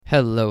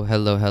Hello,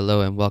 hello,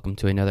 hello, and welcome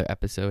to another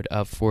episode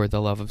of For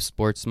the Love of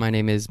Sports. My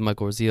name is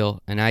Michael Raziel,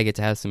 and I get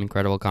to have some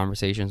incredible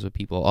conversations with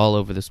people all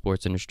over the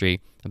sports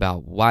industry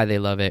about why they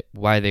love it,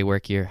 why they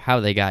work here,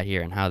 how they got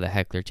here, and how the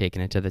heck they're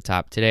taking it to the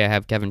top. Today I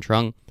have Kevin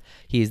Truong.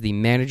 He is the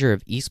manager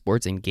of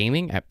esports and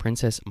gaming at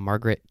Princess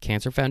Margaret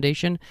Cancer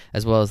Foundation,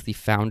 as well as the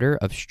founder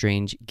of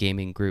Strange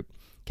Gaming Group.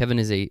 Kevin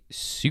is a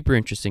super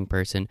interesting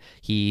person.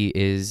 He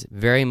is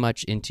very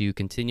much into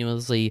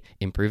continuously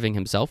improving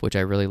himself, which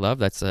I really love.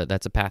 That's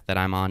a path that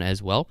I'm on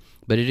as well.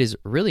 But it is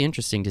really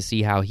interesting to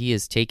see how he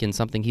has taken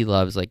something he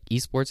loves, like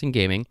esports and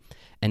gaming,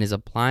 and is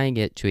applying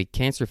it to a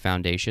cancer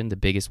foundation, the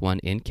biggest one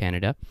in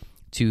Canada,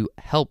 to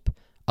help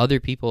other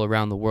people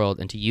around the world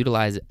and to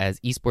utilize it as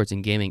esports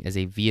and gaming as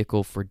a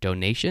vehicle for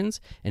donations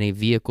and a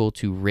vehicle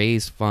to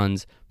raise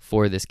funds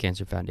for this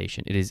cancer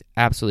foundation. It is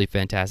absolutely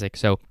fantastic.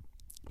 So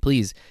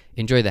please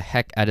enjoy the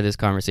heck out of this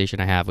conversation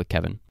I have with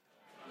Kevin.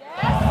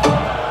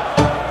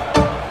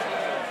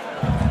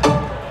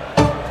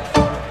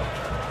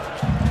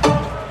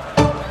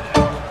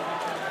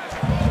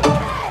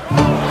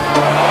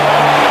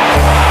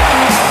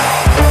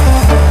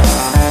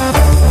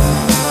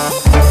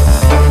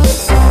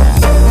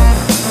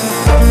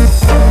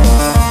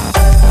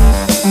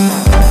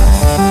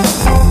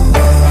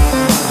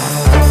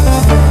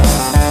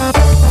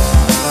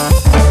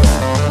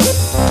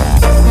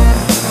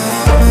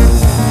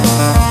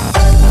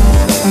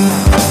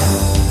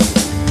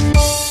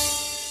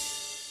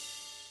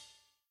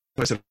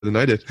 Than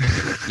I did.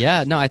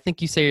 Yeah, no, I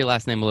think you say your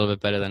last name a little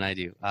bit better than I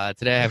do.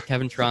 Today I have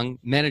Kevin Truong,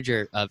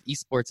 manager of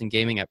esports and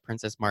gaming at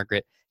Princess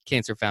Margaret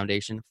Cancer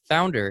Foundation,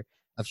 founder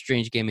of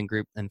Strange Gaming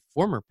Group, and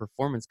former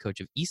performance coach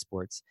of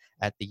esports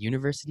at the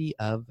University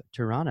of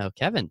Toronto.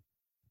 Kevin,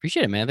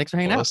 appreciate it, man. Thanks for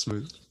hanging out.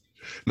 Smooth.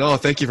 No,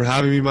 thank you for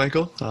having me,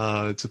 Michael.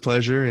 It's a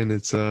pleasure, and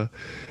I'm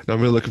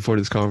really looking forward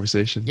to this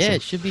conversation. Yeah,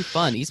 It should be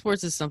fun.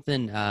 Esports is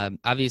something.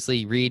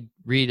 Obviously, Reed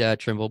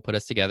Trimble put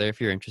us together.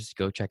 If you're interested,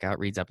 go check out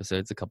Reed's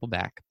episodes, a couple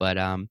back. But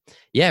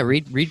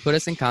Reed put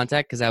us in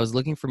contact because I was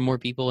looking for more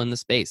people in the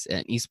space,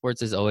 and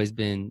esports has always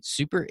been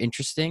super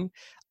interesting.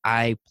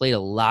 I played a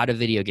lot of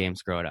video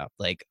games growing up,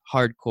 like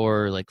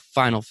hardcore, like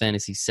Final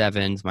Fantasy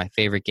VII, my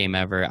favorite game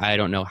ever. I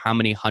don't know how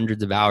many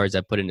hundreds of hours I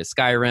put into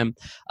Skyrim,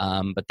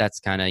 but that's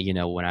kind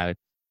of, when I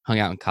hung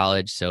out in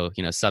college. So,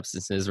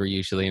 substances were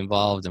usually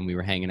involved and we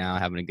were hanging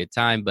out, having a good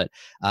time. But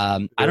I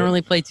don't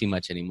really play too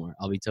much anymore.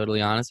 I'll be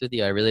totally honest with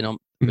you. I really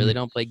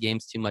don't play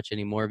games too much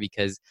anymore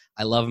because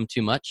I love them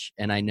too much.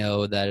 And I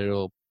know that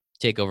it'll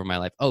take over my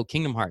life. Oh,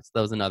 Kingdom Hearts. That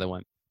was another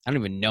one. I don't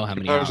even know how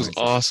many hours. It was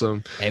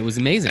awesome. It was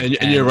amazing.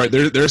 And you're right.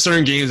 There are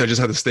certain games I just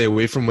had to stay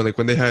away from.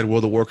 When they had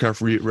World of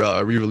Warcraft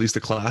re-released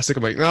the classic,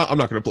 I'm like, no, I'm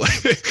not going to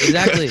play.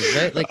 Exactly,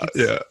 right? Like,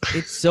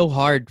 it's so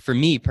hard for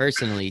me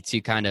personally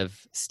to kind of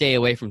stay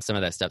away from some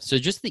of that stuff. So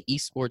just the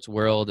esports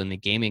world and the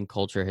gaming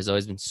culture has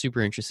always been super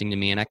interesting to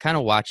me, and I kind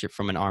of watch it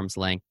from an arm's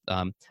length.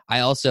 My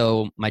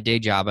day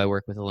job, I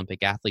work with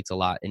Olympic athletes a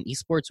lot, and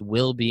esports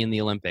will be in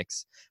the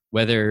Olympics,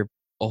 whether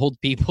old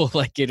people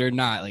like it or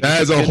not. Like, that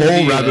is a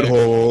whole rabbit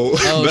hole.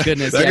 Oh,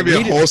 goodness. That could be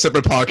a whole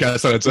separate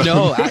podcast on its own.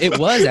 No, it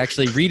was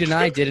actually. Reed and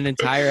I did an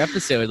entire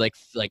episode, like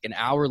an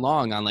hour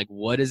long, on like,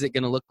 what is it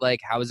going to look like?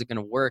 How is it going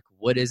to work?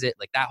 What is it?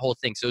 Like that whole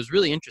thing. So it was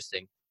really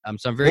interesing.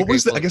 So I'm very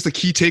grateful. What was the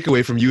key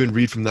takeaway from you and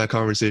Reed from that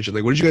conversation?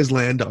 Like, what did you guys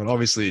land on?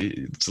 Obviously,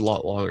 it's a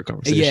lot longer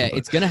conversation. Yeah,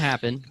 it's going to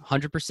happen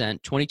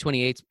 100%.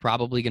 2028 is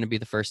probably going to be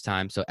the first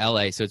time. So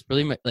LA. So it's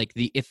really like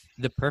if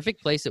the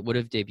perfect place it would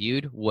have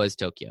debuted was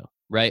Tokyo,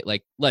 right?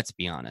 Like, let's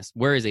be honest.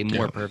 Where is a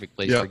more perfect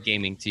place for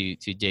gaming to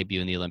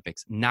debut in the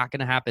Olympics? Not going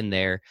to happen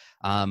there.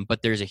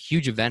 But there's a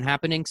huge event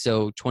happening.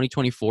 So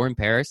 2024 in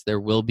Paris, there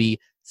will be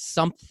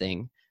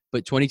something.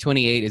 But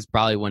 2028 is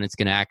probably when it's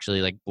going to actually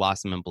like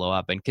blossom and blow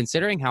up. And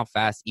considering how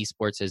fast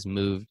esports has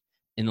moved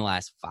in the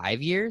last 5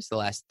 years, the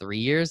last 3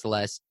 years, the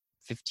last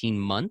 15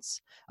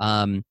 months,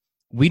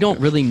 we don't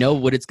really know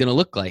what it's going to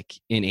look like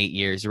in 8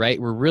 years,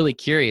 right? We're really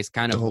curious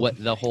kind of what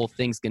the whole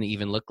thing's going to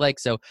even look like.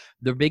 So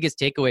the biggest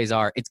takeaways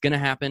are it's going to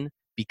happen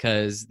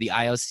because the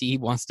IOC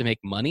wants to make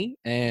money.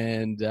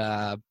 And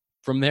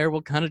from there,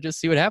 we'll kind of just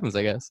see what happens,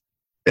 I guess.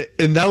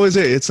 And that was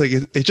it. It's like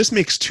it just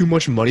makes too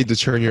much money to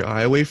turn your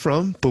eye away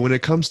from. But when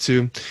it comes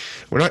to,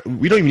 we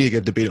don't even need to get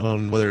a debate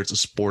on whether it's a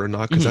sport or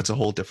not, because that's a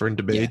whole different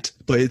debate.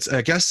 Yeah. But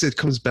I guess it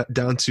comes back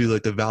down to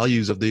like the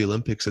values of the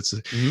Olympics. It's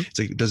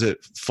like, does it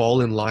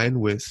fall in line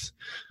with,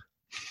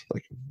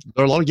 like,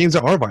 there are a lot of games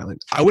that are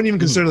violent. I wouldn't even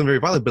consider them very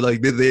violent, but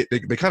like they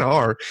kind of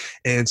are.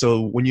 And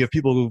so when you have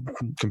people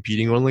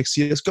competing on like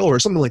CS:GO or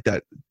something like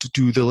that,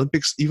 do the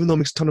Olympics, even though it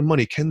makes a ton of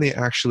money, can they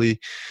actually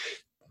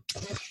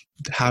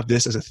have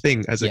this as a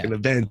thing, as like an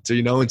event,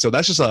 and so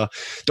that's just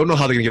don't know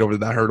how they're gonna get over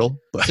that hurdle.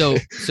 But so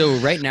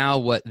right now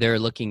what they're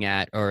looking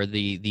at, or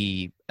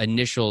the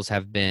initials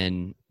have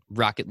been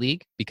Rocket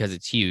League because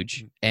it's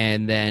huge,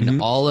 and then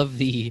all of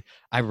the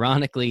I'm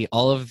gonna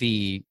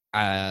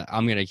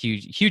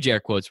huge air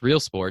quotes,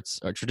 real sports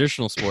or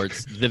traditional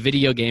sports, the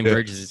video game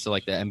versions, so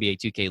like the NBA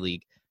 2K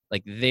League,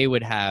 like they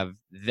would have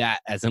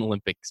that as an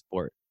Olympic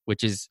sport,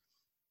 which is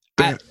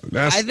I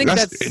I think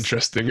That's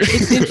interesting.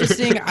 it's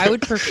interesting. I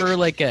would prefer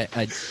like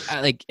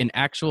like an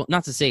actual,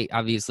 not to say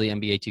obviously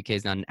NBA 2K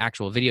is not an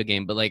actual video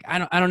game, but like I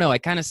don't know. I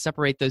kind of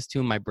separate those two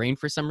in my brain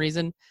for some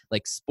reason,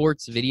 like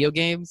sports video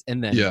games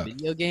and then Yeah.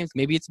 video games.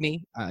 Maybe it's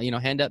me.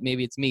 Hand up.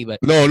 Maybe it's me, but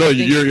No, I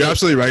think you're like,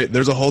 absolutely right.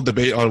 There's a whole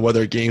debate on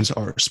whether games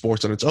are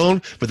sports on its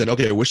own, but then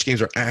okay, which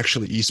games are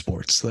actually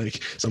esports?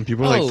 Like some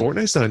people are like oh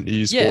Fortnite's not an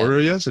esport, yeah, or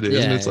yes, it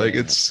is, and it's like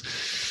yeah. it's.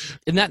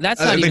 And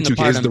that's I not even think the 2K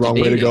part is I'm the wrong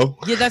way to debating. go.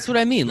 Yeah, that's what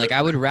I mean. Like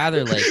I would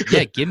rather like,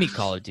 yeah, give me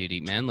Call of Duty,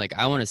 man. Like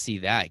I want to see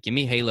that. Give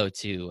me Halo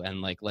 2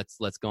 and like let's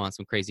go on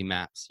some crazy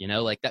maps,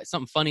 Like that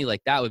something funny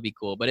like that would be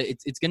cool. But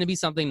it's going to be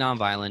something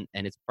nonviolent,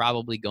 and it's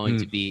probably going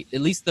to be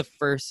at least the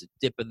first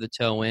dip of the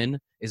toe in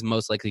is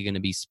most likely going to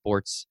be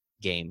sports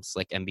games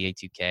like NBA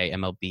 2K,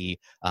 MLB,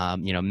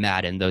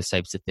 Madden, those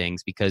types of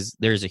things, because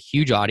there's a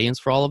huge audience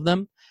for all of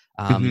them.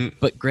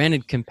 But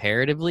granted,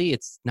 comparatively,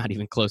 it's not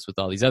even close with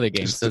all these other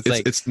games. So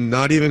It's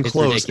not even it's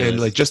close. ridiculous.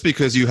 And like just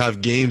because you have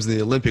games in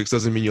the Olympics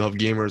doesn't mean you have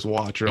gamers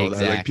watch or all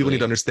that. Like people need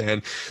to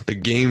understand the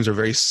games are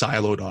very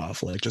siloed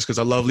off. Like just because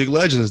I love League of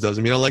Legends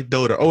doesn't mean I like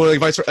Dota. Oh, like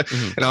vice versa.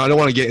 And I don't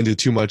want to get into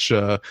too much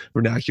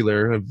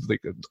vernacular of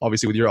like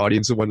obviously with your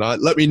audience and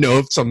whatnot. Let me know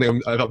if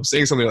I'm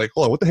saying something like,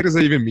 hold on, what the heck does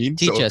that even mean?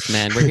 Teach us,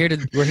 man. We're here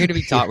to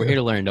be taught. We're here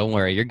to learn. Don't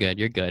worry. You're good.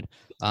 You're good.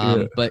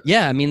 But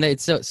yeah, I mean,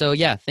 it's so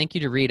yeah. Thank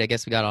you to Reed. I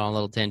guess we got on a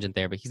little tangent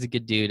there, but he's a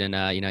good dude, and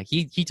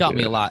he taught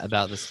me a lot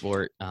about the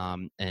sport,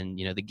 and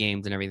the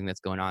games and everything that's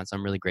going on. So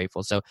I'm really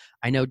grateful. So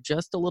I know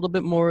just a little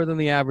bit more than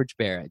the average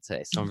bear, I'd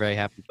say. So I'm very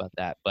happy about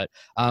that. But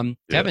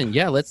Kevin,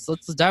 let's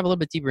dive a little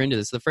bit deeper into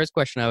this. The first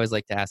question I always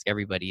like to ask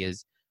everybody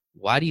is,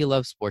 why do you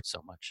love sports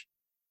so much?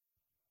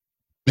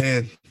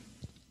 Man,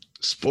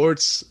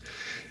 sports.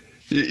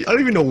 I don't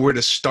even know where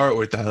to start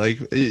with that. Like,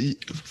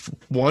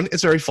 one,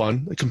 it's very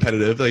fun,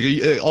 competitive, like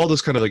all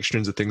those kind of like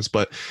strings of things.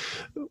 But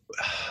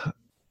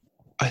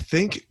I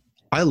think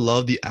I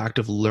love the act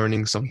of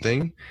learning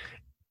something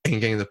and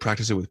getting to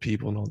practice it with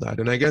people and all that.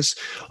 And I guess,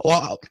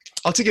 well,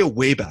 I'll take it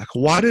way back.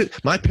 Why did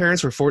my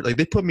parents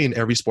they put me in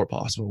every sport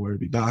possible, whether it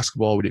be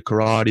basketball, we did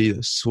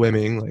karate,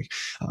 swimming, like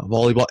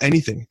volleyball,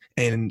 anything.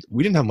 And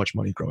we didn't have much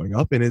money growing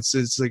up. And it's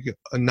like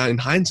in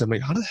hindsight, I'm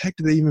like, how the heck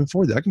did they even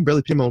afford that? I can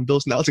barely pay my own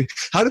bills now. It's like,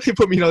 how did they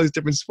put me in all these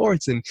different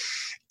sports? And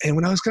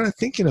when I was kind of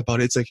thinking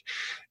about it, it's like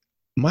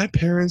my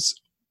parents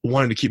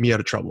wanted to keep me out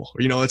of trouble.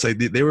 It's like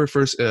they were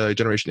first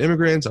generation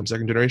immigrants. I'm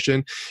second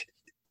generation.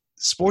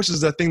 Sports is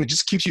that thing that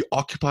just keeps you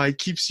occupied,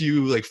 keeps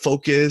you like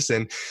focused,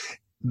 and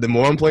the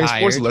more I'm playing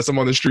sports, the less I'm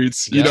on the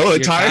streets. You're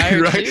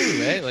tired, right?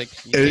 Too, right?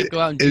 Like you can't go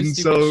out and do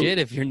stupid shit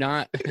if you're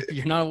not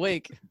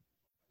awake.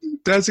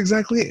 That's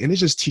exactly it. And it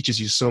just teaches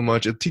you so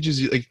much. It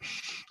teaches you like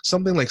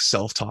something like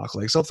self-talk.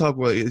 Like self-talk,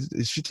 well,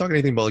 if you talk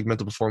anything about like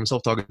mental performance,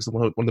 self-talk is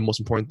one of the most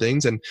important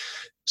things. And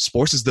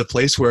sports is the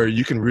place where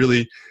you can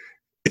really,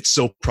 it's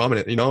so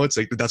prominent. It's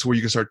like that's where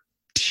you can start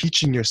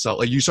teaching yourself.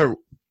 Like you start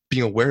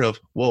being aware of,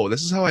 whoa,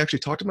 this is how I actually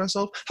talk to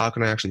myself. How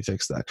can I actually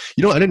fix that?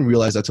 I didn't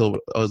realize that till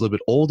I was a little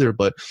bit older,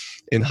 but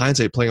in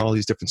hindsight, playing all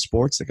these different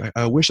sports, like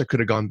I wish I could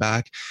have gone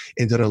back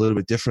and done it a little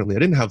bit differently. I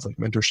didn't have like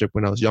mentorship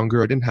when I was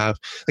younger. I didn't have,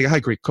 like I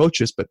had great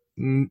coaches, but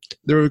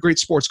they were great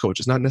sports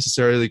coaches, not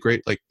necessarily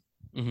great like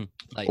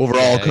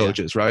overall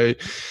coaches, right?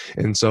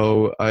 And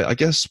so I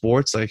guess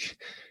sports, like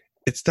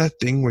it's that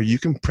thing where you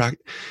can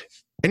practice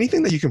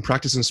anything that you can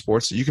practice in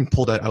sports, you can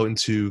pull that out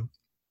into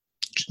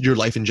your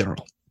life in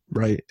general.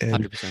 Right.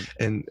 And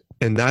 100%.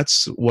 and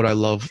that's what I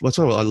love. That's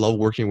what I love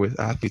working with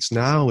athletes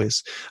now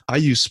is I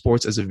use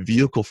sports as a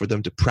vehicle for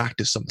them to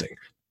practice something.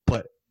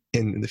 But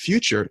in the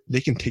future, they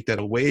can take that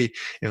away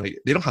and like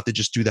they don't have to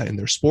just do that in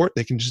their sport.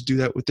 They can just do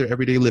that with their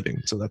everyday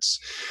living. So that's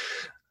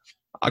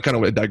I kind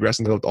of want to digress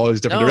into all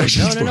these different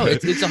directions. No.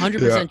 It's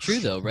 100% true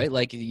though, right?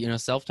 Like,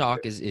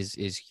 self-talk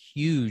is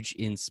huge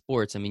in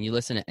sports. I mean, you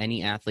listen to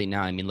any athlete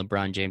now. I mean,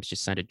 LeBron James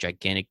just signed a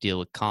gigantic deal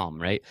with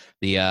Calm, right?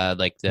 The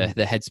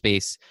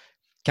Headspace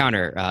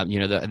counter,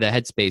 the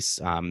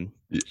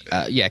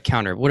Headspace,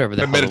 counter, whatever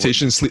the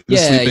meditation, sleeping.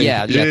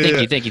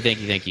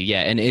 Thank you.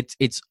 Yeah, and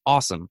it's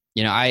awesome.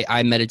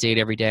 I meditate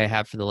every day. I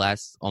have for the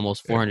last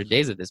almost 400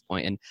 days at this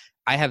point, and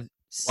I have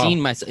seen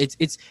myself.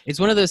 It's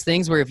one of those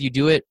things where if you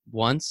do it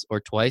once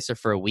or twice or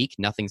for a week,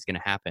 nothing's gonna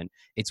happen.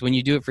 It's when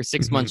you do it for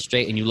 6 months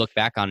straight and you look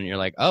back on it and you're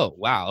like, oh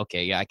wow,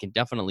 okay, yeah, I can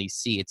definitely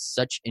see it's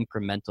such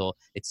incremental.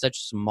 It's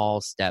such small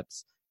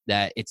steps.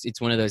 That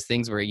it's one of those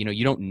things where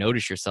you don't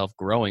notice yourself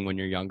growing when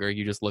you're younger.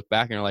 You just look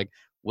back and you're like,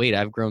 wait,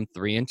 I've grown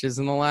 3 inches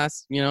in the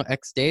last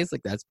X days.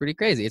 Like that's pretty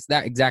crazy. It's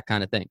that exact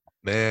kind of thing,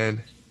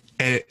 man.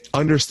 And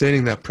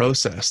understanding that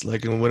process,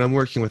 like when I'm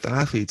working with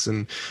athletes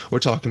and we're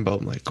talking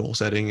about like goal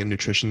setting and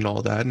nutrition and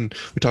all that, and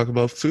we talk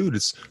about food,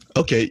 it's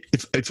okay.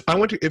 If I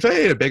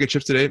ate a bag of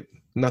chips today,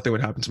 nothing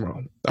would happen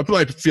tomorrow. I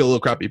might feel a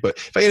little crappy, but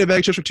if I eat a bag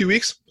of chips for 2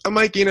 weeks, I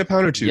might gain a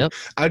pound or two. Yep.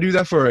 I do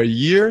that for a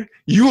year,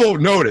 you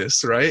won't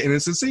notice, right? And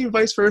it's the same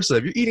vice versa.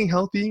 If you're eating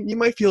healthy, you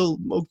might feel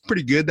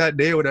pretty good that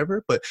day or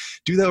whatever, but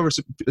do that over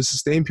a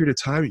sustained period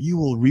of time, you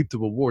will reap the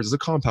rewards. It's a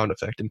compound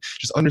effect. And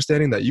just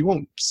understanding that you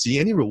won't see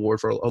any reward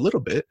for a little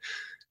bit,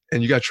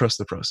 and you got to trust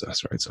the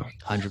process, right? So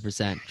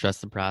 100%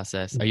 trust the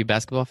process. Are you a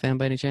basketball fan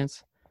by any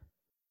chance?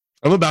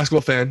 I'm a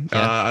basketball fan.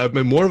 Yeah.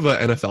 I'm more of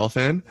an NFL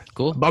fan,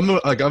 Cool. but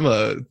I'm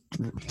a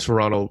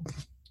Toronto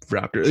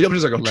Raptor. I'm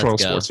just like a Let's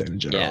Toronto go. sports fan in Yeah.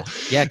 general. Yeah.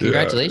 Yeah.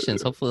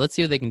 Congratulations. Hopefully, let's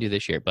see what they can do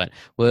this year. But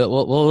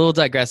we'll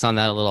digress on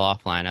that a little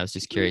offline. I was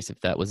just curious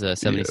if that was a Yeah.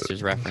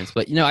 76ers reference.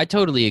 But, I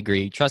totally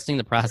agree. Trusting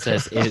the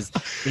process is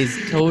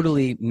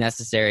totally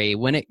necessary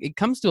when it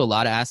comes to a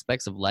lot of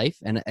aspects of life.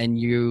 And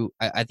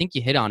I think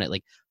you hit on it.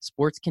 Like,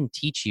 sports can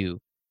teach you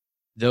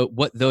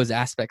what those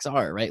aspects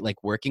are, right?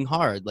 Like working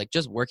hard, like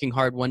just working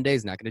hard one day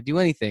is not going to do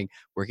anything.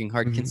 Working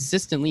hard Mhm.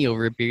 consistently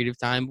over a period of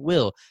time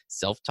will.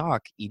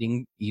 Self-talk,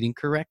 eating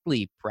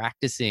correctly,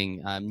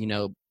 practicing,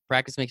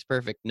 practice makes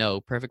perfect.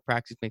 No, perfect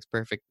practice makes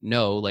perfect.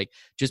 No, like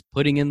just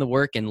putting in the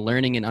work and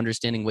learning and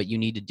understanding what you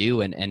need to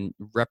do and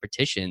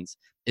repetitions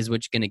is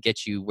what's going to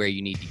get you where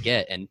you need to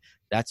get. And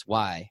that's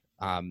why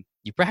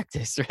you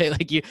practice, right?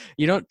 Like you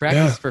don't Yeah.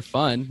 practice for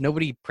fun.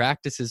 Nobody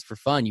practices for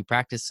fun. You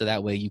practice so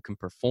that way you can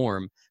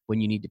perform when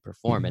you need to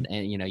perform. Mhm.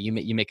 And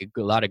you make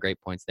a lot of great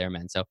points there,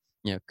 man. So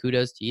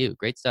kudos to you.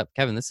 Great stuff,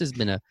 Kevin. This has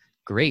been a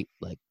great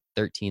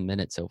 13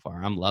 minutes so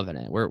far. I'm loving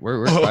it. We're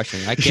Oh, crushing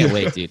it. I can't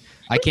wait, dude.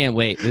 I can't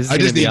wait. This is I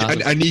gonna just be need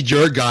awesome. I need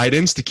your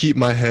guidance to keep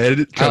my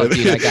head kind of.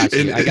 Dude, I got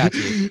you. I got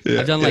you. Yeah,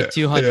 I've done yeah,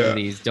 200 of yeah.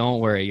 these. Don't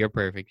worry. You're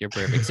perfect. You're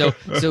perfect. So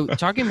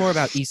talking more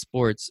about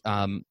esports,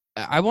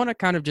 I want to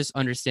kind of just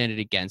understand it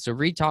again. So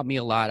Reed taught me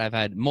a lot. I've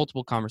had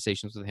multiple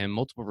conversations with him,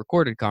 multiple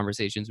recorded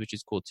conversations, which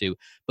is cool too.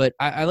 But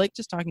I like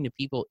just talking to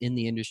people in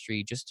the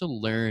industry just to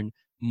learn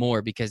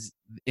more because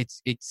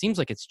it seems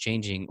like it's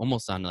changing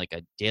almost on like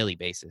a daily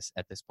basis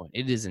at this point.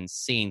 It is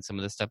insane some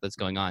of the stuff that's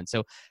going on.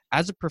 So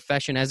as a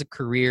profession, as a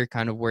career,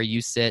 kind of where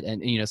you sit,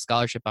 and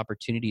scholarship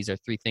opportunities are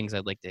three things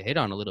I'd like to hit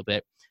on a little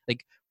bit.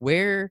 Like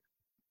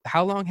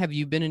how long have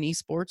you been in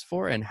esports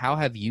for, and how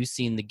have you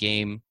seen the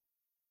game,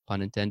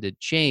 pun intended,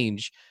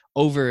 change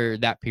over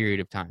that period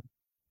of time?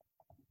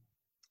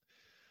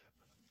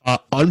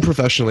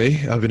 Unprofessionally,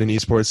 I've been in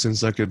esports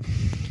since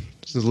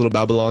Little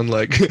Babylon,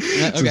 like since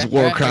Okay, all right,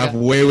 Warcraft,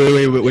 way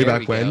there we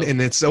back when, go.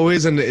 and it's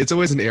always an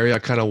area I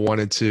kind of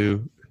wanted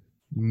to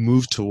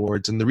move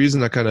towards. And the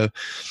reason I kind of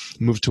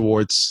moved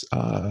towards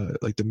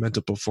like the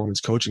mental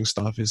performance coaching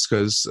stuff is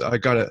because I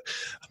got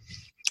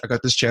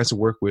this chance to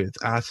work with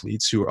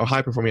athletes who are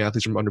high performing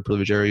athletes from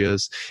underprivileged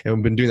areas. And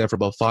we've been doing that for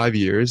about 5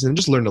 years and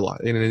just learned a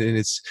lot. And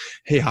it's,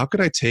 hey, how could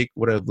I take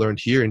what I've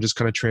learned here and just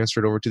kind of transfer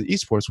it over to the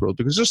esports world?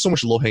 Because there's so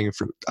much low hanging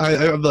fruit.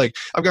 I've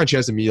gotten a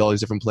chance to meet all these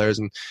different players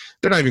and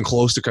they're not even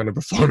close to kind of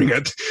performing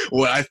at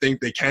what I think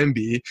they can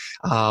be.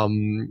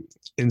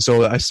 And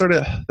so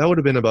that would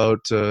have been about,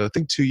 I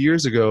think 2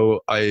 years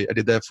ago, I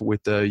did that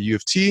with the U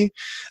of T.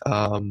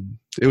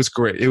 It was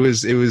great. It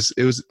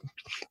was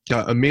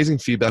got amazing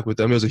feedback with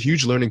them. It was a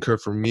huge learning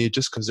curve for me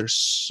just because there's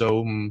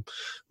so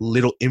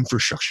little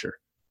infrastructure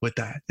with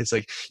that. It's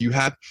like you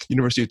have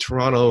University of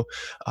Toronto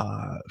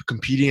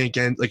competing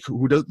against they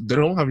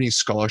don't have any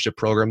scholarship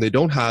program. They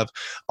don't have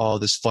all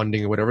this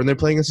funding or whatever. And they're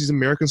playing against these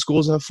American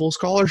schools that have full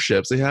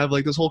scholarships. They have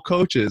like this whole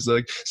coaches,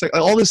 it's like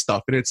all this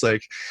stuff. And it's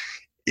like,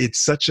 it's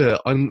such a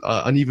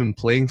uneven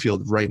playing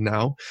field right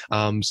now.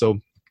 So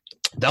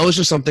that was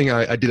just something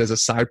I did as a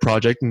side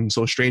project. And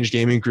so Strange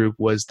Gaming Group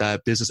was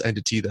that business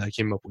entity that I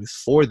came up with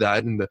for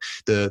that. And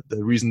the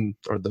reason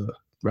or the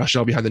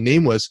rationale behind the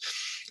name was,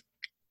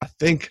 I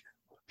think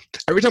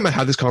every time I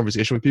have this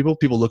conversation with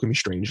people look at me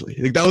strangely.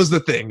 Like that was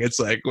the thing. It's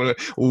like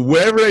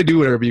whatever I do,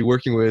 whether I be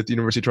working with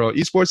University of Toronto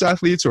esports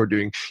athletes or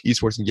doing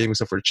esports and gaming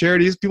stuff for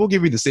charities, people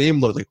give me the same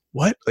look. Like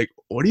what? Like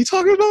what are you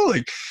talking about?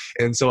 Like,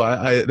 and so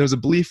I there's a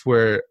belief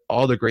where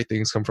all the great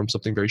things come from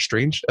something very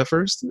strange at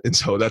first, and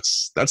so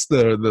that's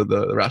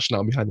the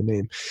rationale behind the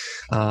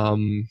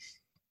name.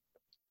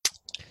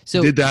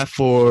 So Did that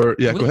for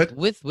go ahead.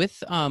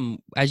 With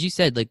as you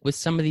said, like with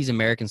some of these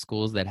American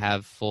schools that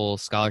have full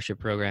scholarship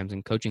programs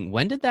and coaching,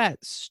 when did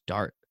that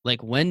start?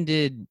 Like when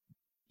did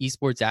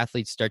esports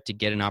athletes start to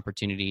get an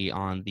opportunity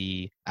on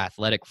the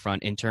athletic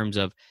front in terms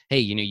of, hey,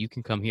 you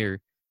can come here,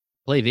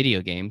 play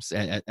video games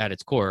at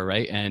its core,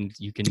 right? And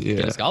you can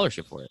get a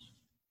scholarship for it.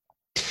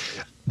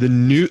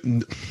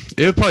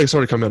 It probably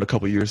started coming out a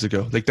couple years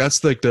ago. Like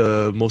that's like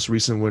the most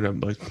recent one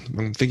I'm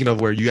thinking of,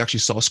 where you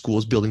actually saw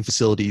schools building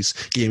facilities,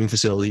 gaming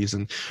facilities,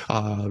 and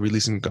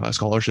releasing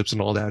scholarships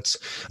and all that.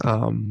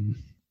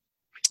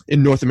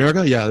 In North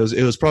America,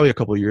 it was probably a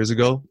couple years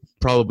ago.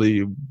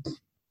 Probably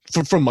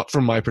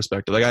from my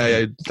perspective, like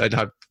I'd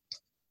have,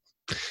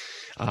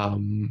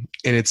 and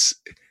it's.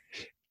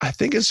 I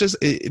think it's just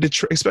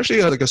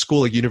especially like a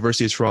school like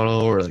University of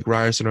Toronto or like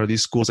Ryerson or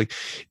these schools, like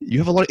you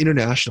have a lot of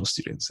international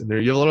students, and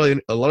you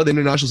have a lot of the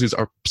international students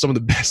are some of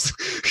the best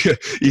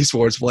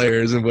esports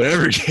players in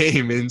whatever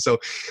game. And so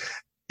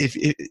if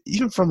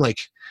even from like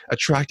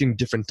attracting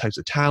different types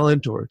of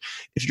talent, or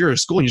if you're a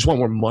school and you just want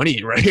more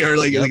money, right? Or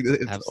like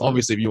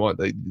obviously if you want,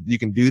 like, you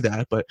can do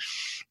that, but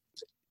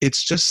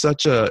it's just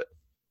it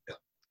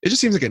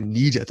just seems like a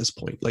need at this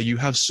point. Like you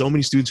have so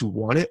many students who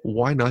want it.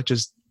 Why not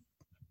just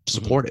Mhm.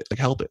 support it, like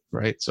help it,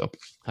 right? So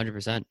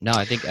 100%. No,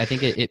 I think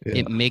yeah.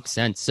 it makes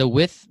sense. So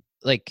with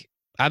like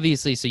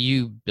obviously, so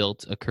you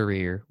built a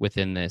career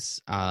within this.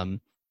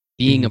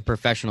 Being a Mhm.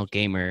 professional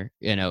gamer,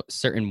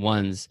 certain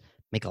ones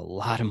make a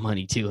lot of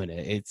money doing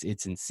it.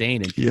 It's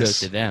insane, and kudos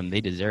to Yes. them. They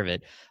deserve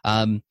it.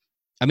 Um,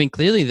 I mean,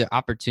 clearly the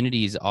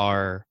opportunities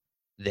are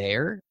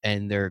there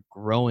and they're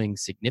growing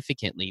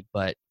significantly,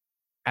 but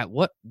at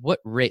what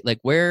rate, like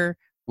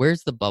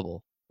where's the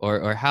bubble,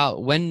 or how,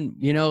 when,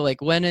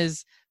 like when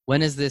is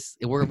this,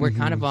 we're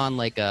kind of Mhm. on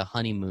like a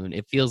honeymoon,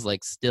 it feels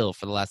like, still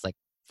for the last like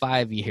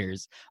 5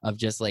 years of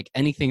just like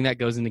anything that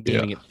goes into Yeah.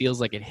 gaming, it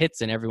feels like it hits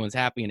and everyone's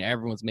happy and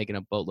everyone's making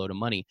a boatload of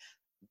money.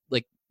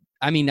 Like,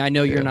 I mean, I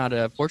know you're Yeah. not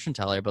a fortune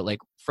teller, but like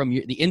from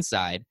the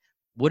inside,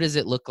 what does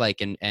it look like,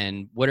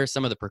 and what are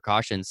some of the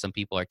precautions some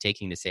people are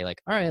taking to say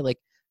like, all right, like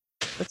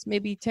let's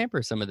maybe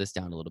tamper some of this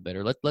down a little bit,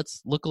 or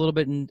let's look a little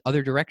bit in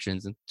other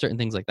directions and certain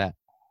things like that.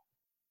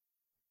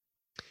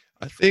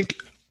 I think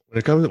when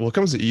it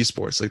comes to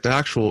esports, like the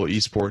actual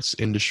esports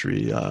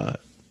industry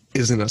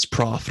isn't as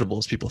profitable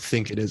as people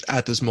think it is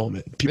at this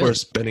moment. People are Really?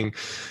 spending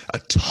a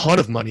ton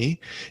of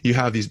money. You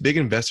have these big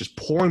investors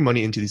pouring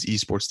money into these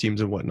esports teams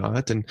and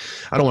whatnot. And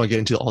I don't want to get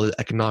into all the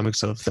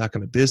economics of that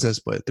kind of business,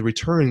 but the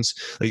returns,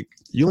 like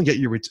you only get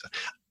your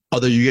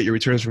either you get your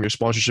returns from your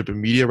sponsorship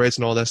and media rights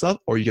and all that stuff,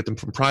 or you get them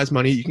from prize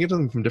money. You can get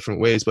them from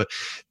different ways, but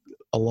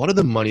a lot of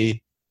the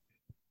money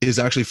is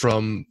actually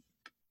from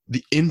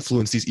the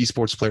influence these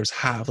esports players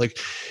have. Like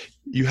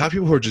you have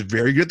people who are just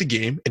very good at the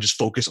game and just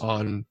focus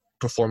on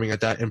performing at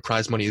that, and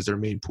prize money is their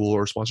main pool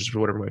or sponsorship or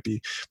whatever it might be.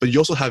 But you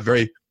also have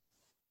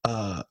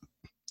uh,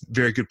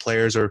 very good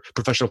players or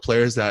professional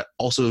players that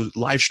also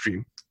live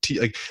stream.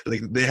 Like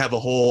they have a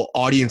whole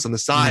audience on the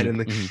side, Hmm.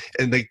 and Hmm.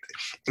 and they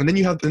and then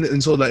you have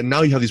and so that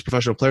now you have these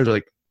professional players are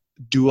like,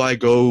 do I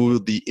go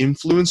the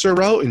influencer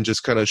route and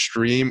just kind of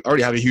stream? I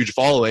already have a huge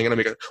following and I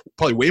make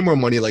probably way more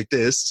money like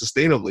this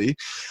sustainably,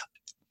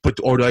 but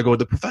or do I go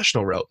the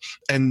professional route?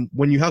 And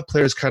when you have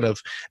players kind of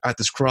at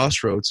this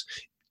crossroads,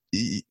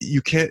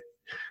 you can't.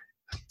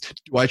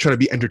 Do I try to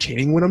be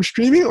entertaining when I'm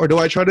streaming, or do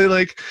I try to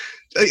like?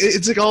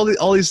 It's like all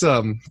these.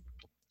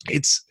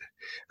 It's.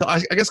 I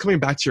guess coming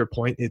back to your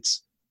point,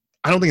 it's.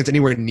 I don't think it's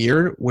anywhere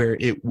near where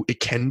it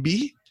can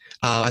be.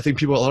 I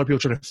think a lot of people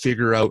trying to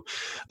figure out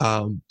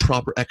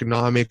proper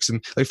economics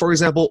and like for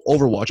example,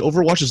 Overwatch.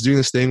 Overwatch is doing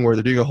this thing where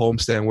they're doing a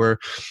homestand where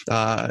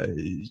uh,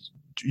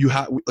 you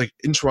have like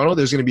in Toronto,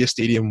 there's going to be a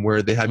stadium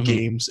where they have Hmm.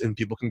 games and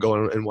people can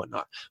go and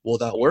whatnot. Will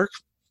that work?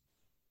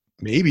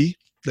 Maybe.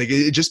 Like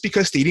just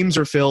because stadiums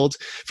are filled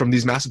from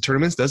these massive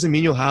tournaments doesn't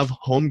mean you'll have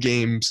home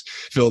games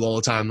filled all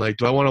the time. Like,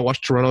 do I want to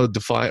watch Toronto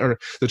Defiant or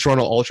the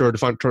Toronto Ultra or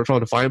Toronto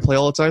Defiant play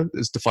all the time?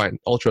 Is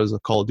Defiant Ultra is a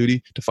Call of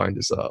Duty, Defiant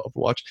is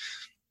Overwatch.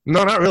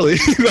 No, not really.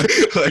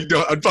 Like,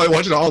 I'd probably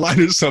watch it online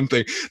or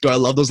something. Do I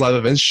love those live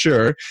events?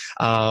 Sure.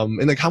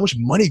 And like, how much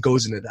money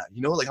goes into that?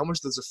 You know, like how much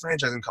does the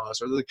franchising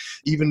cost, or like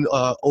even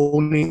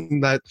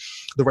owning the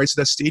rights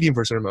to that stadium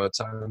for a certain amount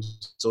of time?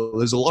 So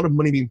there's a lot of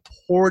money being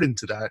poured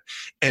into that.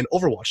 And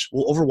Overwatch,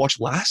 will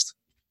Overwatch last?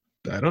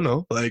 I don't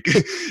know. Like,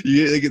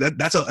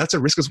 that's a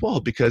risk as well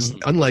because Hmm.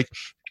 unlike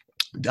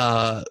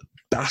uh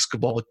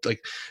basketball, like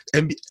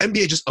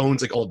NBA just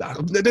owns like all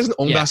basketball. It doesn't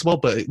own Yeah, basketball,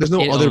 but there's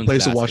no it other owns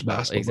place to watch basketball,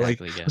 basketball. But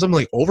like exactly. Yeah. something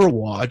like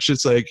Overwatch,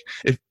 it's like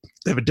if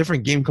a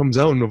different game comes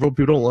out and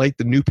people don't like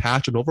the new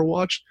patch on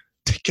Overwatch,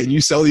 can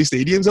you sell these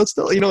stadiums out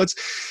still? You know,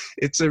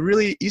 it's a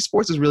really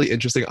esports is really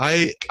interesting.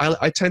 I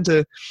tend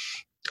to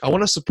I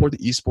want to support the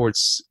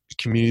esports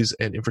communities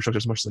and infrastructure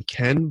as much as I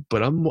can,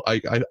 but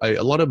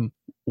a lot of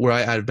where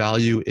I add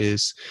value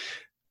is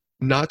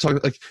not talking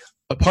like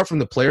apart from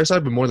the player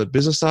side, but more on the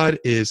business side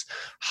is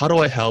how do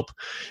I help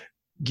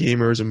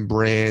gamers and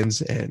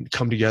brands and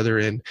come together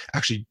and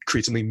actually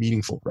create something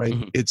meaningful, right?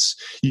 Hmm.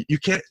 You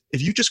can't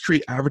if you just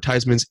create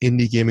advertisements in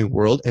the gaming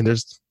world and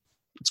it's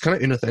kind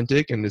of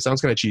inauthentic and it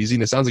sounds kind of cheesy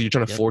and it sounds like you're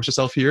trying to Yep. force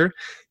yourself here,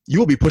 you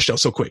will be pushed out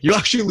so quick. You'll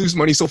actually lose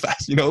money so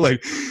fast, you know,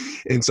 like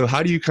and so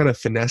how do you kind of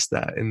finesse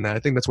that? And I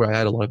think that's where I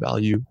add a lot of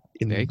value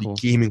Very in the cool.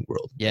 gaming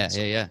world. Yeah, So,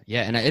 yeah, yeah,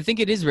 yeah. And I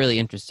think it is really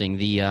interesting.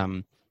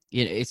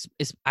 It's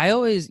I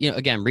always,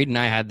 again, Reed and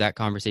I had that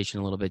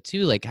conversation a little bit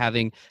too, like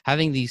having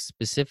these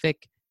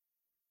specific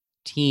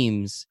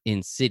teams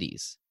in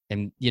cities.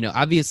 And,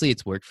 obviously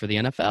it's worked for the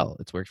NFL,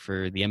 it's worked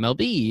for the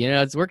MLB,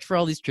 it's worked for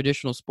all these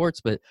traditional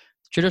sports, but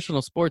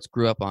traditional sports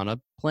grew up on a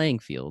playing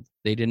field.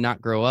 They did not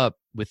grow up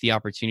with the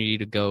opportunity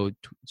to go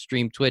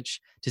stream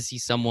Twitch to see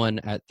someone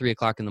at 3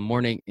 o'clock in the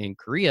morning in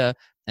Korea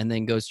and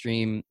then go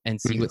stream and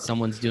see yeah. what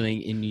someone's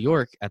doing in New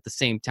York at the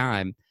same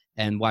time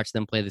and watch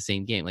them play the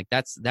same game. Like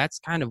that's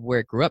kind of where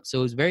it grew up. So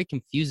it was very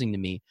confusing to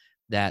me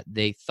that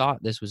they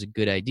thought this was a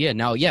good idea.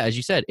 Now, yeah, as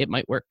you said, it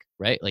might work,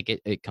 right? Like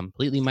it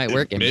completely might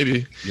work, and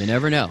Maybe. you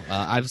never know.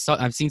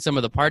 I've seen some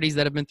of the parties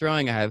that have been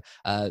throwing. I have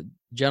a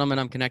gentleman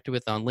I'm connected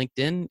with on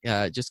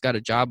LinkedIn just got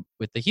a job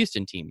with the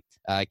Houston team.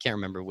 I can't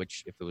remember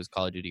if it was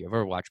Call of Duty or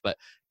Overwatch, but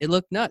it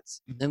looked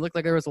nuts. It looked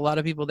like there was a lot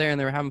of people there and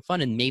they were having fun,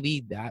 and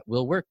maybe that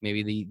will work.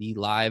 Maybe the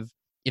live,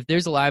 if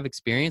there's a live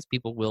experience,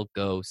 people will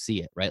go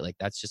see it, right? Like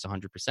that's just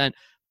 100%.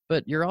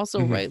 But you're also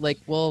Mhm. right. Like,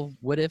 well,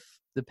 what if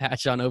the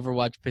patch on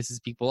Overwatch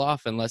pisses people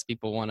off and less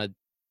people want to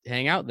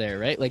hang out there,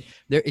 right? Like,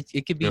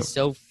 it could be Yeah.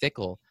 so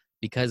fickle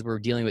because we're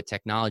dealing with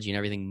technology and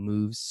everything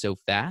moves so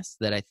fast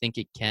that I think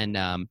it can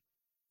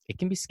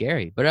be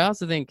scary. But I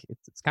also think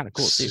it's kind of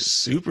cool too.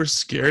 Super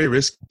scary,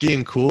 risky,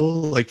 and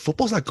cool. Like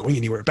football's not going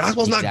anywhere.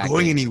 Basketball's not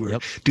going Exactly. anywhere.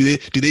 Yep.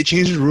 Do they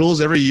change the rules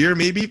every year?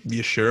 Maybe.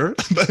 You sure?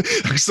 But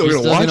I'm still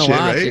You're gonna still gonna watch it,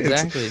 watch, right?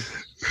 exactly.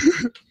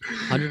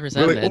 But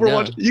 100%, like man.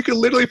 Overwatch, No. you can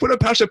literally put a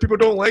patch that people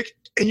don't like,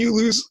 and you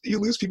lose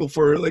people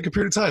for like a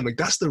period of time. Like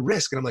that's the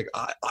risk. And I'm like,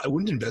 I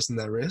wouldn't invest in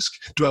that risk.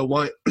 Do I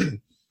want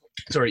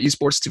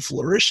esports to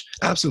flourish?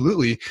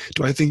 Absolutely.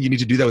 Do I think you need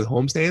to do that with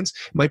homestands?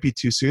 Might be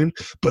too soon,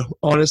 but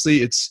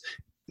honestly, it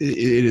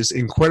is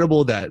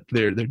incredible that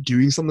they're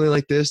doing something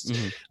like this.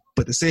 Hmm.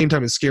 But at the same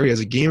time, it's scary as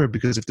a gamer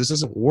because if this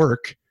doesn't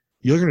work,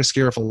 you're going to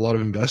scare off a lot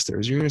of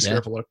investors. You're going to scare Yeah.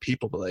 off a lot of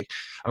people. But like,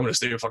 I'm going to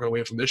stay fucking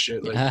away from this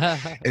shit. Like,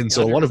 and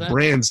so a lot of 100%.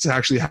 brands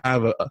actually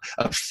have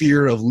a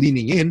fear of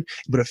leaning in,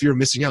 but a fear of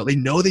missing out. They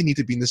know they need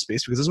to be in this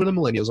space because this is where the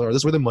millennials are. This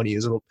is where the money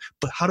is.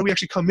 But how do we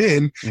actually come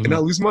in and Hmm.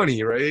 not lose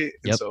money, right? And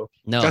Yep. so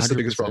No, that's the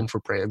biggest 100%. problem for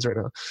brands right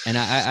now. And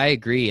I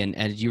agree.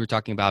 And you were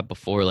talking about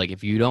before, like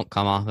if you don't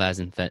come off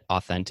as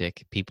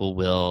authentic, people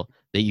will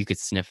that you could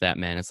sniff that,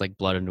 man. It's like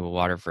blood into a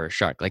water for a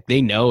shark. Like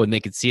they know and they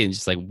could see it and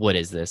just like, what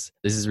is this?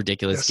 This is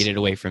ridiculous. Yes. Get it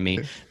away from me.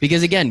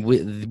 Because again,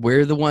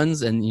 we're the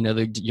ones, and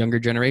the younger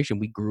generation,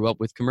 we grew up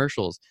with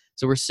commercials,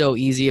 so we're so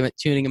easy at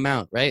tuning them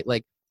out, right?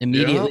 Like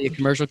immediately a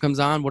commercial comes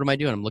on, what am I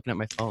doing? I'm looking at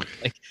my phone.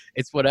 Like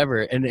it's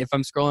whatever. And if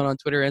I'm scrolling on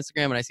Twitter or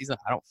Instagram and I see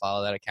something, I don't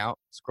follow that account.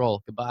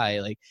 Scroll,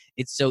 goodbye. Like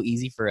it's so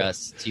easy for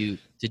us to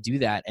do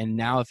that. And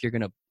now if you're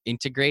gonna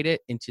integrate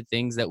it into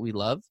things that we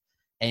love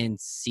and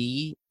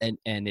see, and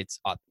it's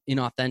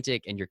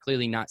inauthentic, and you're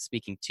clearly not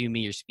speaking to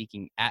me, you're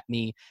speaking at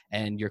me,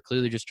 and you're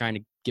clearly just trying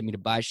to get me to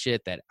buy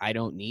shit that I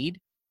don't need,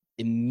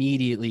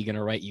 immediately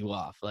gonna write you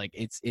off. Like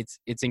it's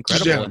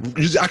incredible.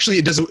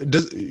 Actually,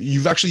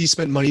 you've actually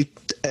spent money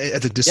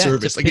at a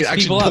disservice. To Like it piss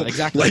actually people off. don't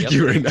Exactly. like Yep.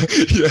 you right now.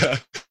 Yeah.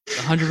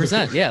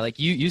 100%. Yeah. Like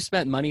you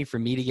spent money for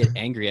me to get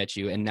angry at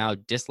you and now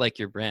dislike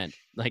your brand.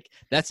 Like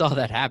that's all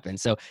that happened.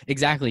 So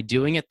exactly,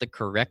 doing it the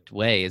correct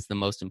way is the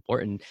most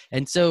important.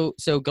 And so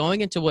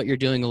going into what you're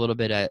doing a little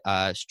bit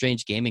at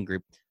Strange Gaming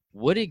Group,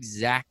 what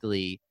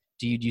exactly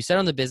do you said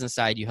on the business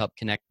side you help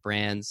connect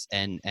brands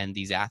and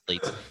these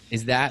athletes?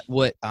 Is that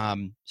what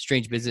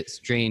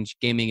Strange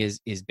Gaming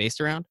is based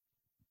around?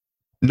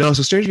 No,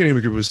 so Strange Gaming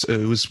Group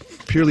was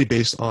purely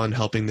based on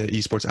helping the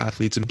esports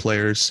athletes and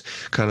players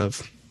kind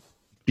of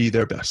be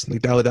their best.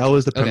 Like that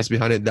was the premise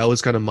behind it. That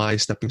was kind of my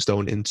stepping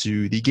stone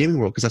into the gaming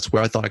world because that's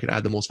where I thought I could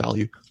add the most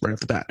value right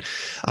off the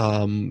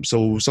bat.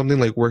 So something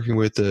like working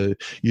with the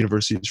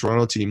University of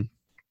Toronto team.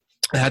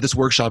 I had this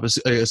workshop as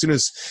soon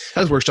as I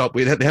had this workshop.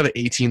 They have an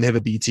A team, they have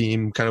a B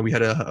team. Kind of, we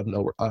had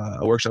a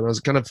workshop. I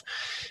just kind of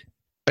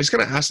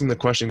asked them the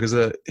question because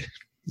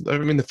I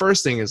mean, the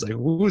first thing is like,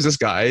 who is this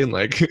guy? And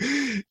like,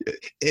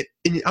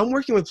 and I'm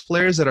working with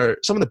players that are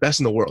some of the best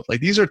in the world.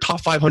 Like these are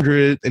top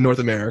 500 in North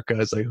America.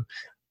 It's like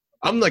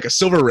I'm like a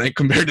silver rank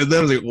compared to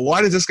them. It's like,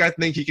 why does this guy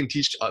think he can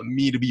teach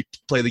me to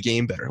play the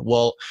game better?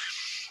 Well,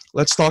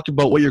 let's talk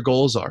about what your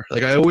goals are.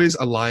 Like I always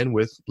align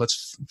with,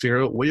 let's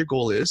figure out what your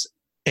goal is,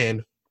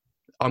 and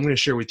I'm going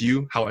to share with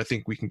you how I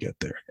think we can get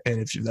there.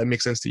 And if that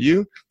makes sense to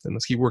you, then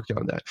let's keep working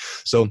on that.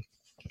 So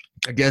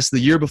I guess the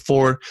year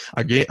before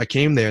I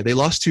came there, they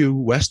lost to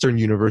Western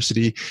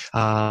University.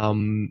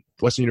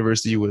 Western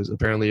University was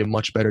apparently a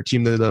much better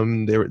team than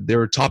them. They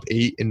were top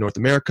 8 in North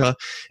America.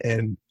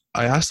 And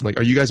I asked them, like,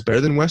 are you guys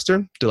better than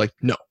Western? They're like,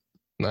 no.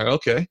 I'm like,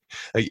 okay.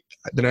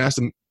 Then I asked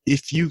them,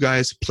 if you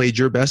guys played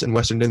your best and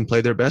Western didn't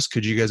play their best,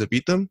 could you guys have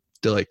beat them?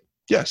 They're like,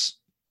 yes.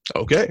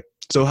 Okay.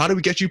 So how do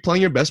we get you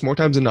playing your best more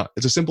times than not?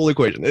 It's a simple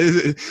equation.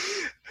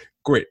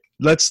 Great.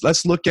 Let's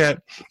talk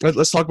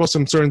about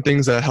some certain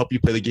things that help you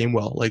play the game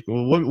well. Like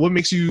what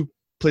makes you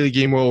play the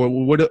game well?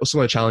 What are some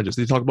of the challenges?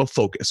 They talk about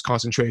focus,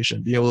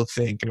 concentration, being able to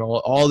think, and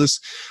all this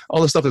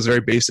stuff that's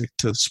very basic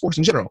to sports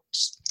in general.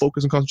 Just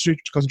focus and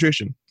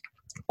concentration.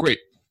 Great.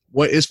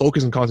 What is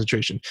focus and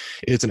concentration?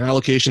 It's an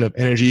allocation of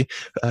energy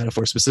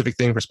for a specific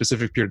thing for a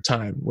specific period of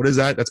time. What is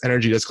that? That's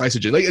energy. That's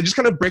glycogen. Like just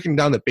kind of breaking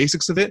down the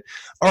basics of it.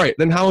 All right,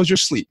 then how is your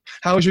sleep?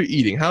 How is your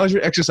eating? How is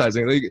your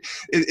exercising? Like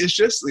it's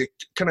just like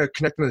kind of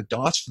connecting the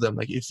dots for them.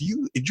 Like if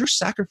you're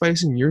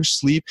sacrificing your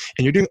sleep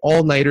and you're doing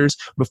all-nighters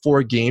before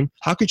a game,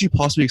 how could you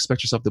possibly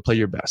expect yourself to play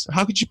your best?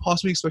 How could you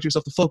possibly expect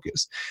yourself to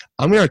focus?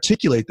 I'm going to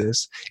articulate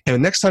this, and the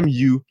next time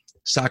you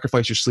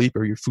sacrifice your sleep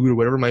or your food or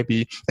whatever it might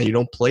be, and you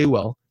don't play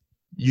well,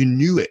 you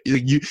knew it.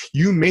 Like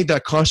you made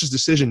that conscious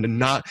decision to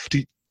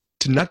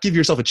not give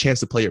yourself a chance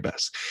to play your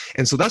best.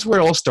 And so that's where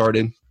it all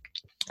started.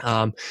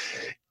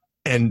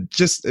 And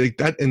just like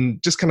that,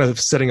 and just kind of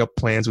setting up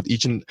plans with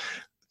each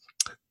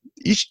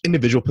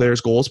individual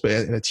player's goals, but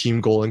in a team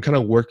goal, and kind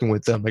of working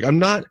with them. Like I'm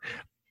not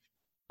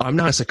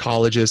a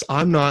psychologist.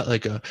 I'm not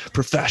like a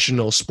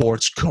professional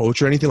sports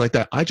coach or anything like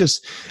that. I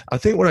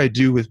think what I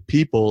do with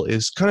people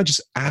is kind of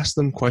just ask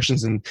them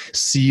questions and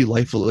see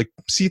things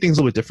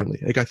a little bit differently.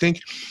 Like I think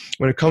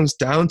when it comes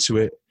down to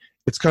it,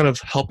 it's kind of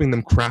helping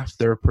them craft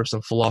their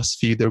personal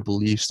philosophy, their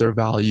beliefs, their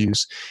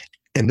values.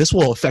 And this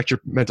will affect your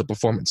mental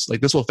performance.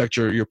 Like this will affect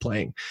your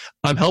playing.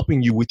 I'm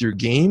helping you with your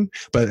game,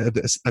 but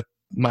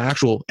my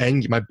actual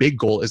end, my big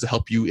goal is to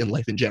help you in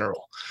life in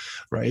general,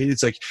 right?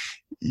 It's like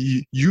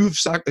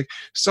like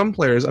some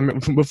players. I mean,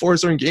 before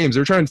certain games,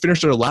 they're trying to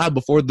finish their lab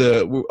before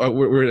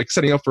we're like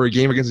setting up for a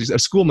game against a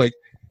school. I'm like,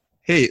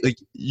 hey, like,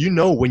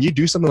 when you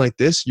do something like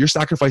this, you're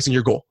sacrificing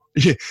your goal.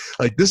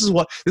 Like this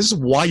is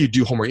why you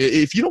do homework.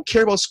 If you don't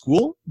care about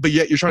school, but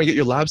yet you're trying to get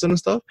your labs done and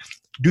stuff,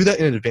 do that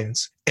in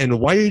advance. And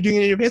why are you doing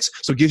it in advance?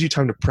 So it gives you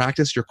time to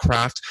practice your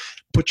craft,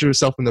 put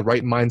yourself in the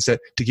right mindset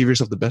to give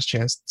yourself the best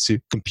chance to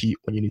compete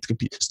when you need to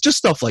compete. It's just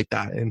stuff like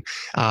that. And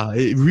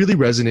it really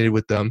resonated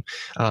with them.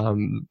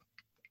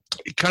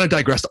 It kind of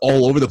digressed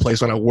all over the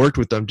place when I worked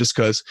with them, just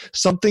because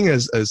something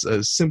as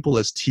simple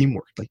as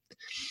teamwork. Like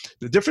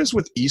the difference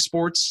with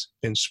esports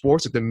and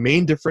sports, like the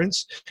main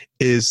difference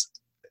is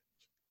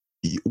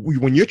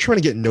when you're trying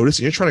to get noticed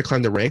and you're trying to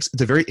climb the ranks,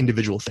 it's a very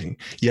individual thing.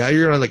 Yeah,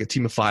 you're on like a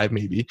team of 5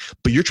 maybe,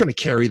 but you're trying to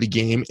carry the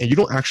game and you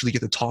don't actually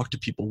get to talk to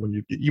people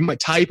when you might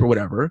type or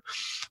whatever.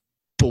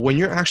 But when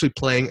you're actually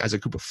playing as a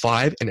group of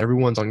 5 and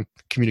everyone's on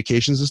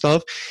communications and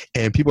stuff,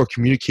 and people are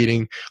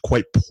communicating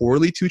quite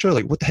poorly to each other,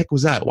 like, what the heck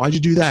was that? Why'd you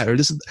do that? Or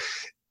this is,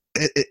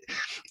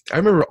 I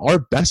remember our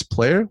best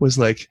player was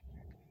like,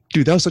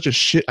 dude, that was such a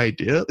shit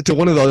idea, to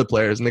one of the other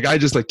players. And the guy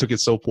just like took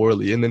it so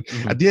poorly. And then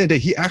at the end of the day,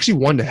 he actually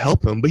wanted to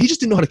help him, but he just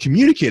didn't know how to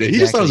communicate it. He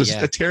just thought it was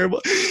a terrible,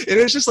 and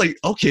it's just like,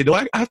 okay, do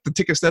I have to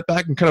take a step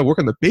back and kind of work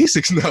on the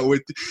basics now?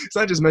 It's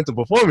not just mental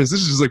performance.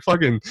 This is just like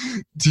fucking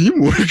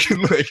teamwork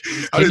and like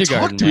how to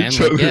talk to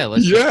each other. Yeah,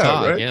 let's just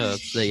talk.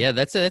 Right?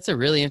 That's a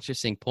really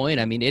interesting point.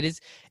 I mean, it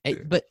is,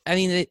 but I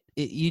mean,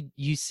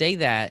 you say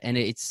that and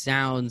it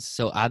sounds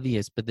so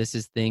obvious, but this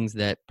is things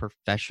that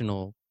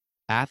professional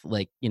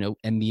like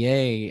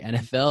NBA,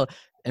 NFL,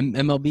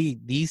 MLB,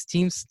 these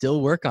teams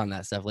still work on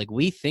that stuff. Like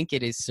we think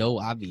it is so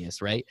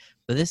obvious, right?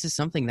 But this is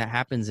something that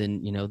happens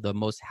in the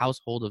most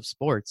household of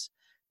sports,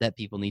 that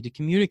people need to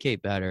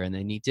communicate better and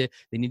they need to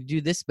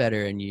do this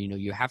better, and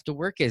you have to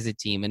work as a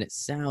team. And it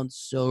sounds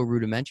so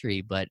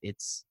rudimentary, but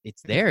it's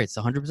there. It's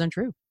 100%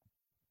 true.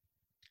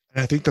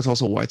 And I think that's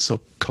also why it's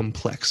so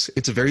complex.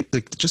 It's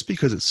just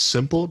because it's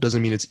simple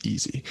doesn't mean it's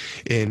easy.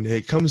 And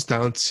it comes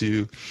down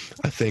to,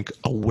 I think,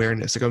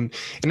 awareness. And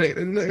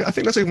I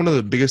think that's like one of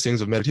the biggest things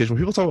of meditation.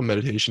 When people talk about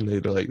meditation, they're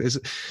like,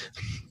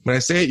 when I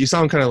say it, you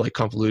sound kind of like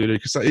convoluted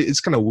because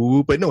it's kind of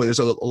woo-woo, but no, there's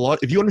a lot.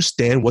 If you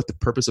understand what the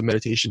purpose of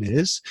meditation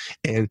is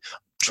and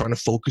trying to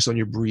focus on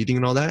your breathing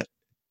and all that,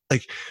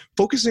 like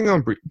focusing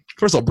on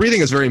first of all,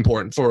 breathing is very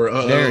important for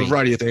a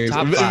variety of things.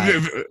 Top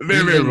 5.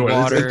 Very important.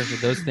 Water,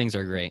 those things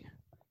are great.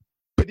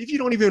 But if you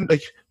don't even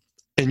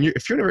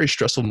if you're in a very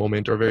stressful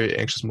moment or a very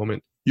anxious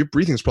moment, your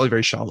breathing is probably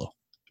very shallow.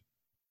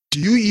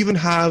 Do you even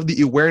have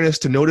the awareness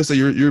to notice that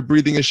your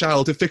breathing is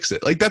shallow to fix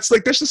it? That's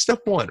just step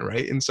 1,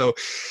 right? And so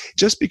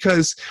just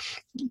because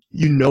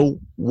you know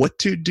what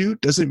to do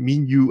doesn't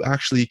mean you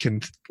actually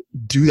can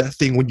do that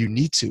thing when you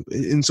need to.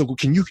 And so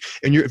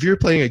if you're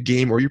playing a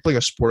game or you're playing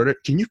a sport,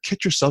 can you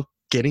catch yourself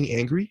getting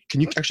angry?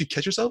 Can you actually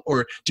catch yourself,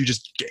 or do you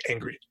just get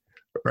angry?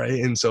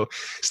 Right. And so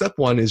step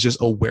 1 is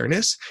just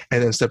awareness.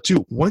 And then step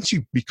 2, once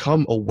you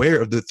become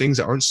aware of the things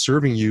that aren't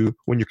serving you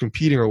when you're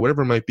competing or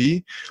whatever it might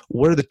be,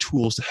 what are the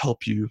tools to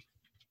help you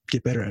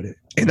get better at it?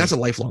 And that's a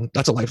lifelong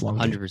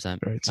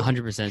 100%. Right. So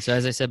 100%. So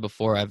as I said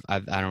before, I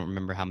don't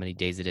remember how many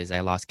days it is.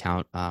 I lost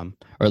count, or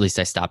at least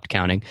I stopped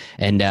counting.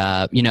 And,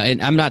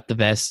 and I'm not the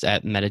best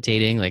at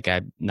meditating. Like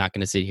I'm not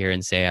going to sit here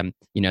and say I'm,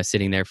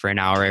 sitting there for an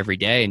hour every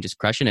day and just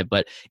crushing it.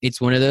 But it's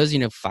one of those,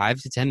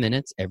 5 to 10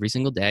 minutes every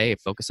single day. I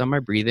focus on my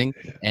breathing.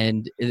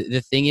 And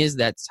the thing is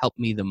that's helped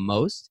me the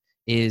most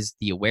is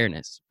the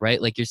awareness,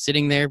 right? Like you're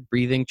sitting there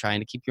breathing, trying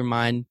to keep your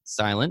mind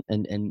silent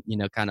and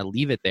kind of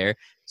leave it there.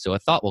 So a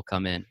thought will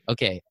come in.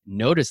 Okay,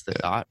 notice the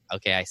thought.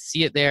 Okay, I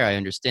see it there. I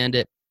understand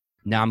it.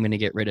 Now I'm going to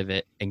get rid of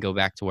it and go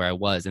back to where I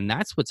was. And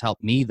that's what's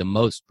helped me the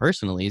most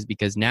personally, is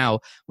because now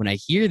when I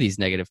hear these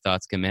negative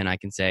thoughts come in, I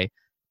can say,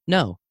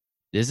 no,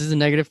 this is a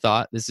negative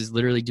thought. This is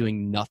literally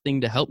doing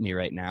nothing to help me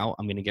right now.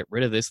 I'm going to get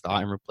rid of this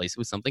thought and replace it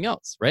with something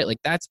else, right? Like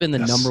that's been the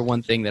number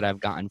one thing that I've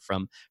gotten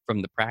from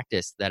the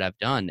practice that I've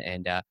done.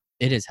 And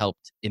it has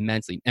helped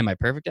immensely. Am I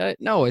perfect at it?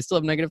 No, I still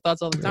have negative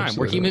thoughts all the time.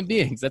 Absolutely. We're human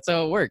beings. That's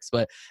how it works.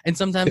 And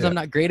sometimes I'm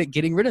not great at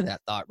getting rid of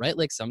that thought, right?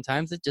 Like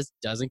sometimes it just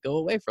doesn't go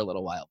away for a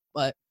little while,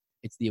 but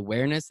it's the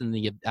awareness and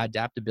the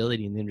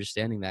adaptability and the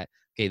understanding that,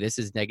 okay, this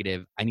is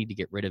negative. I need to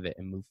get rid of it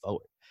and move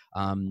forward.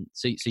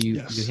 So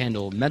you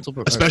handle mental,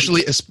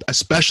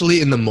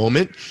 especially in the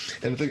moment.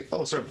 And think,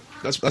 oh, sorry,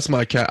 that's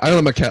my cat. I don't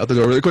have my cat out the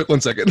door. Really quick,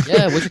 1 second.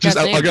 Yeah, what's your cat's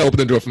name? I gotta open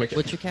the door for my cat.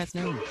 What's your cat's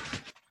name?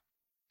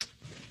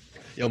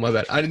 Yo, my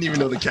bad. I didn't even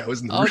know the cat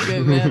was in the room. All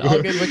good, man.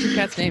 All good. What's your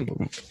cat's name?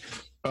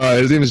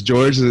 His name is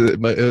George. It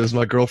was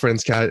my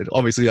girlfriend's cat.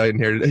 Obviously, I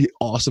inherited it.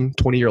 Awesome,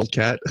 20-year-old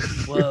cat.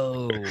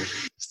 Whoa.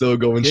 Still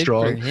going good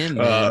strong. For him,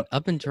 man.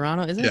 Up in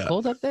Toronto, isn't it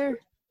cold up there?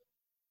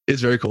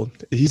 It's very cold.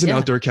 He's an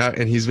outdoor cat,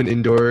 and he's been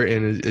indoor,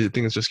 and I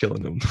think it's just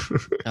killing him.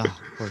 Oh,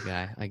 poor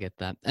guy. I get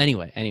that.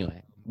 Anyway,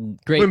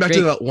 Great, Going back to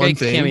great, that one great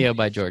thing, cameo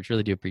by George.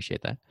 Really do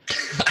appreciate that.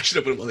 I should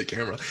have put him on the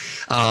camera.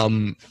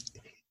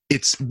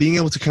 It's being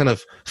able to kind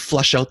of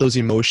flush out those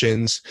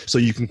emotions so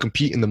you can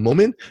compete in the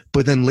moment,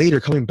 but then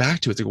later coming back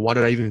to it, it's like, why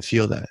did I even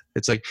feel that?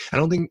 It's like, I'm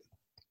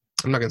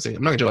not going to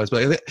generalize,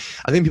 but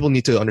I think people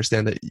need to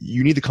understand that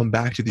you need to come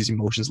back to these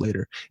emotions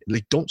later.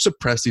 Like, don't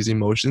suppress these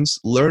emotions,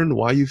 learn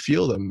why you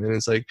feel them. And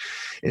it's like,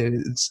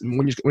 and it's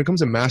when it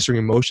comes to mastering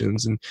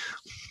emotions, and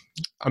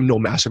I'm no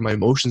master of my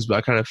emotions, but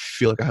I kind of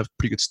feel like I have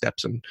pretty good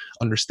steps in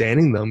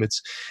understanding them.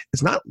 It's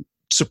not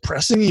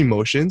suppressing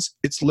emotions,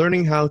 it's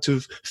learning how to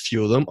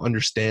feel them,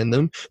 understand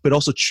them, but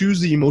also choose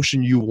the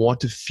emotion you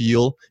want to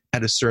feel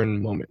at a certain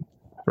moment,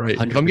 right?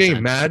 100%. If I'm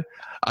getting mad,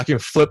 I can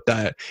flip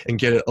that and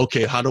get it,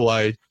 okay, how do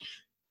I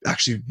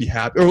actually be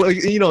happy? Or like,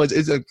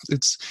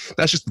 it's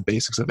that's just the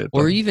basics of it.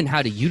 Or even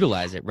how to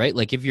utilize it, right?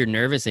 Like if you're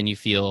nervous and you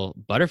feel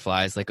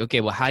butterflies, like,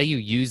 okay, well, how do you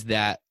use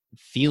that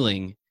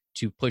feeling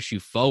to push you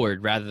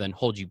forward rather than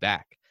hold you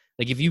back?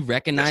 Like if you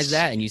recognize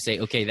that and you say,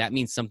 okay, that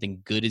means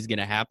something good is going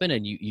to happen,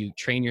 and you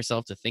train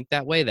yourself to think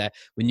that way, that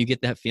when you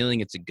get that feeling,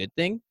 it's a good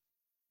thing,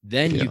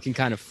 then you can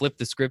kind of flip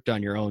the script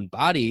on your own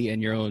body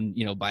and your own,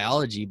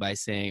 biology by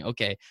saying,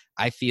 okay,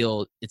 I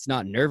feel it's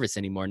not nervous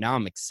anymore. Now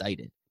I'm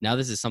excited. Now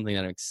this is something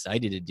that I'm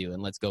excited to do,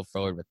 and let's go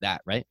forward with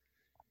that, right?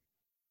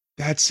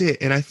 That's it.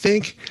 And I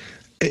think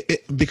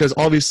because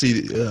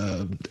obviously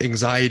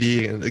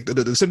anxiety and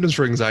the symptoms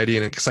for anxiety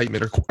and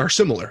excitement are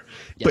similar,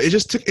 yes. But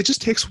it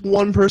just takes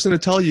one person to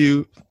tell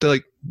you that,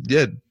 like,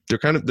 yeah, they're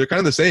kind of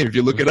the same if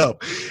you look it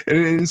up.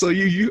 And so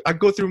I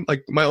go through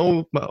like my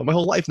whole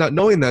life not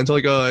knowing that until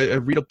like I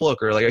read a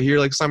book, or like I hear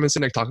like Simon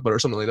Sinek talk about it or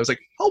something like that. I was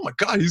like, oh my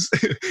God,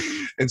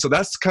 and so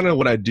that's kind of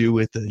what I do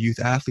with the youth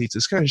athletes,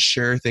 is kind of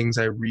share things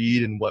I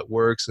read and what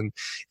works, and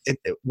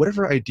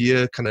whatever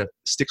idea kind of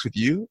sticks with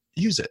you,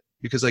 use it.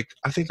 Because like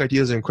I think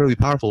ideas are incredibly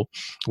powerful,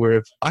 where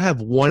if I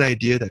have one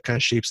idea that kind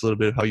of shapes a little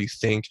bit of how you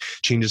think,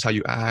 changes how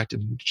you act,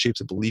 and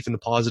shapes a belief in a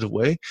positive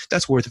way,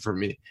 that's worth it for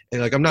me.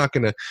 And like I'm not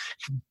gonna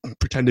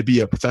pretend to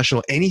be a professional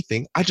at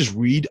anything. I just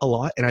read a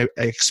lot and I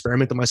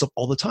experiment on myself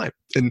all the time.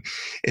 And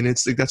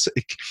it's like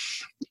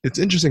it's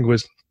interesting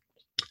was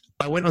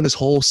I went on this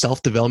whole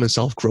self-development,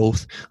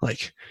 self-growth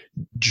like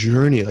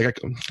journey. Like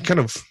I kind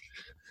of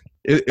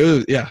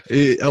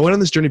I went on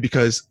this journey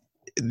because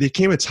there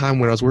came a time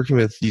when I was working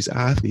with these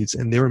athletes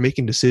and they were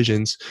making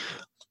decisions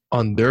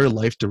on their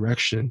life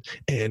direction,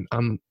 and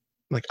I'm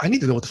like, I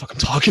need to know what the fuck I'm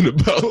talking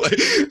about. Like,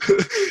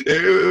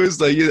 it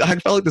was like I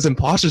felt like this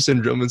imposter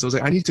syndrome, and so I was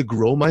like, I need to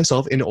grow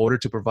myself in order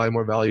to provide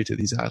more value to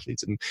these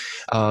athletes. And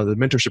the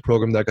mentorship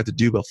program that I got to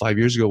do about 5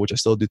 years ago, which I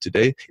still do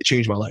today, it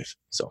changed my life.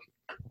 So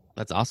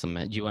that's awesome,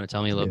 man. Do you want to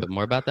tell me a little bit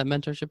more about that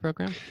mentorship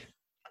program?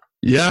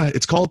 Yeah,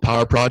 it's called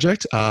Power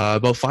Project.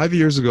 About 5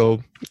 years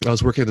ago, I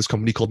was working at this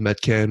company called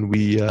Medcan.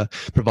 We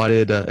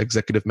provided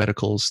executive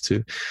medicals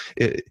to.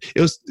 It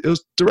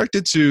was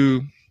directed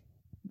to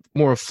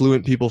more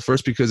affluent people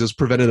first, because it was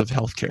preventative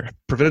healthcare.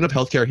 Preventative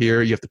healthcare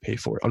here, you have to pay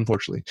for it,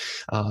 unfortunately.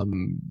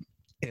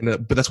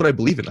 But that's what I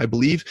believe in. I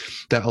believe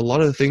that a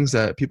lot of the things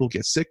that people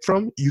get sick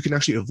from, you can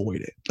actually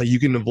avoid it. Like you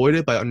can avoid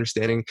it by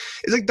understanding.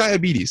 It's like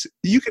diabetes.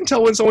 You can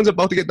tell when someone's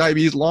about to get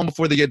diabetes long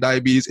before they get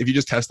diabetes if you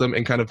just test them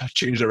and kind of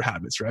change their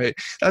habits, right?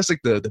 That's like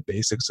the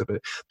basics of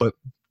it. But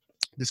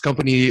this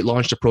company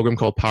launched a program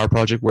called Power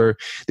Project, where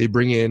they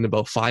bring in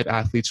about 5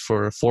 athletes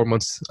for 4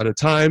 months at a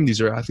time. These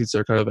are athletes that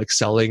are kind of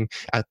excelling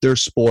at their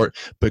sport,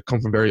 but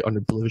come from very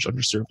underprivileged,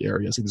 underserved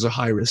areas. Like these are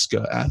high-risk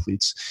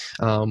athletes.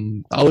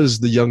 I was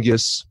the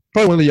youngest,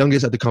 probably one of the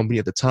youngest at the company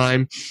at the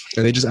time,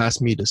 and they just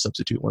asked me to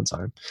substitute one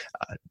time.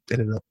 I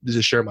ended up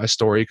just share my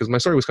story, because my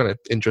story was kind of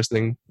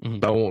interesting,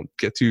 but I won't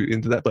get too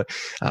into that. But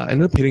I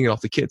ended up hitting it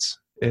off the kids,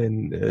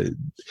 and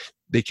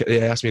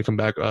they asked me to come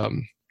back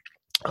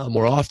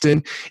more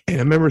often. And I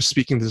remember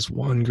speaking to this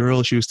one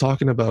girl. She was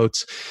talking about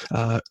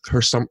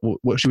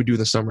what she would do in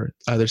the summer: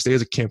 either stay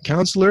as a camp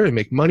counselor and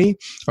make money,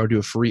 or do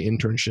a free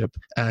internship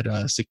at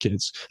sick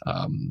kids,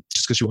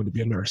 just because she wanted to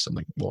be a nurse. I'm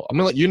like, well, I'm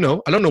gonna let you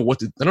know. I don't know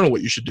what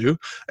you should do,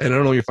 and I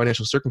don't know your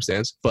financial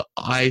circumstance, but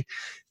I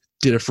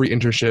did a free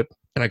internship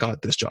and I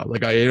got this job.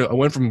 Like I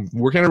went from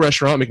working at a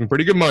restaurant making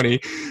pretty good money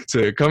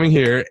to coming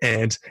here,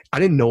 and I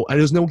didn't know, there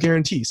was no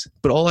guarantees,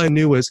 but all I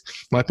knew was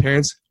my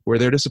parents were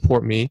there to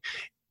support me.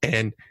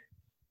 And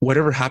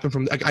whatever happened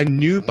from, like, I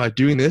knew by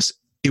doing this,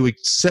 it would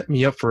set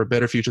me up for a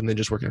better future than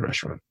just working at a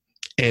restaurant.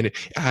 And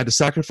I had to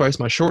sacrifice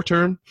my short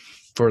term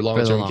for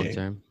long-term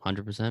gain.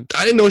 100%.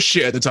 I didn't know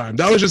shit at the time.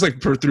 That was just like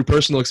through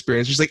personal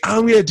experience. She's like,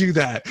 I'm going to do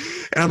that.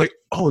 And I'm like,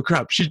 oh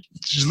crap. She's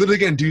literally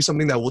going to do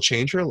something that will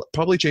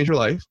probably change her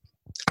life.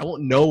 I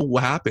won't know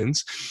what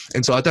happens.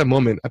 And so at that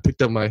moment, I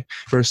picked up my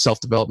first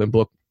self-development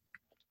book.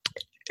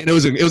 And it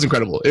was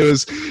incredible. It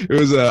was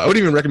I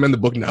wouldn't even recommend the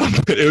book now,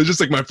 but it was just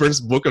like my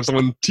first book of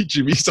someone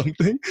teaching me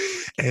something,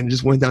 and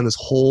just went down this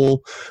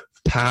whole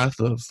path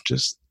of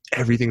just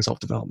everything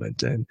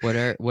self-development. And what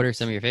are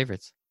some of your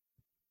favorites?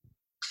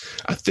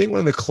 I think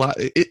one of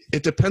the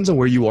it depends on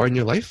where you are in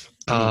your life.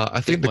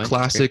 I think the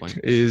classic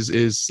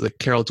is like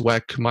Carol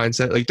Dweck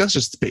mindset. Like that's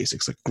just the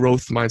basics, like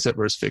growth mindset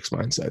versus fixed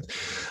mindset.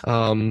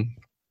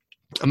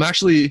 I'm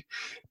actually,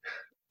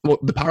 well,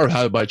 The Power of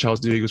Habit by Charles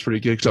Duhigg was pretty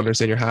good to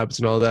understand your habits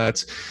and all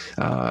that.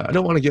 I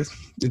don't want to get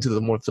into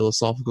the more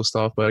philosophical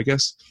stuff, but I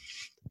guess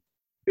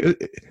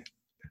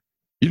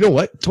you know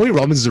what? Tony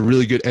Robbins is a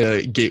really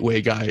good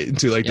gateway guy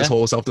into like this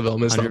whole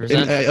self-development stuff.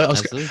 And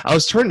I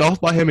was turned off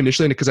by him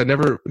initially because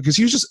because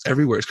he was just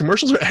everywhere. His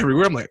commercials are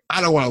everywhere. I'm like, I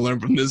don't want to learn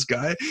from this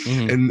guy.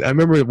 Mm-hmm. And I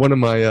remember one of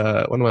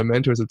my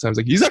mentors at the time was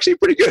like, he's actually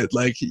pretty good.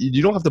 Like,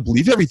 you don't have to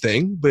believe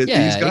everything, but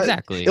he's got,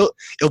 exactly.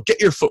 He'll get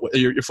your foot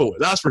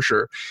that's for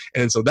sure.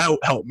 And so that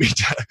helped me.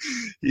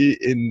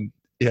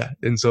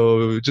 And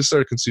so just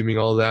started consuming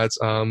all that.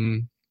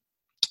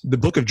 The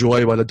Book of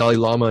Joy by the Dalai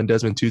Lama and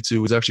Desmond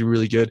Tutu was actually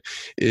really good.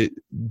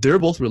 They're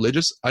both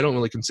religious. I don't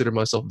really consider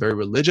myself very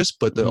religious,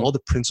 but all the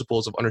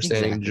principles of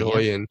understanding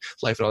joy and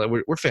life and all that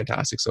were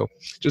fantastic. So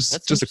just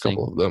a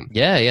couple of them.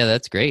 Yeah,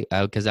 that's great.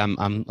 Because I'm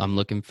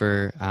looking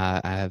for.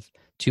 I have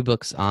 2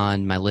 books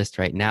on my list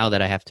right now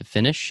that I have to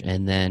finish,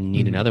 and then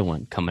need another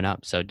one coming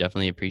up. So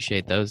definitely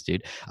appreciate those,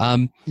 dude.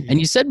 And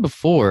you said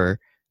before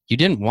you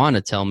didn't want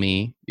to tell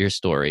me your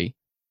story.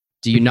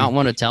 Do you not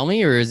want to tell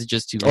me, or is it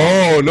just too long?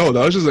 Oh, no,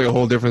 that was just like a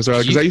whole different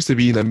story. Because I used to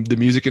be in the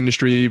music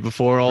industry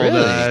before all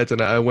that.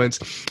 And I was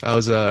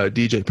a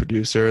DJ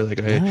producer. Like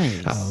I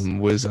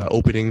was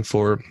opening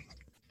for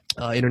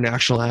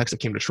international acts that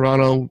came to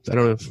Toronto. I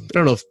don't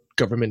know if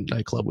Government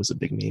Nightclub was a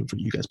big name for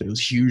you guys, but it was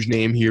a huge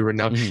name here right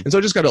now. And so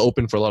I just got to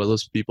open for a lot of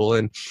those people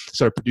and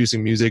started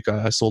producing music.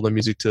 I sold my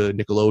music to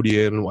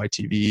Nickelodeon and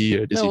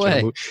YTV, Disney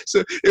Channel.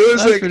 So it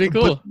was pretty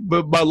cool.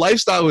 But my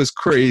lifestyle was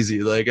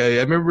crazy. Like I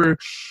remember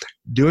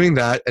doing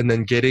that and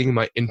then getting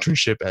my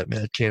internship at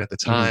MadCan at the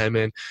time,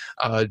 and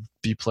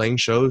be playing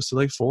shows to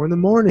like 4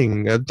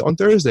 a.m. on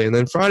Thursday, and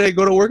then Friday I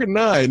go to work at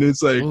 9. And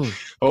it's like,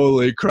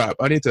 holy crap,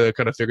 I need to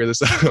kind of figure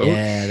this out.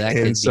 Yeah, that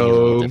could be a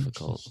little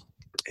difficult.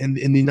 And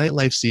in the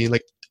nightlife scene,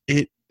 like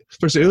it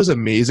was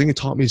amazing. It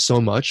taught me so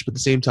much, but at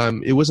the same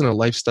time, it wasn't a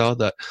lifestyle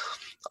that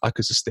I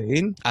could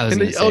sustain.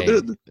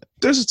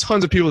 There's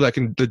tons of people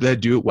that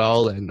do it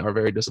well and are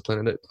very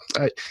disciplined in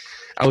it.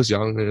 I was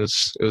young, and it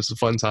was a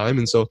fun time,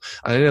 and so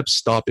I ended up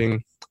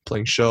stopping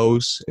playing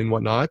shows and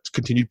whatnot.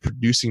 Continued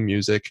producing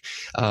music,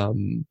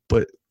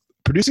 but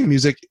producing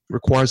music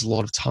requires a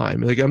lot of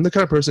time. Like, I'm the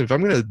kind of person, if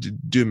I'm going to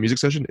do a music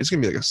session, it's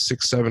going to be like a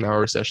 6-7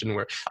 hour session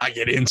where I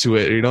get into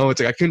it. You know,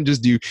 it's like I couldn't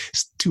just do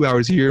 2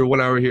 hours here,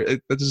 1 hour here.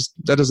 That's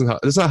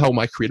not how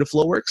my creative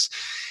flow works.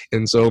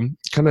 And so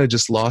kind of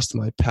just lost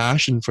my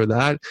passion for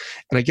that.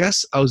 And I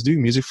guess I was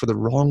doing music for the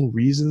wrong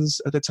reasons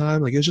at the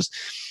time. Like, it just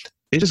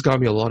got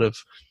me a lot of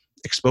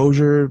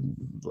exposure,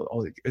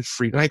 all the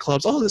free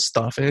nightclubs, all this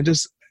stuff. And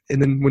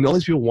then when all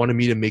these people wanted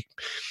me to make,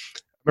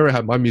 I remember I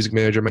had my music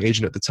manager, my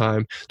agent at the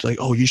time, like,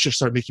 oh, you should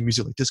start making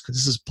music like this because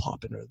this is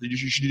popping, or you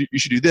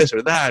should do this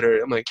or that. Or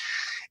I'm like,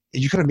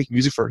 you kind of make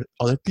music for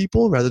other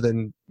people rather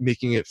than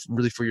making it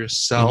really for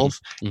yourself.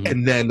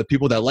 And then the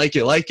people that like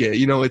it.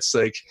 You know, it's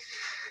like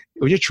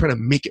when you're trying to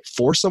make it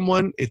for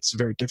someone, it's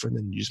very different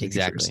than you just make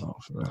it for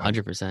yourself.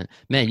 100%.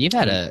 Man, you've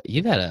had a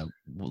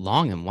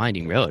long and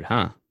winding road,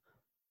 huh?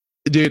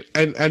 Dude,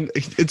 and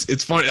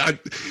it's funny.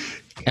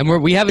 And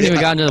we haven't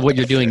even gotten to what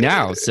you're doing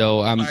now,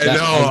 so I was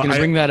going to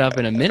bring that up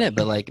in a minute.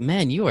 But like,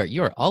 man, you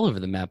are all over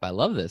the map. I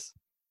love this.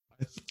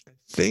 I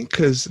think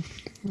because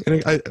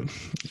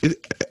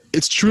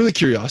it's truly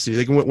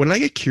curiosity. Like when I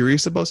get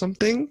curious about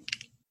something,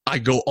 I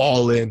go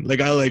all in. Like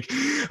I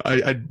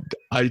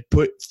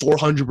put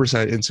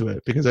 400% into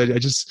it because I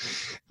just,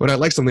 when I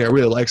like something, I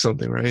really like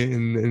something, right?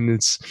 And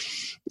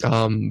it's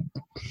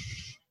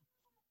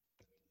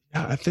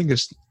I think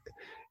it's.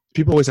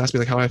 People always ask me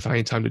like how I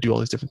find time to do all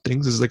these different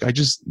things. Is like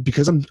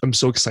because I'm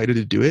so excited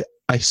to do it,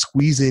 I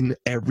squeeze in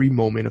every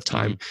moment of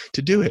time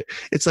to do it.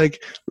 It's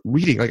like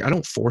reading. Like I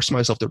don't force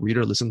myself to read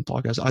or listen to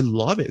podcasts. I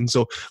love it. And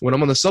so when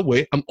I'm on the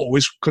subway, I'm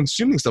always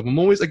consuming stuff. I'm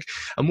always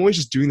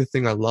just doing the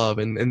thing I love.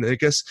 And I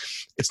guess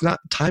it's not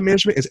time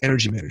management, it's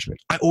energy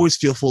management. I always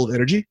feel full of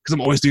energy because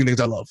I'm always doing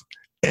things I love.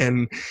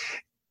 And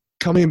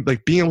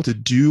being able to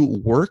do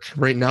work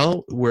right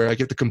now where I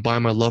get to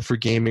combine my love for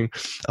gaming,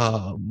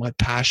 my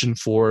passion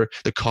for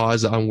the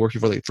cause that I'm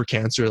working for, like for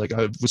cancer. Like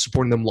I was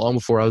supporting them long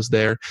before I was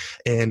there,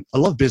 and I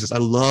love business. I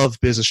love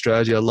business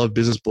strategy. I love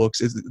business books.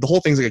 The whole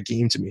thing's like a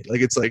game to me.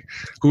 Like it's like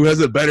who has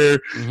a better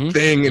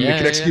thing and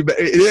can execute better.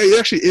 It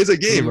actually is a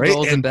game, right?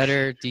 And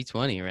better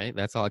D20, right?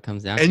 That's all it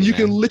comes down to. And you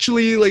can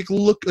literally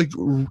look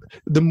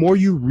the more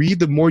you read,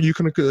 the more you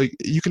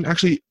can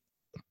actually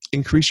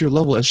increase your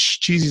level. As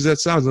cheesy as that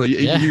sounds,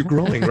 you're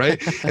growing, right?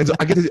 And so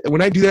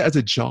when I do that as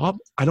a job,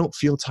 I don't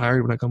feel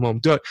tired when I come home.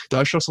 Do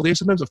I struggle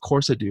sometimes? Of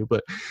course I do,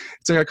 but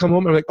it's like I come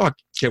home and I'm like, oh,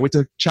 can't wait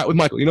to chat with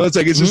Michael. You know, it's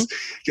like, it's Mhm. just,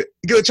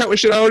 get to chat with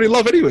shit I already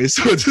love anyway.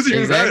 So it doesn't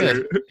even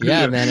matter.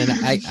 Yeah, man.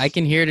 And I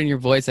can hear it in your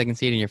voice. I can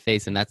see it in your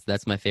face. And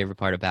that's my favorite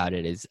part about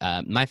it is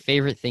my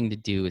favorite thing to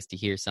do is to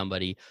hear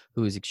somebody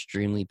who is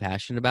extremely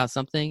passionate about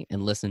something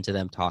and listen to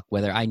them talk,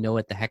 whether I know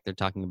what the heck they're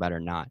talking about or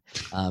not.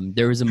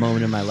 There was a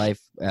moment in my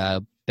life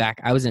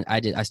back,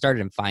 I started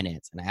in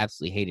finance and I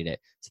absolutely hated it.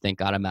 So thank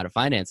God I'm out of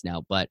finance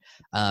now. But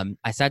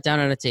I sat down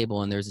at a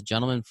table and there was a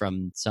gentleman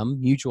from some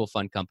mutual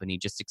fund company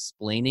just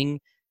explaining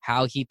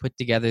how he put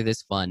together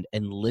this fund,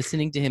 and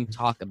listening to him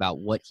talk about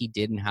what he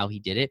did and how he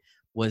did it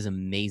was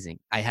amazing.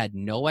 I had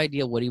no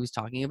idea what he was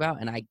talking about,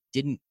 and I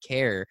didn't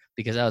care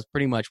because I was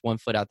pretty much 1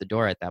 foot out the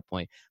door at that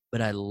point.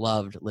 But I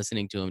loved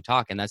listening to him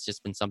talk, and that's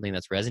just been something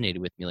that's resonated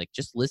with me. Like,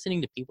 just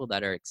listening to people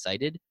that are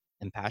excited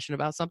and passionate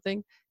about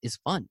something is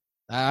fun.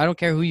 I don't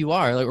care who you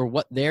are or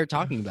what they're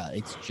talking about.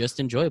 It's just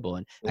enjoyable,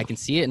 and I can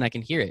see it and I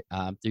can hear it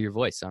through your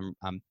voice. So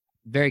I'm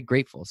very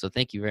grateful. So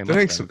thank you very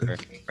much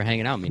for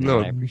hanging out with me.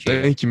 No, I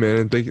appreciate thank you,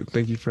 man.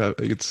 Thank you for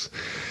having. It's,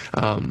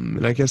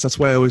 and I guess that's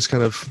why I always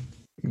kind of,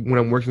 when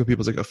I'm working with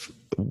people, it's like,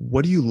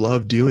 what do you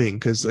love doing?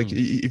 Because like,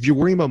 if you're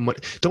worrying about money,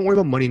 don't worry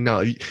about money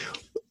now.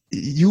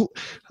 You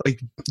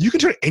can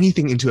turn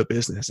anything into a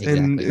business.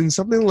 Exactly. And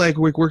something like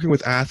working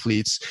with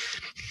athletes,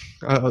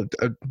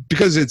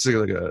 because it's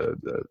like a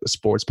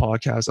sports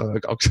podcast.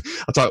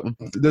 I'll talk.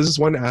 There's this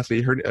one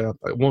athlete. I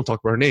won't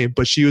talk about her name,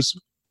 but she was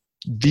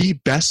the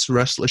best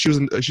wrestler. She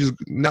was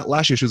not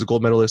last year. She was a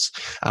gold medalist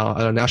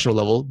at a national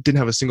level. Didn't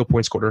have a single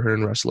point scored her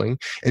in wrestling,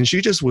 and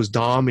she just was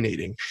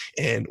dominating.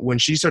 And when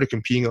she started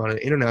competing on an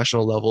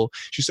international level,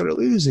 she started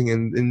losing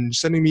and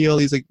sending me all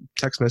these like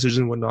text messages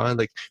and whatnot.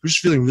 Like, we're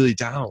just feeling really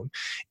down.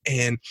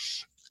 And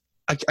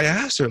I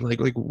asked her like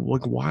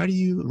why do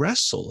you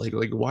wrestle?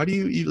 Like why do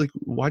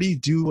you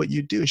do what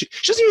you do? And she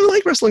doesn't even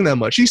like wrestling that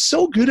much. She's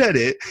so good at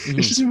it,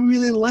 and she doesn't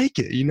really like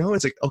it. You know,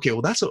 it's like, okay,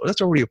 well that's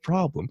already a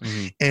problem.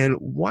 And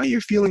why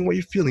you're feeling what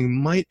you're feeling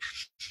might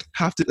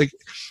have to, like,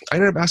 I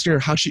ended up asking her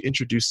how she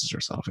introduces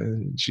herself,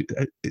 and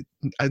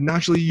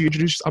naturally you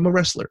introduce, I'm a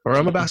wrestler, or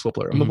I'm a basketball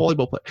player, I'm a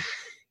volleyball player.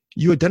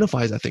 You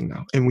identify as that thing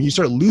now, and when you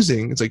start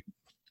losing, it's like,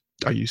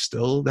 are you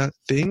still that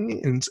thing?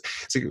 And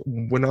it's like,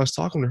 when I was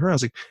talking to her, I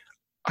was like,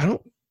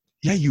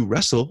 yeah, you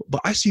wrestle, but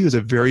I see you as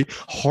a very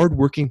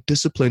hardworking,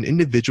 disciplined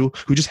individual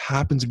who just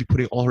happens to be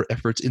putting all her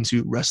efforts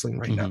into wrestling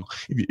right now.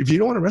 If you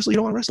don't want to wrestle, you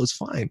don't want to wrestle. It's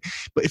fine.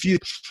 But if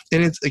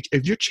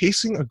you're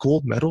chasing a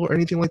gold medal or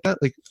anything like that,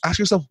 like, ask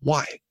yourself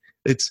why.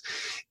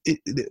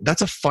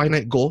 That's a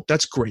finite goal.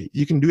 That's great.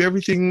 You can do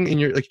everything in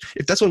your, like,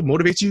 if that's what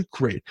motivates you,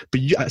 great.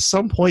 But at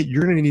some point,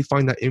 you're going to need to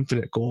find that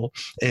infinite goal.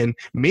 And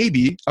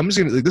maybe, I'm just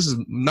going to, like, this is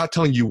not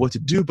telling you what to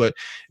do, but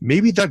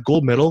maybe that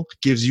gold medal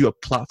gives you a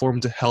platform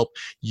to help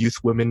youth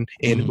women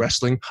in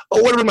wrestling,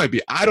 or whatever it might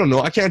be. I don't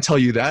know. I can't tell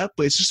you that,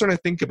 but it's just starting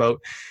to think about,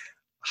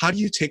 how do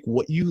you take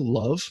what you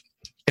love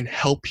and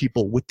help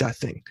people with that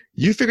thing?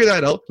 You figure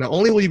that out. Not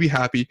only will you be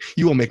happy,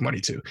 you will make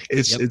money too.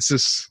 It's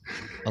just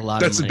a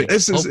lot of money.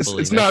 It's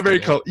not very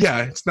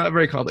it's not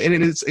very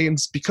complicated, and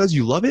it's because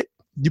you love it.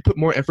 You put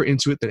more effort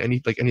into it than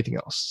anything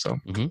else. So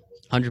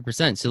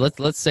 100%. So let's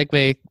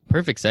segue.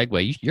 Perfect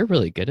segue. You're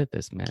really good at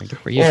this, man. Good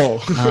for you.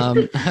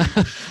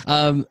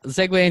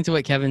 Segue into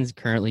what Kevin's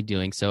currently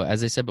doing. So,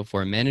 as I said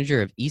before,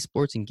 manager of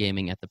esports and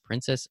gaming at the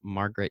Princess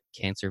Margaret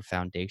Cancer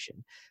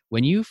Foundation.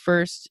 When you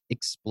first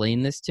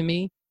explained this to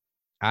me,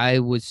 I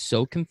was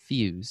so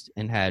confused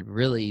and had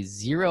really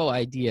zero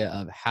idea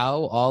of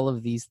how all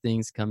of these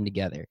things come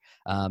together.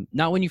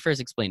 Not when you first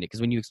explained it,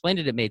 because when you explained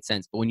it, it made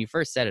sense. But when you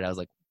first said it, I was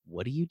like,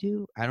 what do you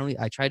do?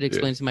 I tried to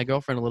explain it to my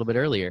girlfriend a little bit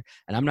earlier,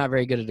 and I'm not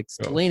very good at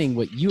explaining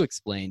what you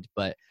explained,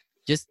 but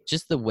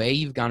just the way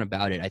you've gone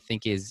about it, I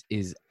think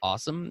is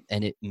awesome,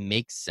 and it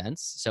makes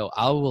sense. So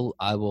I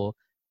will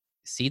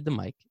cede the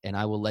mic, and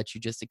I will let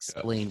you just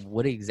explain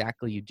what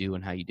exactly you do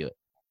and how you do it.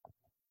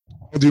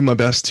 I'll do my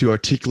best to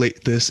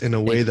articulate this in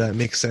a way that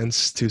makes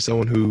sense to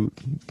someone who,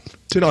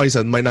 to an audience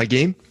that might not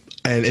game.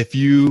 And if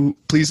you,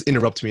 please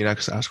interrupt me and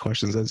ask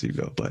questions as you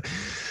go. But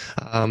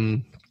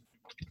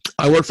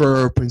I work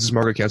for Princess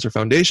Margaret Cancer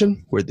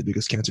Foundation. We're the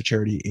biggest cancer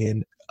charity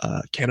in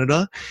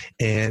Canada.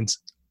 And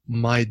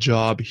my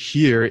job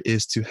here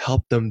is to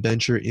help them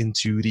venture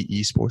into the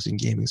esports and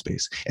gaming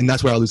space. And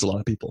that's where I lose a lot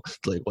of people.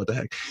 Like, what the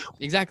heck?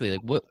 Exactly.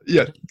 Like, what?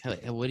 Yeah.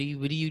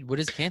 What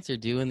does cancer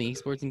do in the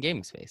esports and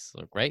gaming space?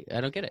 Like, right? I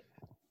don't get it.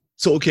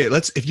 So, okay,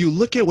 if you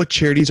look at what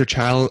charities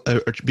are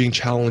being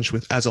challenged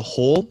with as a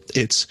whole,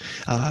 it's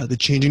the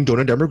changing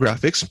donor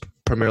demographics,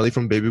 primarily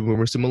from baby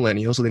boomers to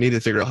millennials. So they need to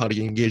figure out how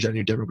to engage that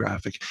new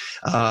demographic.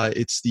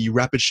 It's the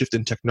rapid shift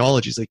in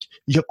technologies. Like,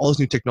 you have all this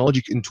new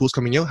technology and tools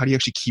coming out. How do you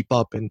actually keep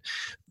up and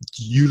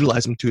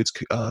utilize them to its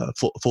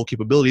full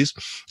capabilities?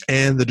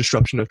 And the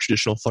disruption of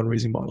traditional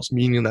fundraising models,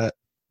 meaning that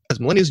as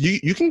millennials,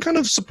 you can kind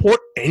of support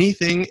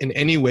anything in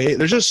any way.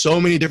 There's just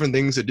so many different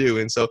things to do.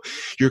 And so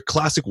your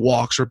classic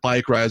walks or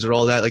bike rides or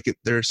all that, like,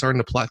 they're starting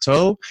to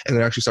plateau, and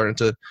they're actually starting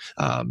to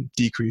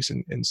decrease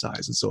in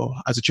size. And so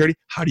as a charity,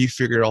 how do you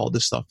figure all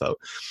this stuff out?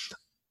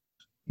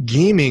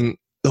 Gaming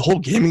the whole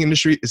gaming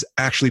industry is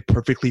actually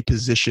perfectly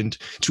positioned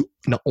to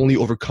not only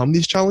overcome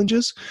these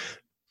challenges,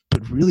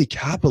 but really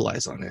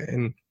capitalize on it.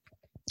 And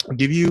I'll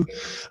give you,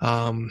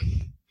 um,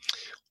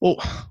 well,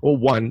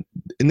 one,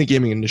 in the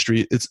gaming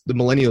industry, it's the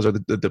millennials are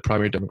the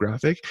primary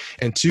demographic,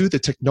 and two, the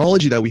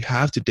technology that we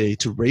have today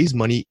to raise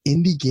money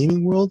in the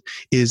gaming world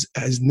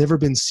has never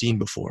been seen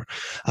before.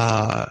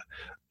 Uh,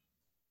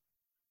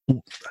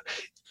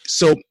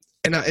 so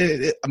and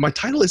my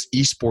title is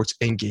esports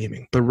and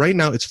gaming, but right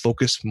now it's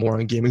focused more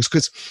on gaming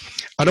because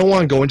I don't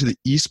want to go into the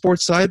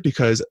esports side,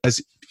 because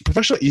as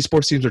professional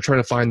esports teams are trying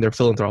to find their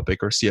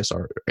philanthropic or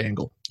CSR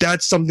angle,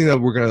 that's something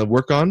that we're going to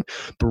work on.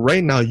 But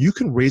right now you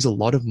can raise a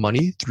lot of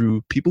money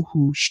through people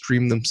who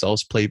stream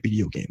themselves play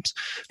video games.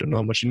 Don't know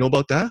how much you know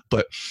about that,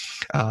 but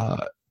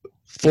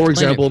for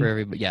example, for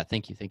everybody. Yeah,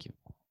 thank you.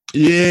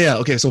 Yeah.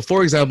 Okay. So,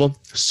 for example,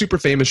 super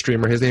famous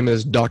streamer. His name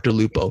is Dr.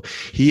 Lupo.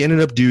 He ended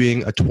up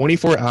doing a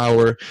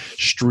 24-hour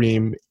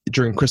stream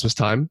during Christmas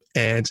time,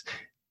 and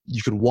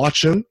you could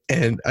watch him.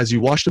 And as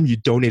you watched him, you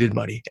donated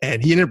money,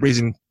 and he ended up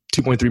raising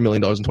 $2.3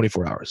 million in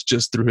 24 hours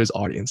just through his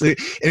audience.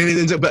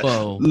 But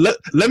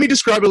let me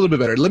describe it a little bit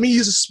better. Let me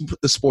use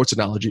the sports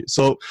analogy.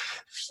 So,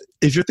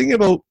 if you're thinking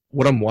about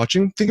what I'm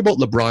watching, think about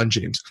LeBron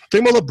James.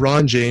 Think about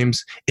LeBron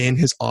James in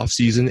his off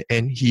season,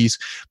 and he's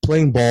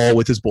playing ball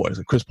with his boys,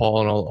 like Chris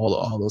Paul and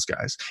all those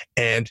guys.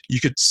 And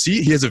you could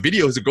see he has a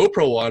video, has a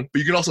GoPro on, but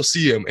you can also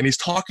see him, and he's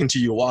talking to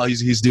you while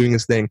he's doing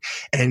his thing.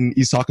 And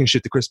he's talking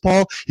shit to Chris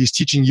Paul. He's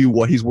teaching you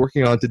what he's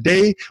working on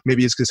today.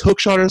 Maybe it's his hook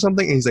shot or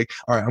something. And he's like,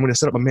 all right, I'm going to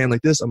set up a man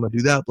like this. I'm going to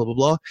do that, blah, blah,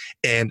 blah.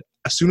 And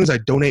as soon as I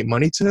donate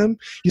money to him,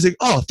 he's like,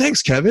 oh,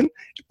 thanks, Kevin.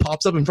 It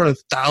pops up in front of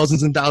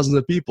thousands and thousands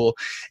of people.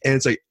 And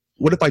it's like,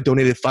 what if I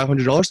donated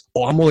 $500?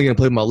 Oh, I'm only going to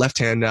play with my left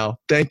hand now.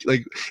 Thank you.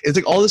 Like, it's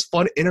like all this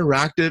fun,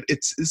 interactive.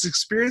 It's this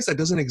experience that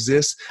doesn't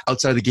exist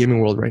outside the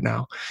gaming world right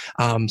now.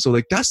 So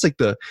like that's like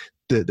the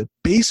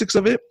basics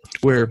of it,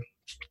 where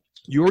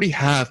you already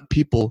have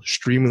people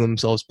streaming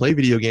themselves play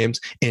video games,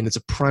 and it's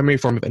a primary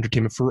form of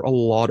entertainment for a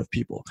lot of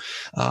people.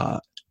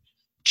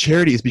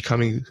 Charity is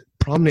becoming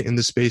prominent in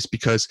this space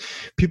because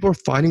people are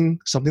finding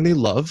something they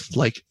love,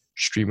 like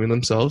streaming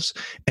themselves,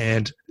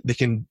 and they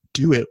can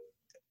do it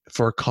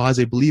for a cause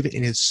they believe in,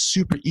 and it's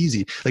super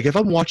easy. Like if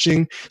I'm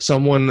watching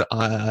someone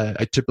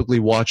I typically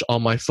watch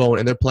on my phone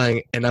and they're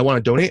playing and I want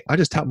to donate, I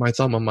just tap my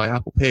thumb on my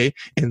Apple Pay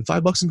and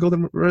 $5 and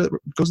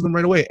goes to them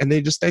right away, and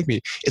they just thank me.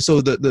 And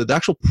so the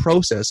actual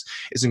process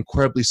is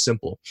incredibly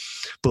simple.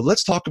 But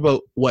let's talk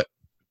about what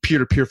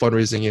peer-to-peer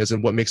fundraising is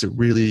and what makes it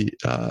really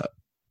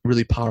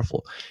really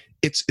powerful.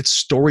 It's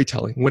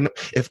storytelling.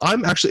 If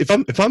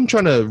I'm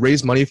trying to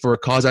raise money for a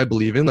cause I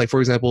believe in, like for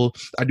example,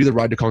 I do the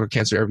Ride to Conquer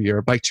Cancer every year.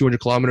 I bike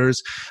 200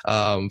 kilometers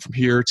from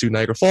here to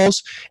Niagara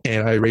Falls,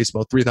 and I raise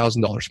about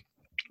 $3,000.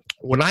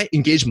 When I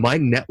engage my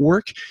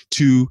network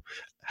to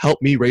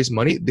help me raise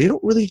money, they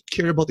don't really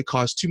care about the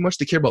cause too much.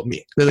 They care about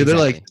me. They're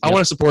like, I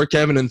want to support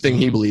Kevin and the thing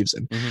he believes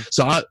in.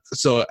 So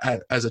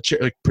as a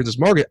like Princess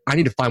Margaret, I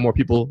need to find more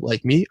people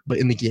like me, but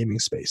in the gaming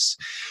space.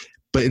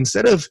 But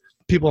instead of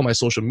people on my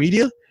social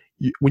media,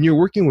 when you're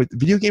working with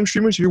video game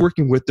streamers, you're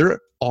working with their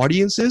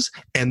audiences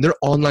and their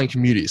online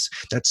communities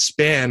that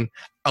span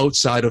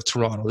outside of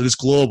Toronto. It is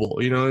global,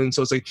 and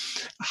so it's like,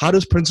 how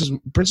does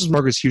Princess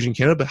Margaret's huge in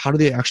Canada, but how do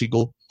they actually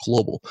go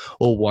global?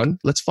 Well, one,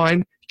 let's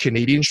find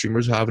Canadian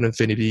streamers who have an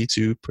affinity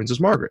to Princess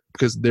Margaret,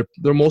 because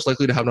they're most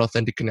likely to have an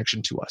authentic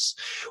connection to us.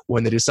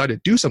 When they decide to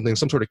do something,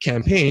 some sort of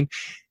campaign,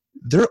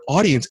 their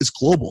audience is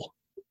global.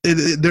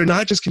 They're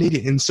not just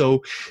Canadian. And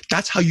so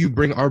that's how you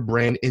bring our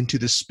brand into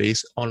this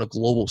space on a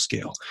global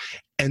scale.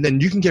 And then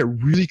you can get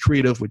really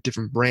creative with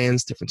different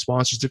brands, different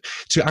sponsors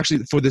to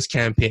actually for this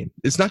campaign.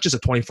 It's not just a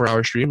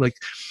 24-hour stream. Like,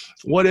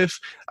 what if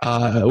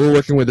we're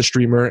working with a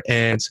streamer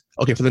and,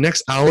 okay, for the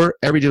next hour,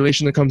 every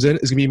donation that comes in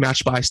is going to be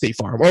matched by State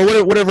Farm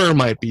or whatever it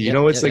might be.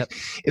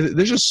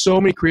 There's just so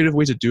many creative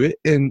ways to do it.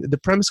 And the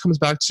premise comes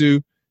back to,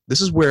 this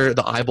is where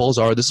the eyeballs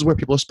are. This is where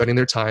people are spending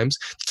their times.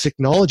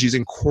 Technology is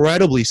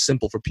incredibly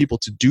simple for people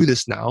to do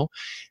this now.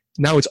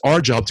 Now it's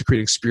our job to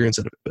create experience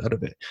out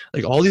of it.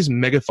 Like all these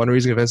mega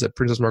fundraising events that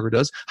Princess Margaret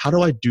does, how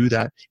do I do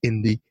that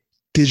in the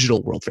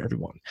digital world for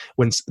everyone?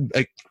 When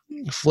like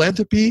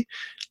philanthropy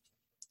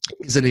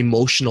is an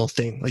emotional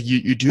thing. Like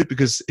you do it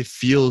because it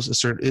feels a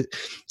certain, it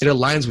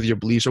aligns with your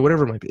beliefs or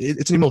whatever it might be.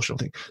 It's an emotional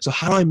thing. So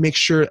how do I make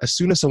sure as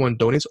soon as someone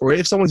donates, or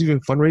if someone's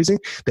even fundraising,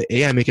 that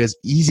A, I make it as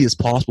easy as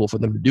possible for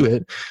them to do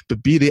it,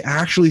 but B, they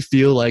actually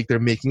feel like they're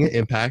making an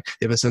impact.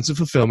 They have a sense of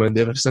fulfillment.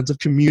 They have a sense of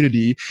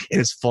community, and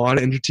it's fun,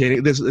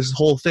 entertaining, this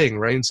whole thing,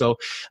 right? And so,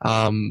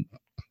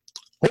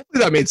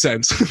 hopefully that made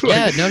sense.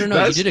 Yeah,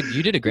 no.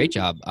 You did a great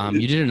job.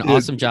 You did an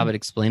awesome job at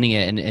explaining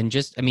it, and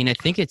just, I mean, I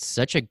think it's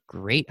such a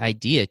great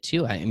idea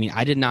too. I mean,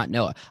 I did not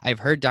know. I've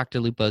heard Dr.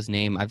 Lupo's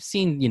name. I've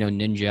seen,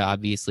 Ninja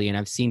obviously, and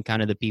I've seen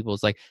kind of the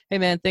people's like, hey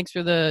man, thanks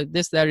for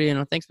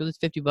thanks for this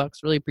 $50.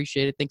 Really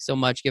appreciate it. Thanks so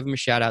much. Give them a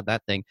shout out.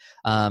 That thing.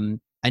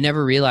 I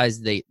never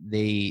realized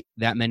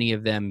that many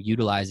of them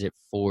utilize it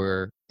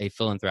for a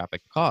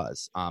philanthropic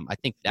cause. I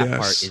think that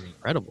part is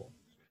incredible.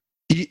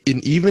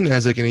 And even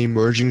as like an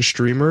emerging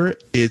streamer,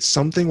 it's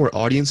something where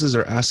audiences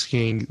are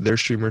asking their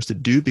streamers to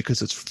do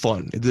because it's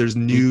fun. There's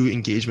Mm. new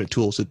engagement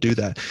tools to do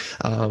that.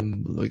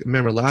 Like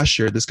remember last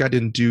year, this guy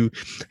didn't do.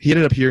 He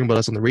ended up hearing about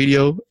us on the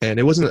radio, and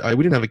it wasn't.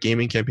 We didn't have a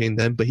gaming campaign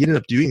then, but he ended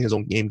up doing his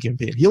own game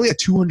campaign. He only had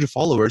 200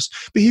 followers,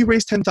 but he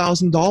raised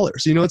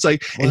 $10,000. You know, it's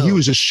like, and he Whoa.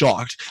 was just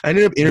shocked. I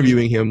ended up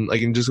interviewing him,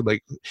 like, and just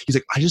like he's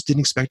like, I just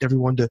didn't expect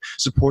everyone to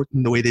support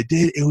in the way they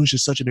did. It was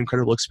just such an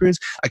incredible experience.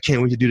 I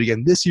can't wait to do it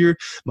again this year.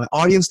 My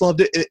audience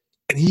loved it,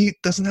 and he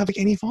doesn't have like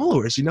any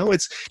followers. You know,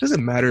 it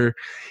doesn't matter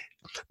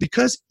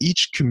because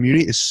each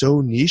community is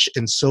so niche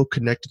and so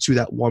connected to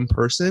that one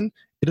person.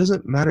 It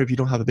doesn't matter if you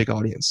don't have a big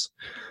audience,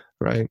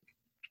 right?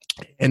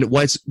 And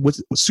what's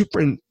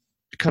super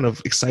kind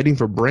of exciting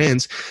for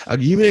brands. I'll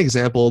give you an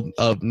example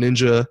of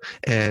Ninja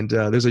and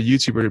there's a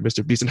YouTuber,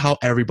 Mr. Beast, and how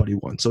everybody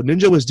won. So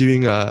Ninja was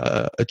doing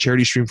a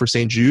charity stream for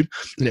St. Jude,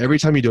 and every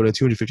time he donated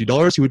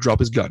 $250, he would drop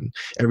his gun.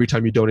 Every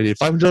time he donated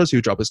 $500, he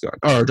would drop his gun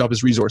or drop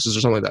his resources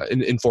or something like that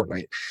in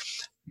Fortnite.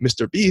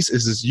 Mr. Beast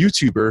is this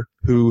YouTuber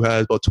who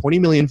has about 20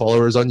 million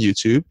followers on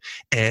YouTube,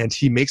 and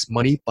he makes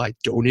money by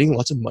donating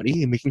lots of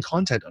money and making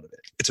content out of it.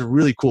 It's a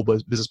really cool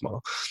business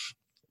model.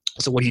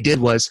 So what he did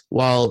was,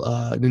 while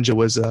Ninja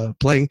was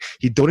playing,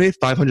 he donated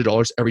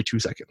 $500 every 2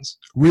 seconds,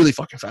 really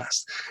fucking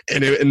fast.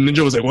 And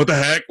Ninja was like, "What the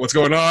heck? What's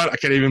going on? I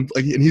can't even."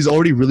 Like, and he's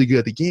already really good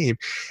at the game,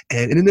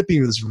 and it ended up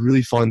being this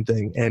really fun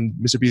thing. And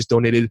Mr. Beast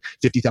donated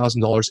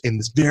 $50,000 in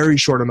this very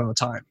short amount of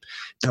time.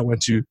 That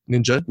went to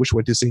Ninja, which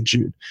went to St.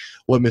 Jude.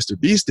 What Mr.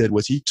 Beast did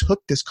was he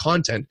took this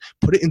content,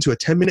 put it into a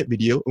 10-minute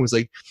video, and was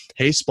like,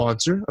 "Hey,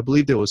 sponsor," I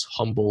believe it was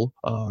Humble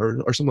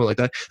or something like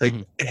that. Like,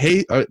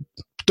 "Hey."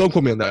 Don't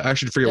quote me on that. I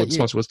actually forget what the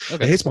sponsor was.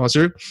 Okay. Hey,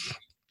 sponsor,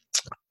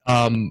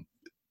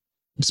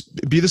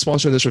 be the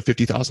sponsor of this for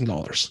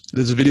 $50,000.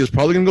 This video is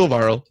probably going to go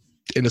viral,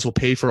 and this will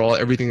pay for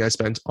everything I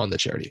spent on the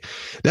charity.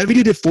 That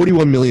video did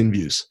 41 million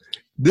views.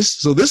 This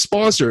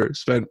sponsor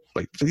spent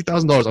like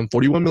 $50,000 on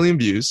 41 million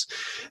views.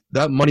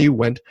 That money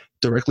went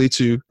directly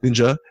to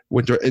Ninja,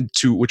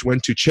 which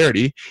went to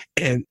charity,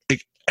 and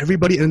like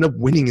everybody ended up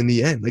winning in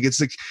the end. Like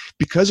it's like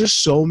because there's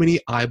so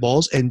many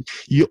eyeballs, and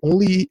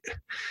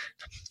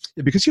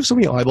because you have so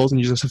many eyeballs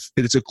and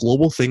it's a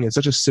global thing. It's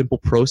such a simple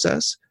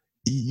process.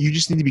 You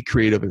just need to be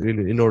creative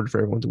in order for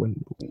everyone to win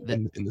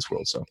in this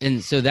world.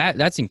 So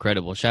that's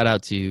incredible. Shout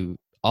out to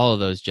all of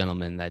those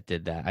gentlemen that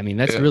did that. I mean,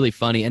 that's really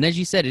funny. And as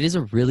you said, it is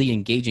a really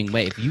engaging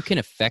way. If you can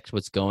affect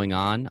what's going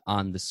on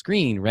the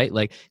screen, right?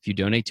 Like if you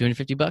donate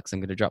 $250, I'm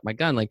going to drop my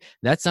gun. Like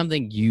that's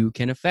something you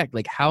can affect.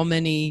 Like how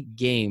many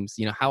games,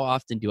 how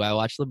often do I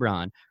watch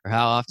LeBron or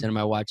how often am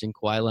I watching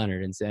Kawhi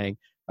Leonard and saying,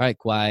 all right,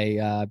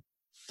 Kawhi,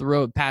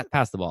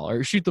 pass the ball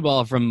or shoot the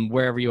ball from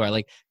wherever you are.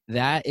 Like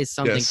that is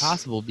something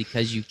possible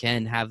because you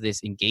can have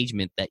this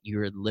engagement that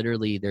you're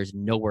literally, there's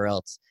nowhere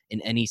else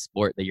in any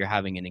sport that you're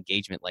having an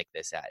engagement like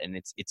this at. And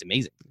it's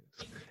amazing.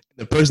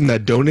 The person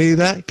that donated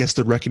that gets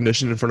the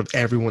recognition in front of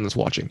everyone that's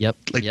watching. Yep.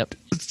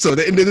 So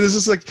this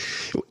is like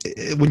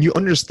when you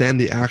understand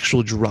the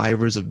actual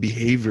drivers of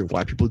behavior,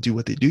 why people do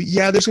what they do.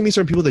 Yeah, there's gonna be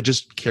certain people that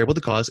just care about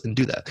the cause and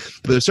do that.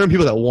 But there's certain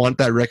people that want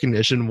that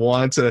recognition,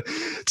 want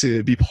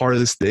to be part of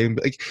this thing.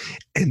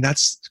 And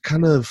that's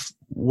kind of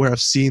where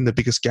I've seen the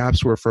biggest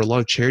gaps were for a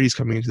lot of charities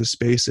coming into the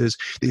space is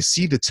they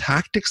see the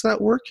tactics that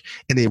work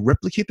and they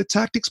replicate the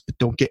tactics but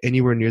don't get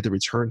anywhere near the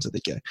returns that they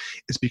get.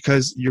 It's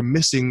because you're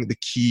missing the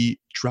key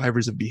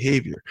drivers of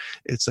behavior.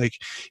 It's like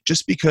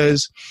just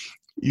because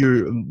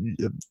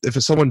if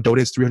someone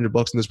donates $300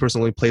 and this person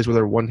only plays with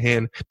their one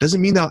hand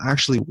doesn't mean that'll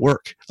actually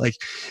work. Like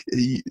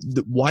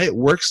why it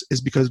works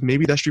is because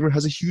maybe that streamer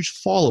has a huge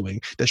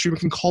following. That streamer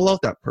can call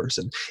out that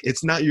person.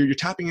 It's not you're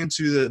tapping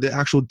into the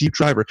actual deep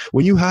driver.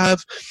 When you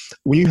have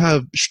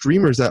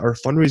streamers that are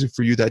fundraising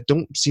for you that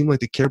don't seem like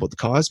they care about the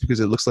cause because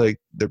it looks like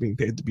they're being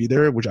paid to be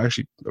there, which I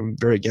actually I'm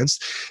very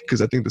against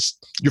because I think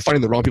you're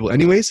finding the wrong people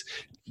anyways.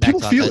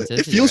 People feel it.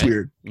 It feels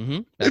weird. Mm-hmm.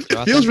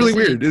 It feels really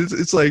weird.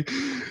 It's like,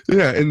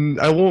 yeah, and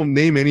I won't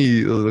name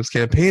any of those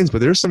campaigns,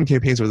 but there's some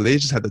campaigns where they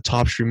just had the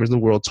top streamers in the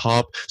world,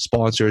 top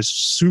sponsors,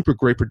 super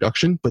great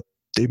production, but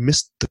they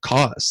missed the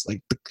cause.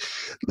 Like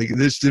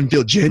this didn't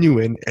feel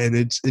genuine,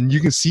 and you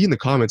can see in the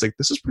comments like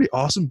this is pretty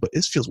awesome, but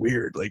this feels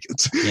weird. Like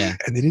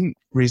and they didn't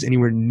raise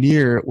anywhere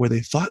near where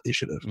they thought they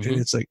should have. Mm-hmm.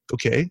 And it's like,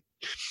 okay,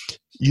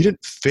 you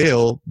didn't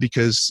fail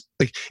because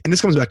and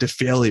this comes back to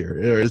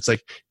failure. It's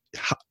like,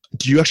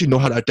 do you actually know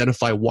how to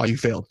identify why you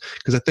failed?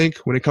 Because I think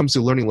when it comes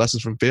to learning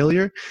lessons from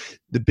failure,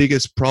 the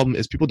biggest problem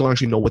is people don't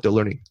actually know what they're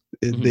learning.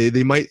 Mm-hmm.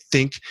 They might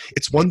think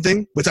it's one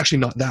thing, but it's actually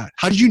not that.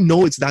 How did you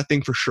know it's that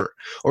thing for sure?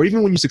 Or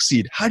even when you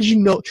succeed, how did you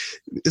know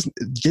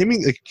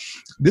gaming,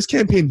 this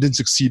campaign didn't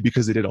succeed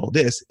because they did all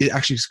this. It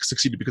actually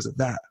succeeded because of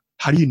that.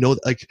 How do you know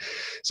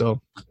that?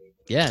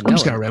 Yeah, I'm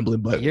just kind of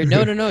rambling, but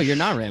no, you're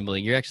not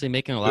rambling. You're actually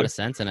making a lot of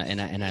sense, and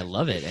I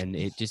love it, and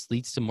it just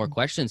leads to more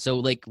questions. So,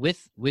 like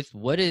with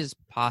what is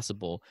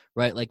possible,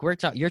 right? Like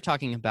you're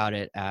talking about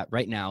it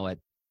right now at,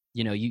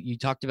 you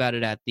talked about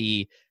it at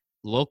the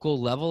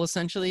local level,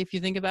 essentially, if you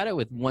think about it,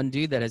 with one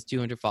dude that has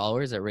 200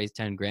 followers that raised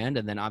 10 grand,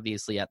 and then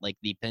obviously at like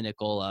the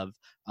pinnacle of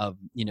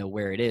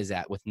where it is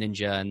at with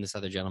Ninja and this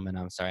other gentleman.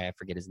 I'm sorry, I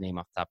forget his name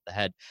off the top of the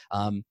head.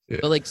 Yeah.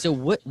 But like, so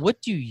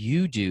what do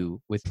you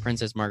do with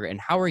Princess Margaret,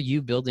 and how are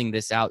you building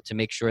this out to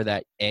make sure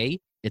that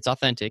it's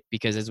authentic?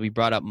 Because as we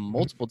brought up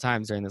multiple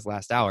times during this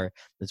last hour,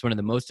 that's one of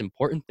the most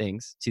important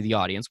things to the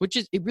audience, which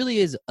is, it really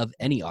is of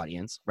any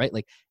audience, right?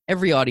 Like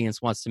every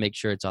audience wants to make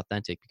sure it's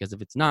authentic, because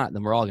if it's not,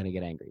 then we're all going to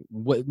get angry,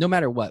 no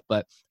matter what.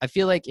 But I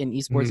feel like in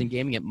esports and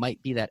gaming, it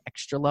might be that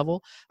extra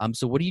level.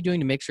 So what are you doing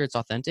to make sure it's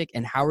authentic,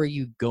 and how are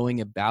you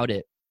going about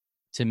it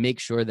to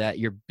make sure that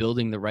you're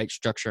building the right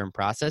structure and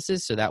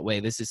processes, so that way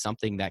this is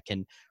something that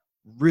can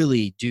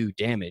really do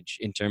damage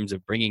in terms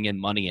of bringing in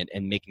money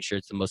and making sure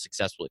it's the most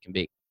successful it can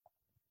be?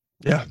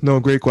 Yeah, no,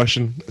 great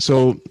question.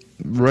 So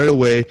right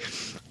away,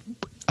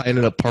 I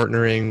ended up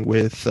partnering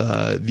with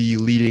the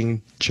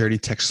leading charity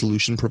tech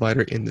solution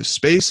provider in this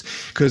space,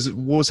 because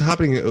what was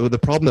happening, the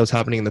problem that was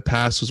happening in the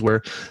past was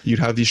where you'd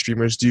have these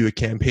streamers do a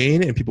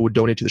campaign and people would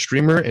donate to the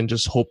streamer and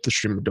just hope the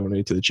streamer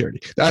donated to the charity.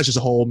 That's just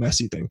a whole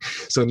messy thing.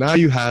 So now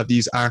you have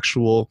these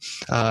actual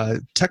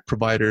tech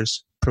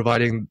providers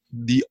providing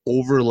the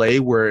overlay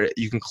where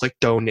you can click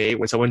donate.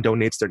 When someone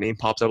donates, their name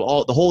pops up,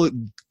 all the whole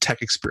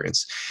tech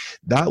experience.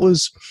 That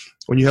was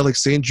when you had like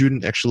St. Jude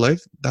and Extra Life.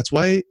 That's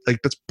why,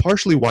 like, that's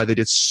partially why they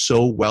did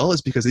so well,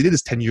 is because they did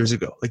this 10 years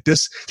ago. Like,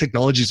 this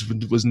technology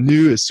was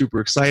new, it's super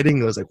exciting.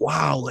 It was like,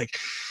 wow, like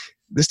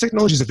this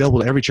technology is available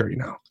to every charity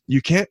now.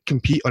 You can't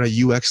compete on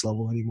a UX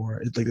level anymore.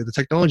 Like, the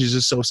technology is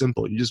just so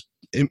simple. You just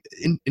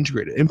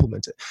integrate it,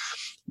 implement it.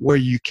 Where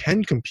you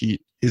can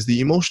compete is the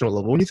emotional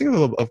level. When you think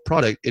of a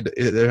product,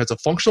 it has a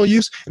functional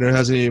use and it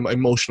has an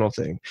emotional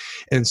thing.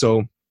 And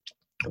so,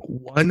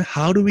 one,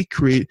 how do we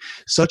create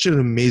such an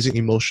amazing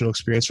emotional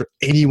experience for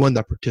anyone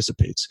that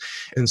participates?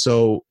 And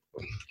so,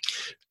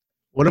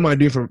 what am I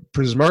doing for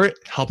Princess Margaret?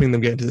 Helping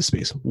them get into this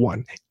space.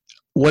 One.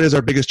 What is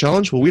our biggest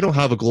challenge? Well, we don't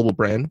have a global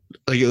brand.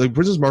 Like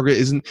Princess Margaret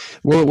isn't.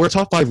 We're a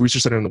top 5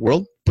 research center in the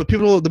world, but the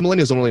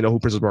millennials don't really know who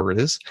Princess Margaret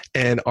is,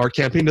 and our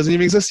campaign doesn't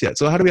even exist yet.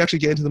 So how do we actually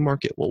get into the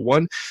market? Well,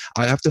 one,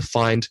 I have to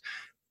find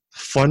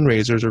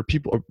fundraisers or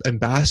people or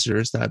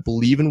ambassadors that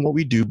believe in what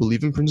we do,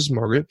 believe in Princess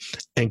Margaret,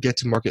 and get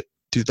to market.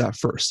 Do that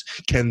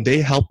first. Can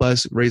they help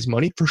us raise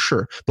money? For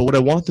sure. But what I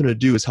want them to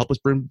do is help us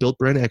build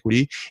brand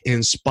equity and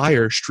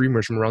inspire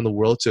streamers from around the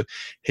world to,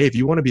 hey, if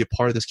you want to be a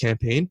part of this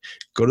campaign,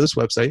 go to this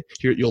website.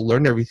 Here, you'll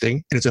learn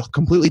everything. And it's a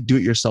completely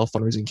do-it-yourself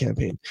fundraising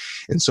campaign.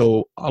 And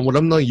so what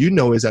I'm letting you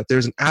know is that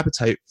there's an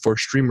appetite for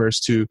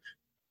streamers to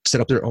set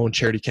up their own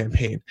charity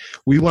campaign.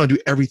 We want to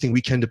do everything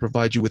we can to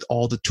provide you with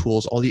all the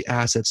tools, all the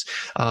assets,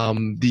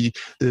 the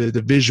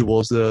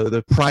visuals,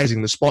 the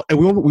pricing, the spot. And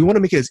we want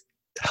to make it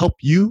help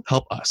you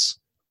help us.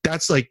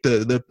 That's like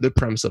the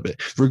premise of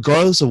it,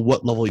 regardless of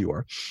what level you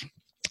are.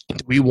 Do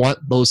we want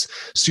those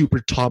super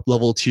top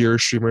level tier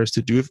streamers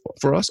to do it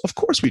for us? Of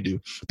course we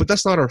do, but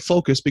that's not our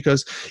focus,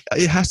 because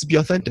it has to be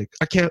authentic.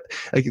 I can't,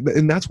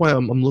 and that's why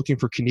I'm looking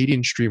for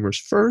Canadian streamers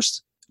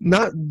first.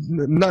 Not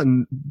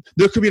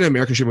there could be an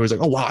American streamer who's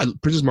like, oh wow,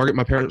 Princess Margaret,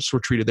 my parents were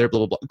treated there, blah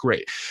blah blah,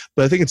 great.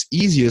 But I think it's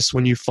easiest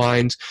when you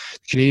find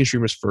Canadian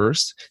streamers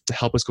first to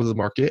help us go to the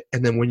market,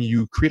 and then when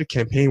you create a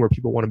campaign where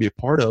people want to be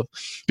a part of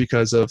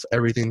because of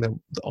everything, that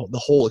the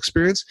whole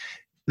experience,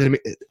 then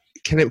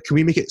can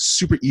we make it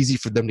super easy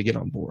for them to get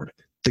on board?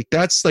 Like,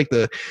 that's like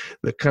the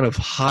kind of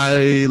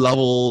high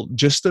level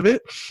gist of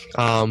it.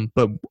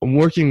 But I'm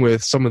working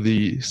with some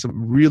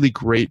really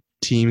great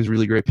teams,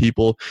 really great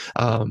people,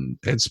 and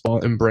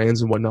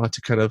brands and whatnot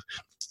to kind of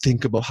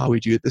think about how we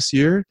do it this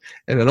year.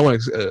 And I don't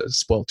want to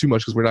spoil too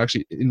much because we're not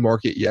actually in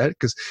market yet.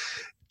 Because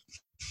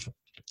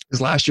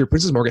last year,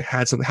 Princess Margaret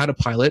had a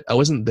pilot. I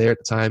wasn't there at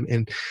the time,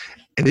 and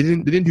they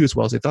didn't do as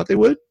well as they thought they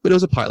would. But it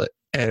was a pilot.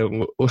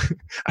 And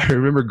I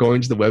remember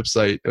going to the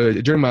website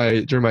during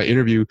my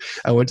interview.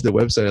 I went to the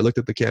website. I looked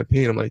at the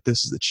campaign. I'm like,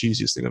 this is the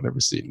cheesiest thing I've ever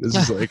seen. This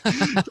is like,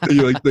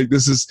 like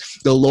this is,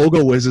 the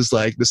logo was just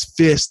like this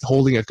fist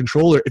holding a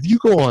controller. If you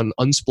go on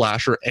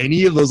Unsplash or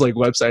any of those like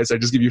websites that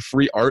just give you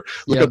free art,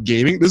 look up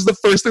gaming. This is the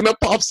first thing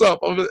that pops up,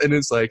 and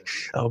it's like,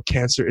 oh,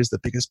 cancer is the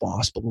biggest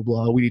boss. Blah blah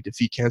blah. We need to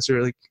defeat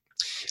cancer. Like,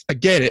 I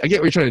get it. I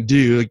get what you're trying to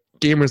do. Like,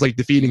 gamers like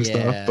defeating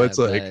stuff, but it's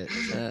like,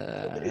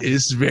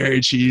 it's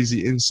very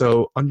cheesy. And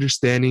so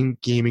understanding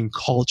gaming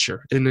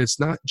culture, and it's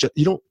not just,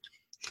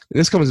 and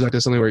this comes back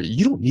to something where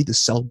you don't need to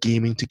sell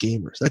gaming to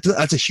gamers.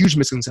 That's a huge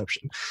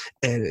misconception.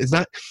 And it's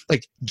not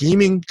like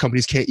gaming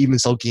companies can't even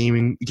sell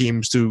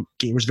games to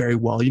gamers very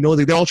well.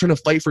 They're all trying to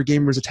fight for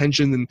gamers'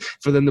 attention and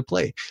for them to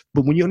play.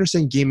 But when you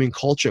understand gaming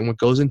culture and what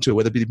goes into it,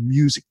 whether it be the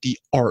music, the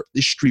art,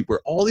 the streetwear,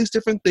 all these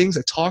different things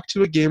that talk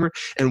to a gamer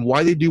and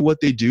why they do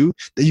what they do,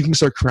 then you can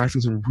start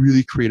crafting some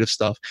really creative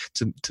stuff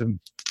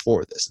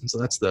for this. And so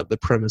that's the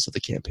premise of the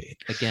campaign.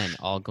 Again,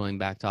 all going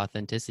back to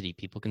authenticity.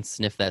 People can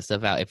sniff that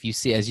stuff out. If you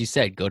see, as you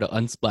said, go to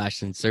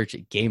Unsplash and search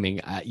it, gaming.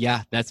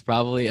 That's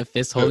probably a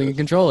fist holding a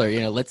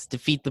controller. Let's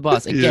defeat the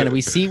boss. Again,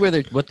 we see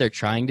what they're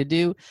trying to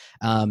do,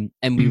 and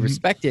we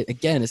respect it.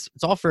 Again, it's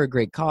all for a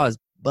great cause.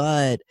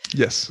 but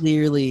Yes.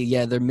 clearly,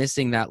 yeah, they're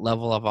missing that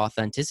level of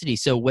authenticity.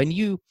 So when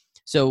you,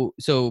 so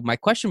my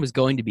question was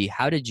going to be,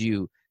 how did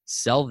you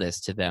sell this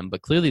to them?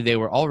 But clearly they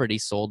were already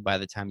sold by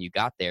the time you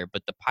got there,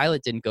 but the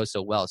pilot didn't go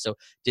so well. So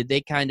did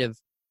they kind of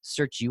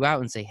search you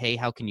out and say, hey,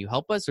 how can you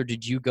help us? Or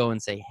did you go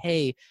and say,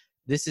 hey,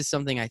 this is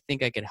something I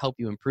think I could help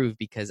you improve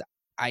because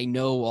I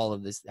know all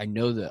of this. I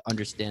know the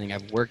understanding.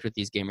 I've worked with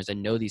these gamers. I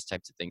know these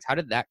types of things. How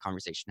did that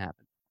conversation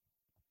happen?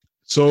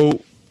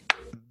 So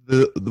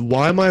the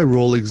why my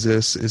role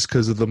exists is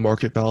because of the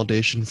market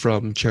validation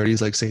from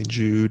charities like St.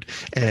 Jude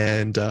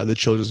and the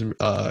Children's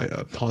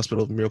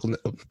Hospital Miracle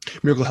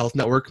Health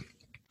Network,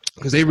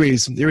 because they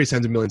raise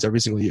tens of millions every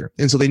single year,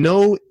 and so they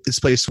know this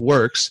place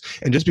works.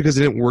 And just because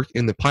it didn't work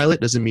in the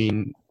pilot doesn't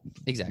mean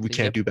Exactly. we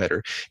can't do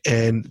better.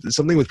 And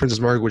something with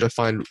Princess Margaret, which I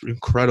find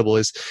incredible,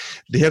 is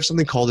they have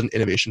something called an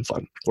innovation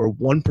fund, where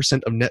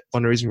 1% of net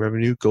fundraising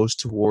revenue goes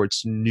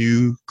towards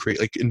new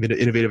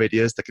innovative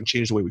ideas that can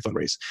change the way we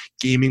fundraise.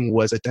 Gaming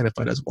was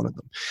identified as one of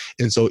them.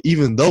 And so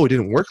even though it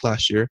didn't work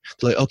last year,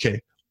 they're like,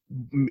 okay,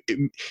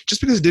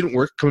 just because it didn't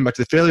work, coming back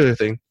to the failure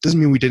thing, doesn't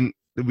mean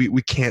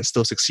we can't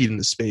still succeed in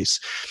this space.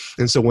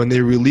 And so when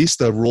they released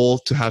the role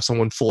to have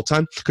someone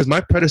full-time, because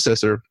my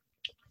predecessor,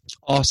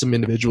 awesome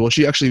individual,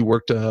 she actually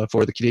worked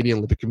for the Canadian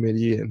Olympic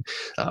Committee and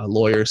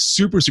lawyer,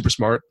 super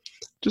smart,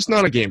 just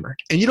not a gamer.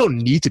 And you don't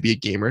need to be a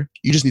gamer,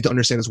 you just need to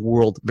understand this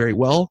world very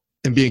well,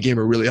 and being a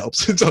gamer really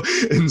helps.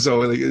 and so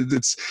like,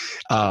 it's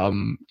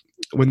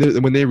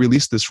when they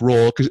released this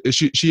role, because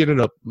she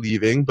ended up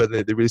leaving, but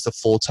they released a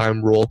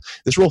full-time role.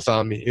 This role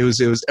found me. It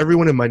was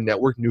everyone in my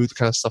network knew the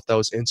kind of stuff that I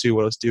was into,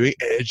 what I was doing,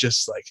 and it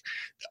just like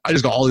I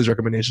just got all these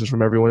recommendations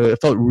from everyone. It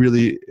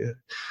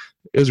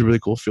was a really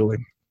cool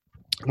feeling.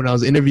 When I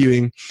was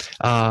interviewing,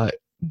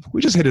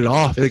 we just hit it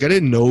off. Like I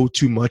didn't know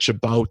too much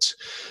about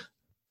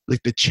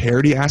like the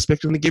charity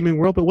aspect in the gaming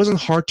world, but it wasn't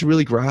hard to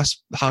really grasp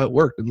how it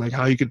worked and like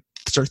how you could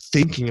start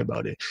thinking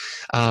about it.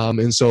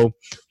 And so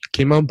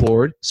came on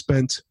board,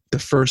 spent the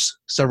first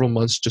several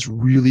months just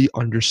really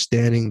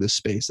understanding the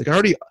space. Like I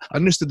already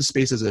understood the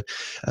space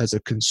as a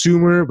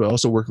consumer, but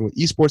also working with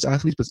esports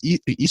athletes. But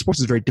esports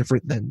is very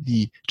different than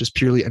the just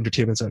purely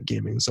entertainment side of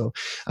gaming. So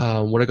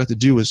what I got to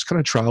do was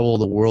kind of travel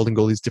the world and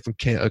go to these different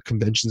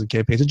conventions and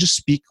campaigns and just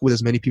speak with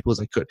as many people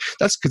as I could.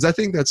 That's because I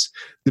think that's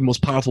the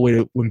most powerful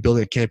way when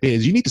building a campaign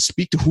is you need to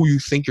speak to who you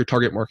think your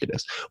target market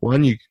is.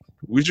 One,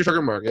 who's your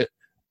target market?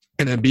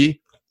 And then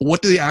B,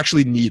 what do they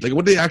actually need? Like,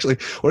 what do they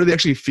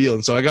actually feel?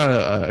 And so I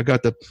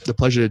got the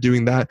pleasure of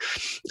doing that,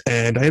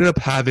 and I ended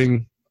up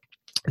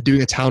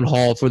doing a town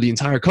hall for the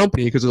entire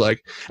company because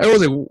like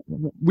everyone's like,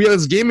 we have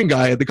this gaming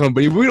guy at the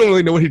company, but we don't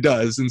really know what he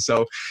does. And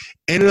so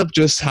ended up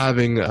just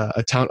having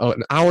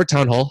an hour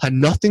town hall, had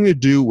nothing to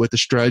do with the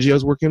strategy I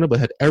was working on, but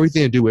had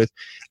everything to do with,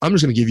 I'm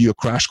just going to give you a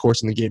crash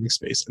course in the gaming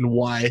space and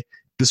why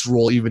this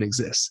role even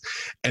exists.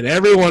 And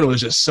everyone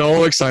was just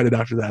so excited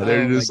after that.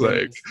 They're just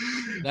like,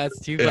 that's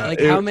too fun. Like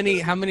how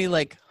many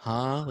like,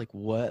 huh? Like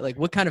what? Like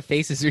what kind of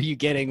faces are you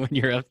getting when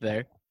you're up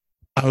there?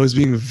 I was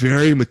being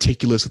very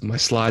meticulous with my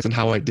slides and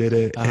how I did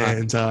it.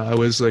 And I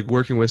was like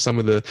working with some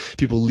of the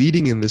people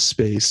leading in this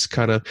space,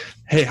 kind of,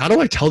 hey, how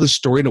do I tell this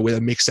story in a way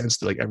that makes sense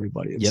to like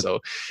everybody? And so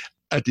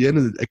at the end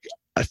of it,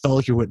 I felt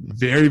like it went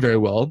very, very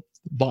well.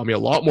 Bought me a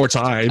lot more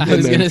time. I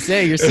was going to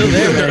say, you're still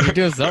there, man. You're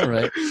doing something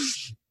right.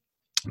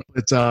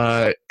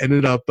 But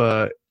ended up,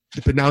 but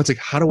now it's like,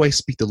 how do I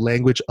speak the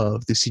language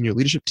of the senior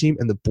leadership team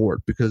and the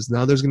board? Because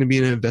now there's going to be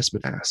an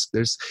investment ask.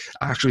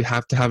 I actually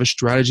have to have a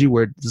strategy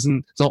where it's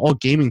not all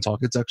gaming talk.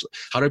 It's actually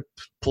how to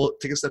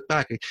take a step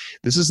back.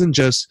 This isn't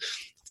just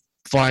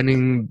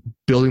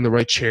building the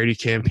right charity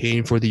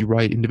campaign for the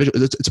right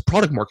individual. It's a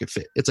product market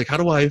fit. It's like,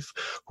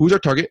 who's our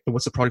target and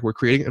what's the product we're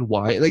creating and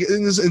why? Like,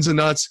 and so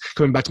now it's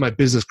coming back to my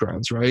business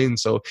grounds, right? And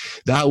so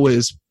that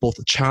was both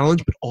a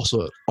challenge, but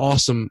also an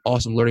awesome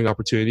learning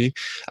opportunity.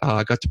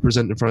 I got to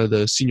present in front of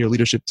the senior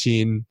leadership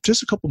team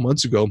just a couple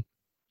months ago,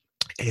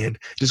 and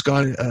just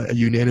got a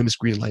unanimous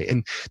green light.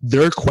 And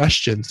their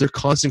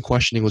constant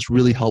questioning was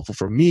really helpful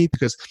for me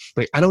because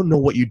like, I don't know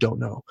what you don't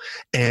know.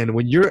 And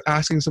when you're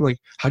asking something like,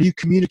 how do you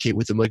communicate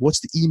with them? Like, what's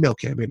the email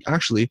campaign?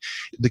 Actually,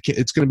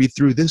 it's going to be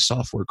through this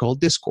software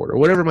called Discord or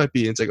whatever it might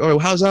be. And it's like, oh,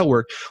 how's that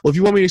work? Well, if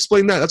you want me to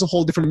explain that, that's a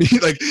whole different me.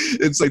 Like,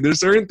 it's like, there's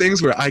certain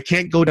things where I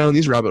can't go down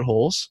these rabbit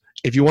holes.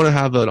 If you want to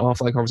have an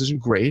offline conversation,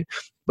 great.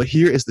 But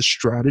here is the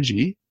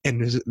strategy,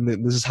 and this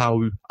is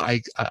how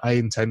I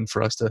intend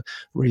for us to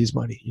raise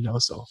money.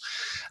 So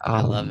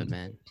I love it,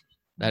 man.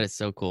 That is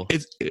so cool.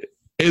 It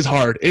is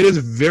hard. It is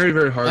very,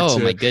 very hard. Oh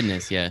my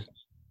goodness, yeah.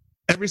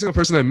 Every single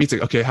person I meet,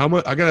 like, okay, how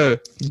much I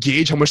gotta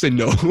gauge how much they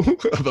know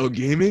about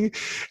gaming,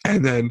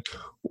 and then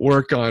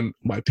work on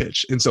my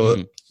pitch. And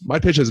so my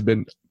pitch has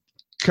been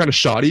kind of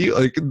shoddy,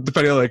 like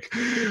depending on like,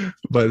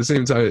 but at the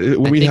same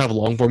time, when we have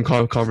long form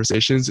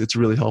conversations, it's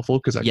really helpful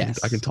because I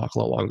can talk a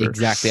lot longer.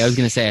 Exactly. I was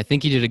going to say, I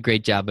think you did a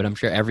great job, but I'm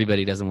sure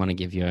everybody doesn't want to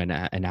give you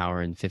an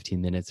hour and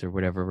 15 minutes or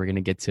whatever we're going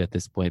to get to at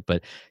this point.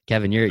 But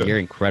Kevin, you're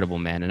incredible,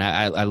 man. And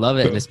I love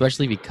it. And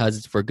especially because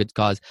it's for a good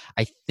cause.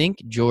 I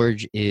think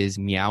George is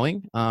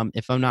meowing.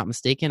 If I'm not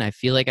mistaken, I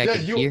feel like I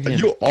can hear him.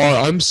 You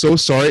are. I'm so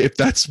sorry if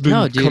that's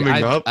been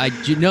coming up.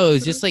 No,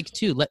 it's just like,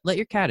 let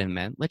your cat in,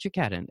 man. Let your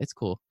cat in. It's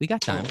cool. We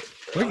got time.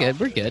 We're good.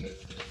 We're good.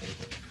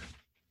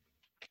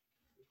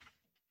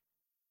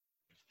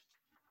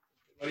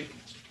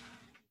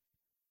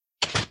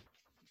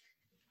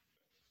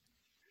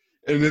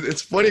 And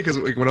it's funny because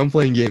like when I'm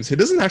playing games, it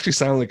doesn't actually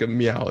sound like a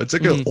meow. It's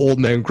like an old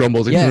man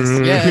grumbles. Like,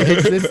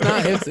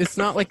 It's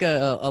not like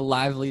a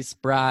lively,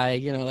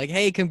 spry, like,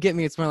 hey, come get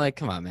me. It's more like,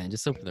 come on, man,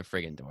 just open the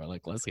friggin' door.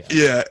 Like, let's go.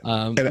 Yeah.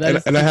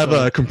 And I have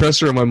a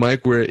compressor on my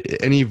mic where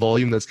any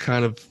volume that's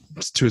kind of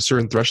to a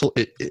certain threshold,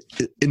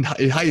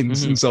 it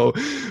heightens. And so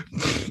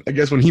I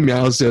guess when he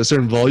meows to a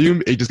certain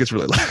volume, it just gets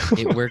really loud.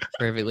 It worked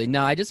perfectly.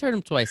 No, I just heard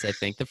him twice, I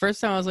think. The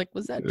first time I was like,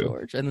 was that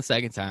George? And the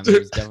second time it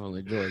was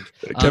definitely George.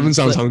 Kevin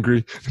sounds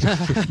hungry.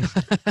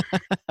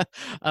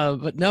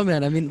 But no,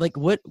 man, I mean, like,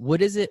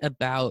 what is it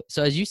about?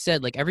 So as you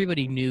said, like,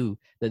 everybody knew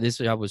that this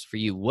job was for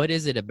you. What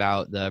is it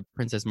about the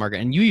Princess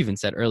Margaret? And you even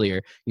said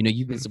earlier,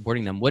 you've been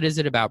supporting them. What is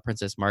it about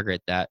Princess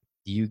Margaret that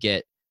you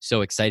get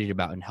so excited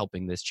about in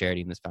helping this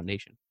charity and this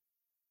foundation?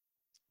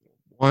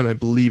 One, I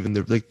believe in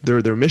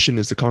their mission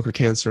is to conquer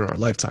cancer in our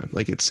lifetime.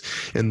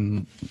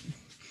 And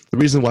the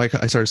reason why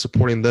I started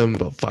supporting them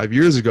about 5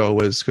 years ago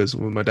was because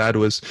when my dad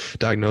was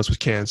diagnosed with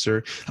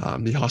cancer,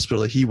 the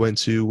hospital that he went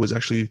to was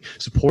actually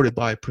supported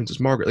by Princess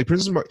Margaret. Like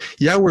Princess Margaret,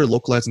 we're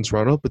localized in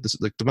Toronto, but this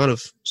like the amount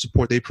of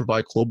support they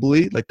provide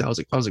globally, like that I was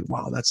like,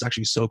 wow, that's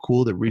actually so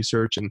cool. The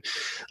research and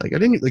like I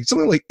didn't like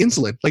something like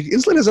insulin. Like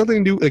insulin has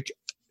nothing to do like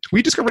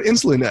we discovered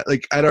insulin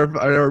at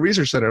our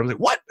research center. I was like,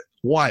 what?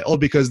 Why? Oh,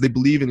 because they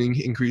believe in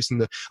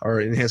increasing or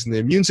enhancing the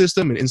immune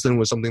system, and insulin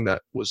was something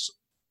that was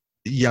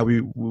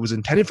was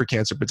intended for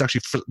cancer, but it's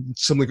actually for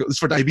something. It's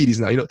for diabetes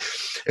now,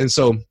 And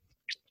so,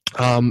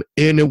 and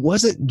it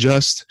wasn't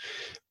just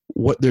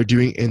what they're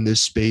doing in this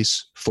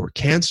space for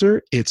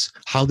cancer; it's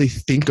how they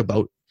think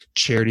about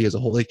charity as a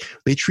whole. Like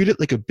they treat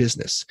it like a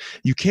business.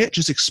 You can't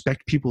just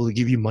expect people to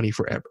give you money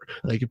forever.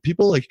 Like if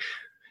people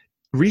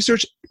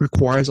research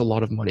requires a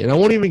lot of money, and I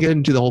won't even get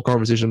into the whole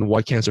conversation of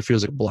why cancer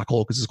feels like a black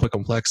hole because it's quite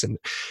complex.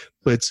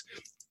 But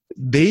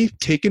they've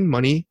taken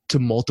money to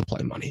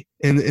multiply money,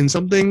 and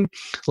something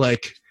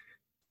like,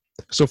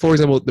 so for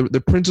example, the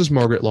Princess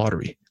Margaret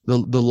lottery. The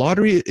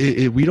lottery,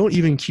 we don't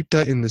even keep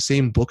that in the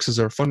same books as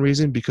our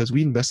fundraising because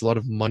we invest a lot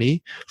of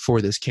money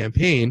for this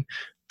campaign.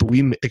 But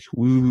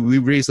we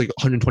raised like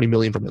 120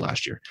 million from it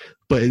last year.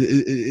 But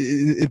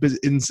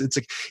it's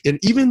like, and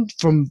even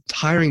from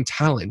hiring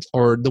talent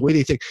or the way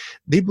they think,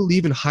 they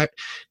believe in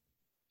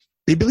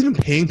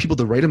paying people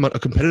the right amount, a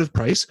competitive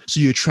price, so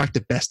you attract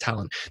the best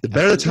talent. The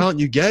better the talent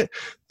you get,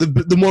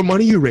 the more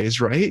money you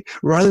raise, right?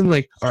 Rather than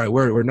like, all right,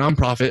 we're a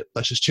nonprofit,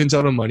 let's just chintz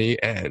out on money,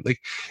 and like,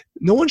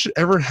 no one should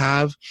ever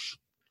have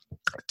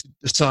to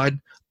decide,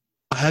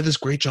 I have this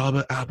great job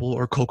at Apple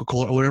or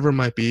Coca-Cola or whatever it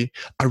might be.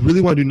 I really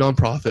want to do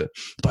nonprofit,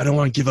 but I don't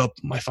want to give up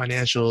my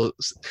financial.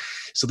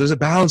 So there's a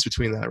balance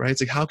between that, right?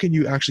 It's like, how can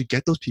you actually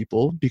get those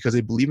people because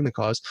they believe in the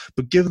cause,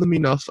 but give them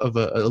enough of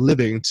a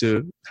living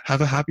to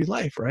have a happy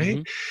life,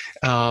 right?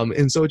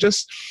 And so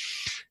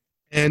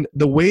and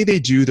the way they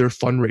do their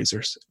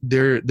fundraisers,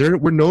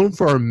 we're known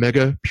for our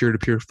mega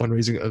peer-to-peer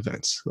fundraising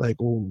events. Like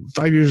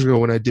 5 years ago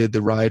when I did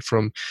the ride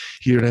from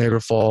here to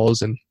Niagara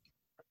Falls and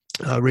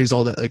raised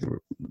all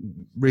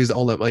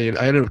that money, and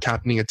I ended up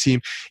captaining a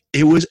team.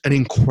 It was an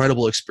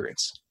incredible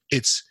experience.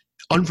 It's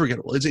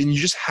unforgettable. And you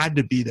just had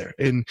to be there.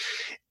 And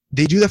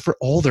they do that for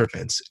all their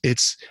events.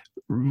 It's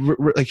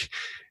like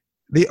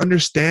they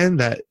understand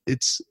that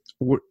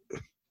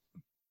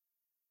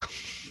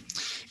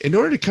in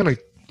order to kind of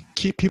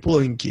keep people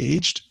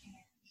engaged,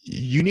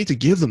 you need to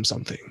give them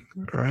something,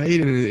 right?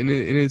 And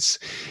it's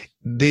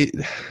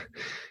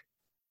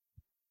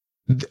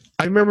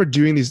I remember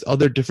doing these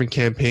other different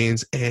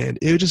campaigns, and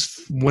it just,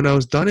 when I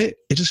was done it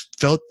just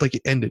felt like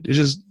it ended. It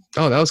just,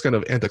 that was kind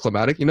of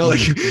anticlimactic, like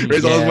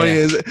raise all this money.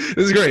 This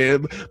is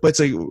great. But it's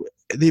like,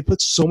 they put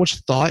so much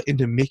thought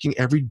into making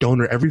every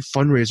donor, every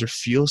fundraiser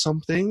feel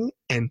something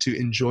and to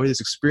enjoy this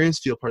experience,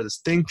 feel part of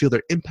this thing, feel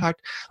their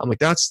impact. I'm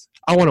like, I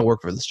want to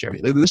work for this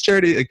charity. Like this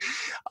charity,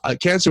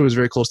 cancer was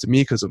very close to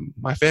me because of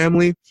my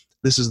family.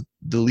 This is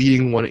the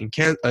leading one in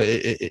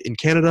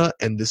Canada,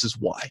 and this is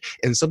why.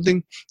 And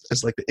something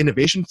as like the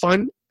Innovation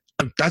Fund,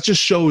 that just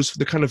shows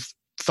the kind of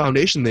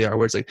foundation they are,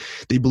 where it's like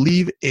they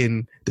believe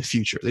in the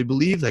future. They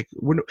believe like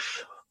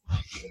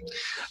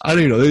I don't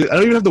even know. I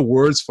don't even have the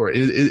words for it.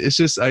 It's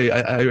just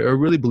I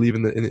really believe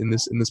in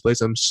this place.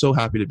 I'm so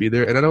happy to be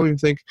there, and I don't even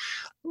think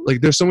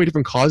like there's so many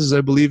different causes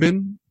I believe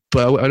in.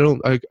 but I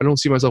don't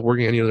see myself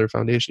working any other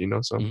foundation, you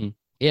know. So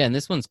Yeah, and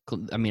this one's,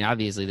 I mean,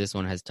 obviously this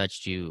one has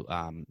touched you,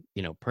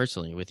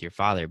 personally with your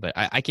father, but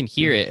I can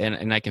hear it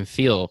and I can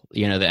feel,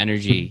 the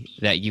energy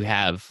that you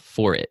have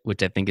for it,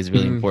 which I think is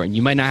really important.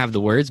 You might not have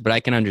the words, but I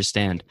can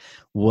understand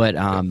what,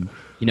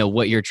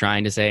 what you're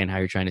trying to say and how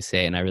you're trying to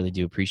say it. And I really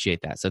do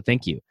appreciate that. So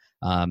thank you.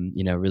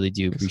 Really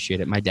do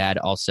appreciate it. My dad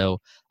also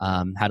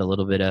had a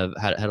little bit of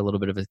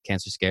a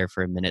cancer scare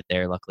for a minute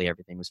there. Luckily,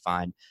 everything was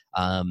fine.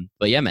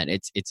 But yeah, man,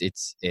 it's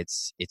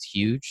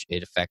huge.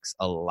 It affects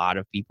a lot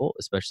of people,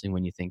 especially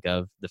when you think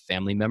of the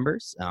family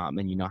members,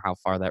 and you know how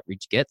far that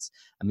reach gets.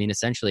 I mean,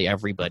 essentially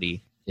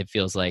everybody. It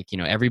feels like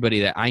everybody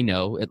that I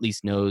know at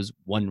least knows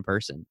one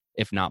person,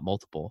 if not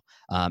multiple,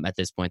 at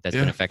this point that's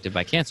been affected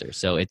by cancer.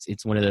 So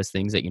it's one of those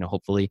things that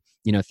hopefully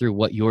through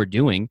what you're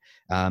doing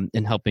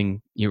and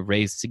helping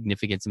raise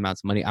significant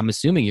amounts of money. I'm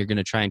assuming you're going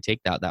to try and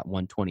take that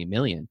 120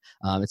 million.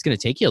 It's going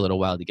to take you a little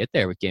while to get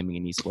there with gaming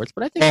and esports,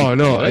 but I think. Oh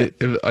no, I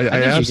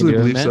absolutely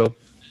believe so,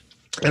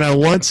 and I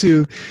want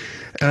to,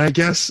 and I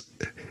guess.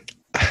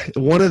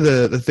 One of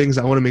the things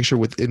I want to make sure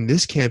within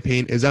this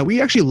campaign is that we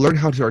actually learn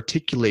how to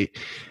articulate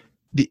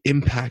the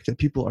impact that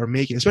people are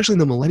making, especially in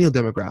the millennial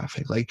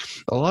demographic. Like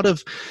a lot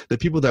of the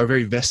people that are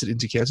very vested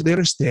into cancer, they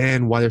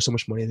understand why there's so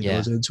much money that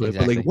goes into it.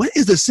 Exactly. But like, what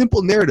is the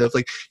simple narrative?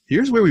 Like,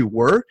 here's where we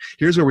were,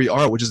 here's where we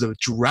are, which is a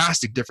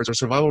drastic difference. Our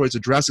survival rates are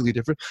drastically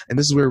different, and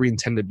this is where we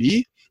intend to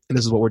be, and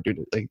this is what we're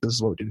doing. Like, this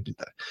is what we're doing to do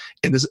that.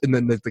 And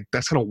then like,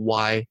 that's kind of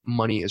why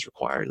money is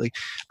required. Like,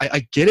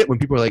 I get it when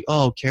people are like,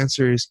 oh,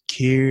 cancer is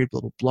cured,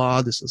 blah blah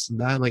blah, this and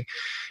that. Like,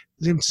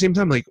 at the same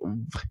time, like,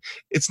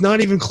 it's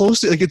not even close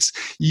to, like, it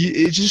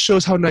just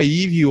shows how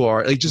naive you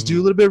are. Like, just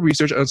do a little bit of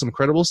research on some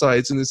credible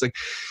sites, and it's like,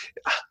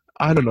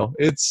 I don't know.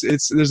 There's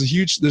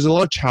a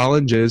lot of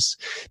challenges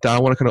that I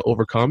want to kind of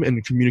overcome,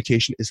 and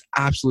communication is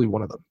absolutely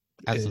one of them.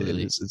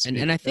 Absolutely.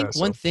 And I think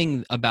one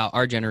thing about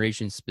our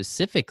generation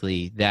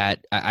specifically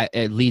that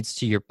it leads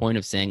to your point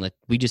of saying, like,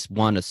 we just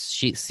want to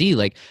see,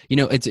 like,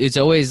 it's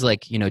always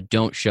like,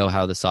 don't show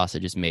how the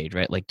sausage is made,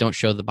 right? Like, don't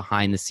show the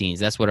behind the scenes.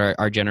 That's what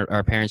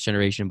our parents'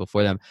 generation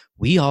before them,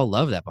 we all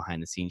love that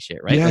behind the scenes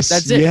shit, right? Yes, like,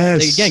 that's it.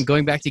 Yes. Like, again,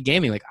 going back to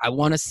gaming, like, I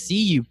want to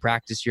see you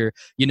practice your,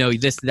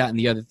 this, that, and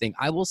the other thing.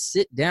 I will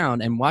sit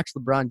down and watch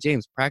LeBron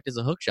James practice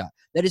a hook shot.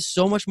 That is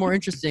so much more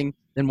interesting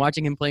than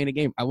watching him play in a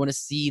game. I want to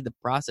see the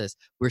process.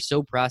 We're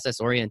so process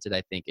oriented,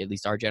 I think, at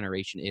least our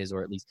generation is,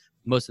 or at least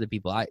most of the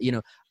people. I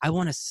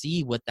want to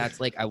see what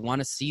that's like. I want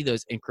to see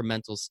those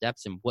incremental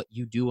steps and what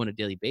you do on a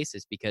daily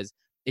basis, because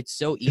it's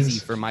so easy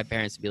for my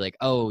parents to be like,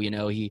 oh,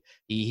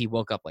 he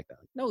woke up like that.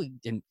 No, he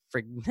didn't.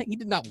 He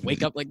did not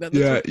wake up like that.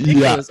 That's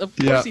ridiculous. Of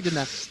course he did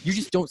not. You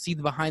just don't see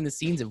the behind the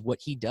scenes of what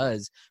he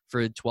does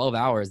for 12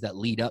 hours that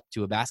lead up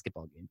to a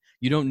basketball game.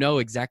 You don't know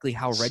exactly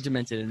how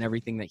regimented and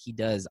everything that he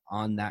does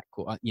on that,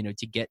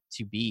 to get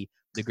to be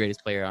the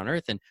greatest player on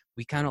earth. And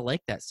we kind of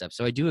like that stuff.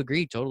 So I do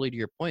agree totally to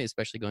your point,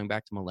 especially going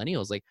back to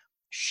millennials. Like,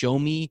 show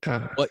me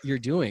what you're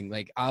doing.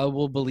 Like, I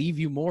will believe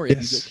you more if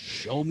you just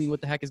show me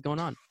what the heck is going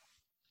on.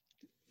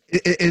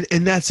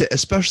 And that's it.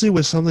 Especially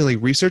with something like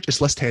research, it's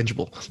less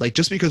tangible. Like,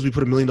 just because we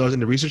put $1 million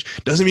into research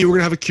doesn't mean we're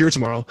gonna have a cure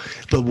tomorrow.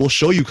 But we'll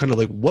show you kind of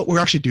like what we're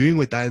actually doing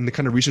with that and the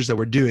kind of research that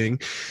we're doing.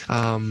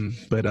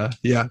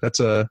 That's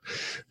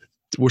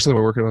something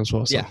we're working on as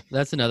well. So. Yeah,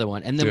 that's another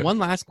one. And then one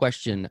last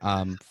question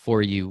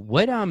for you.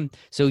 What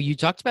so you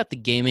talked about the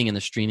gaming and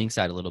the streaming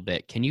side a little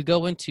bit. Can you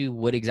go into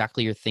what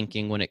exactly you're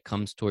thinking when it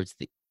comes towards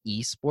the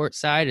esports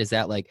side? Is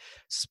that like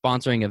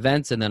sponsoring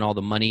events and then all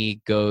the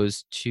money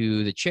goes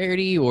to the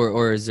charity,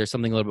 or is there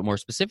something a little bit more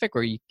specific,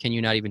 or can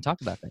you not even talk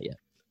about that yet?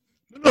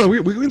 No,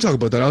 we can talk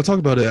about that. I'll talk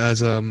about it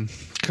as kind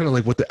of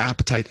like what the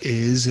appetite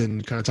is,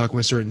 and kind of talking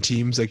with certain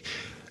teams, like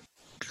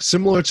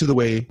similar to the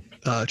way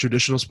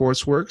traditional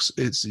sports works.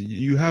 It's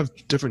you have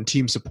different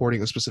teams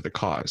supporting a specific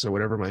cause or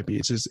whatever it might be.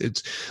 It's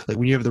like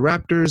when you have the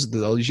Raptors,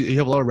 you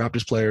have a lot of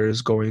Raptors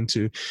players going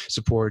to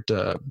support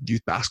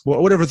youth basketball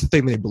or whatever the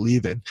thing they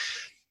believe in.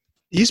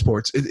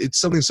 Esports, it's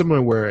something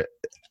similar where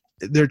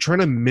they're trying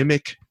to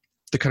mimic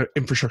the kind of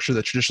infrastructure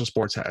that traditional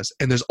sports has,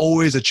 and there's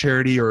always a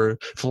charity or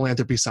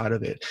philanthropy side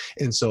of it.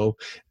 And so,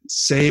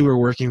 say we're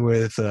working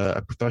with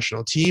a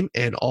professional team,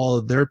 and all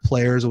of their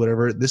players or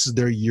whatever, this is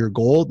their year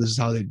goal, this is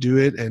how they do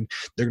it, and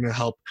they're going to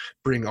help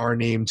bring our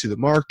name to the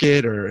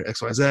market or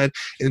XYZ.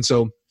 And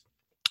so,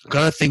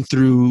 gotta think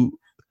through,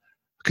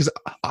 because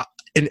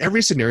in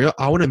every scenario,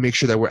 I want to make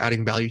sure that we're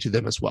adding value to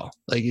them as well.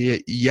 Like,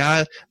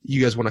 yeah,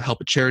 you guys want to help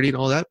a charity and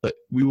all that, but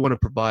we want to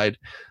provide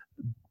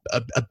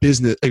a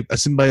business, a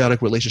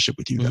symbiotic relationship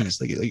with you guys.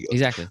 Mm-hmm. Like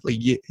exactly. Like,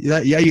 yeah,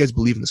 you guys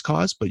believe in this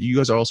cause, but you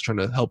guys are also trying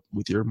to help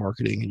with your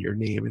marketing and your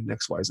name and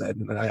XYZ.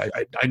 And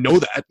I know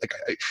that.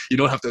 Like, you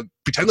don't have to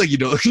pretend like you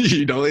know.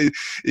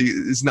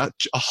 It's not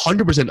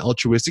 100%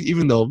 altruistic,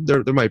 even though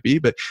there might be.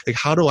 But like,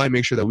 how do I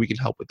make sure that we can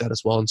help with that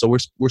as well? And so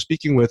we're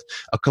speaking with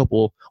a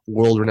couple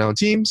world-renowned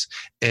teams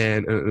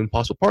and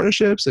possible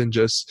partnerships, and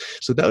just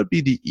so that would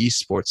be the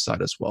esports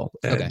side as well.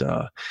 And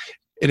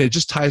and it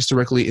just ties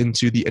directly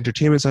into the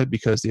entertainment side,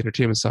 because the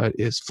entertainment side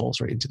falls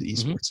right into the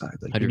esports side.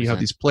 Like when you have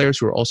these players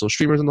who are also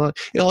streamers and all that,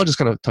 it all just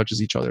kind of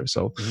touches each other.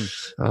 So,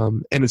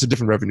 and it's a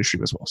different revenue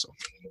stream as well. So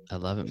I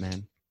love it,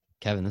 man.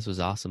 Kevin, this was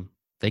awesome.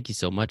 Thank you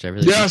so much. I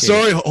really appreciate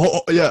sorry.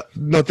 it.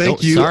 No,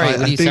 thank you. Sorry,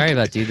 what are you sorry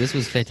about, dude? This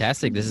was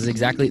fantastic. This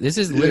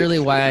is literally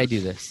why I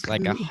do this.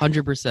 Like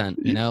 100%.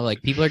 You know,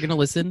 like people are gonna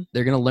listen.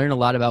 They're gonna learn a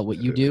lot about what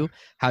you do,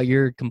 how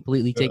you're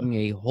completely taking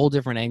a whole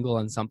different angle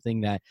on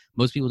something that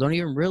most people don't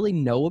even really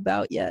know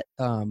about yet.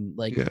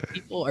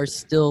 People are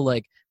still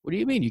like, what do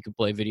you mean you can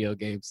play video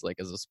games like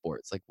as a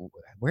sport? It's like,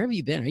 where have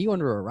you been? Are you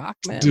under a rock,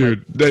 man?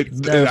 Dude,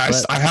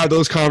 I had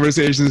those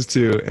conversations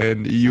too,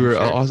 and you were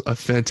a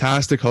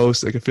fantastic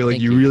host. Like I feel like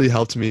you really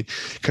helped me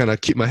kind of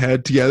keep my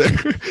head together.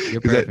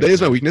 That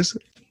is my weakness.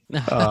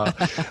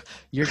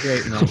 You're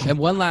great, man. And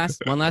one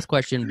last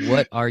question: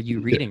 what are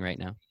you reading right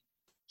now?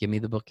 Give me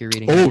the book you're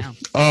reading right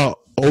now.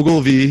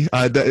 Ogilvy.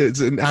 It's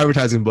an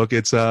advertising book.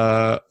 It's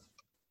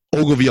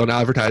Ogilvy on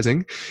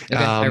advertising.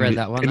 Okay, I read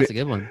that one. That's a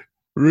good one.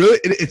 Really,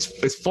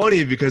 it's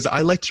funny because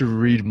I like to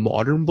read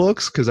modern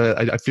books because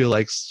I feel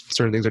like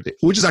certain things are,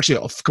 which is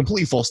actually a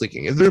completely false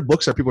thinking. If there are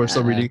books that people are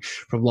still reading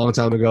from a long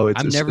time ago,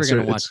 I'm never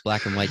gonna watch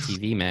black and white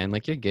TV, man.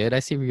 Like you're good. I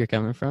see where you're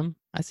coming from.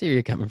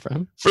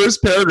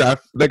 First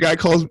paragraph, that guy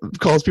calls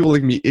people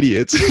like me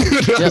idiots.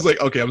 I was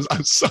like, okay,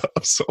 I'm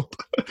sold.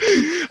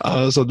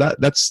 So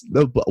that's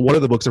one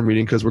of the books I'm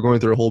reading because we're going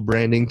through a whole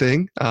branding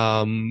thing,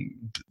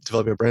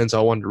 developing a brand. So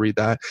I wanted to read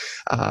that.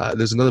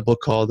 There's another book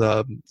called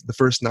The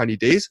First 90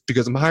 Days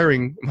because I'm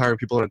hiring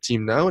people on a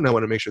team now, and I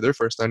want to make sure their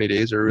first 90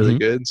 days are really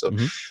good. So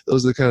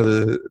those are kind of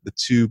the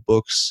two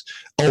books.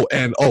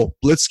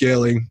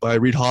 Blitzscaling by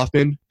Reid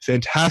Hoffman.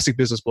 Fantastic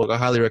business book. I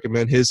highly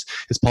recommend his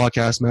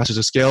podcast, Masters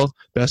of Scale.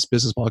 Best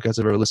business podcast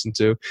I've ever listened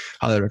to.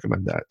 Highly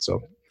recommend that.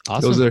 So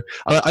awesome. Those are.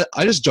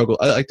 I just juggle.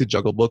 I like to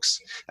juggle books.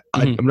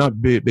 I'm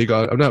not big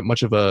on. I'm not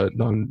much of a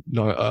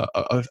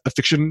a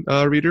fiction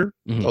reader.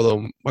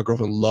 Although my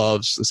girlfriend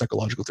loves the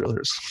psychological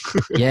thrillers.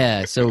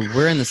 Yeah. So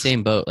we're in the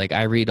same boat. Like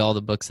I read all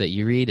the books that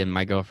you read, and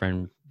my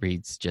girlfriend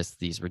reads just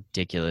these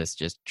ridiculous,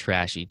 just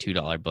trashy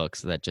 $2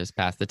 books that just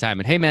pass the time.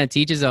 And hey, man,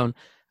 teach his own.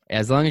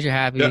 As long as you're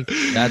happy,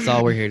 that's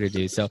all we're here to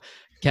do. So,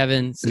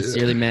 Kevin,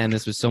 sincerely, man,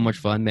 this was so much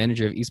fun.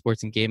 Manager of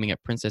esports and gaming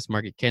at Princess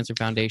Margaret Cancer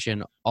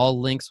Foundation. All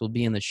links will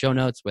be in the show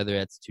notes, whether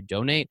that's to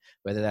donate,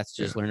 whether that's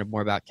just learn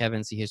more about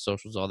Kevin, see his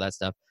socials, all that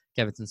stuff.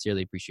 Kevin,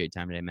 sincerely appreciate your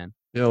time today, man.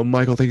 Yo,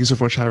 Michael, thank you so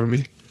much for having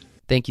me.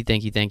 Thank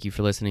you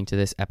for listening to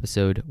this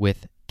episode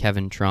with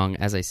Kevin Truong.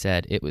 As I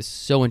said, it was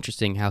so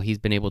interesting how he's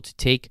been able to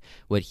take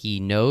what he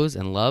knows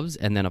and loves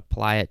and then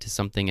apply it to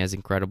something as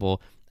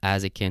incredible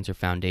as a cancer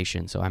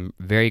foundation. So I'm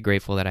very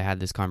grateful that I had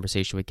this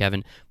conversation with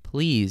Kevin.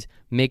 Please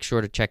make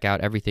sure to check out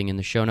everything in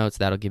the show notes.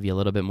 That'll give you a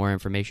little bit more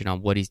information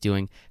on what he's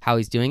doing, how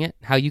he's doing it,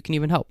 how you can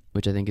even help,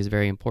 which I think is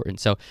very important.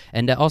 So,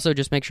 and also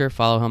just make sure to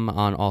follow him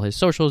on all his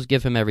socials,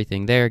 give him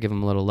everything there, give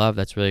him a little love.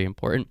 That's really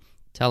important.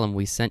 Tell him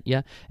we sent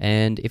you.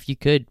 And if you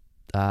could,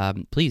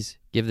 please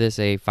give this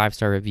a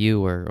 5-star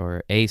review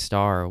or a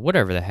star or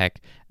whatever the heck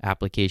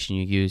application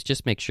you use.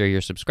 Just make sure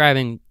you're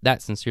subscribing.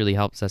 That sincerely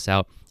helps us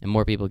out, and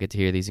more people get to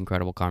hear these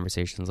incredible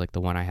conversations like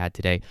the one I had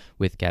today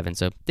with Kevin.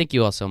 So thank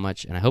you all so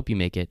much, and I hope you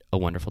make it a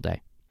wonderful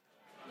day.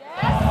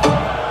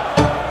 Yes!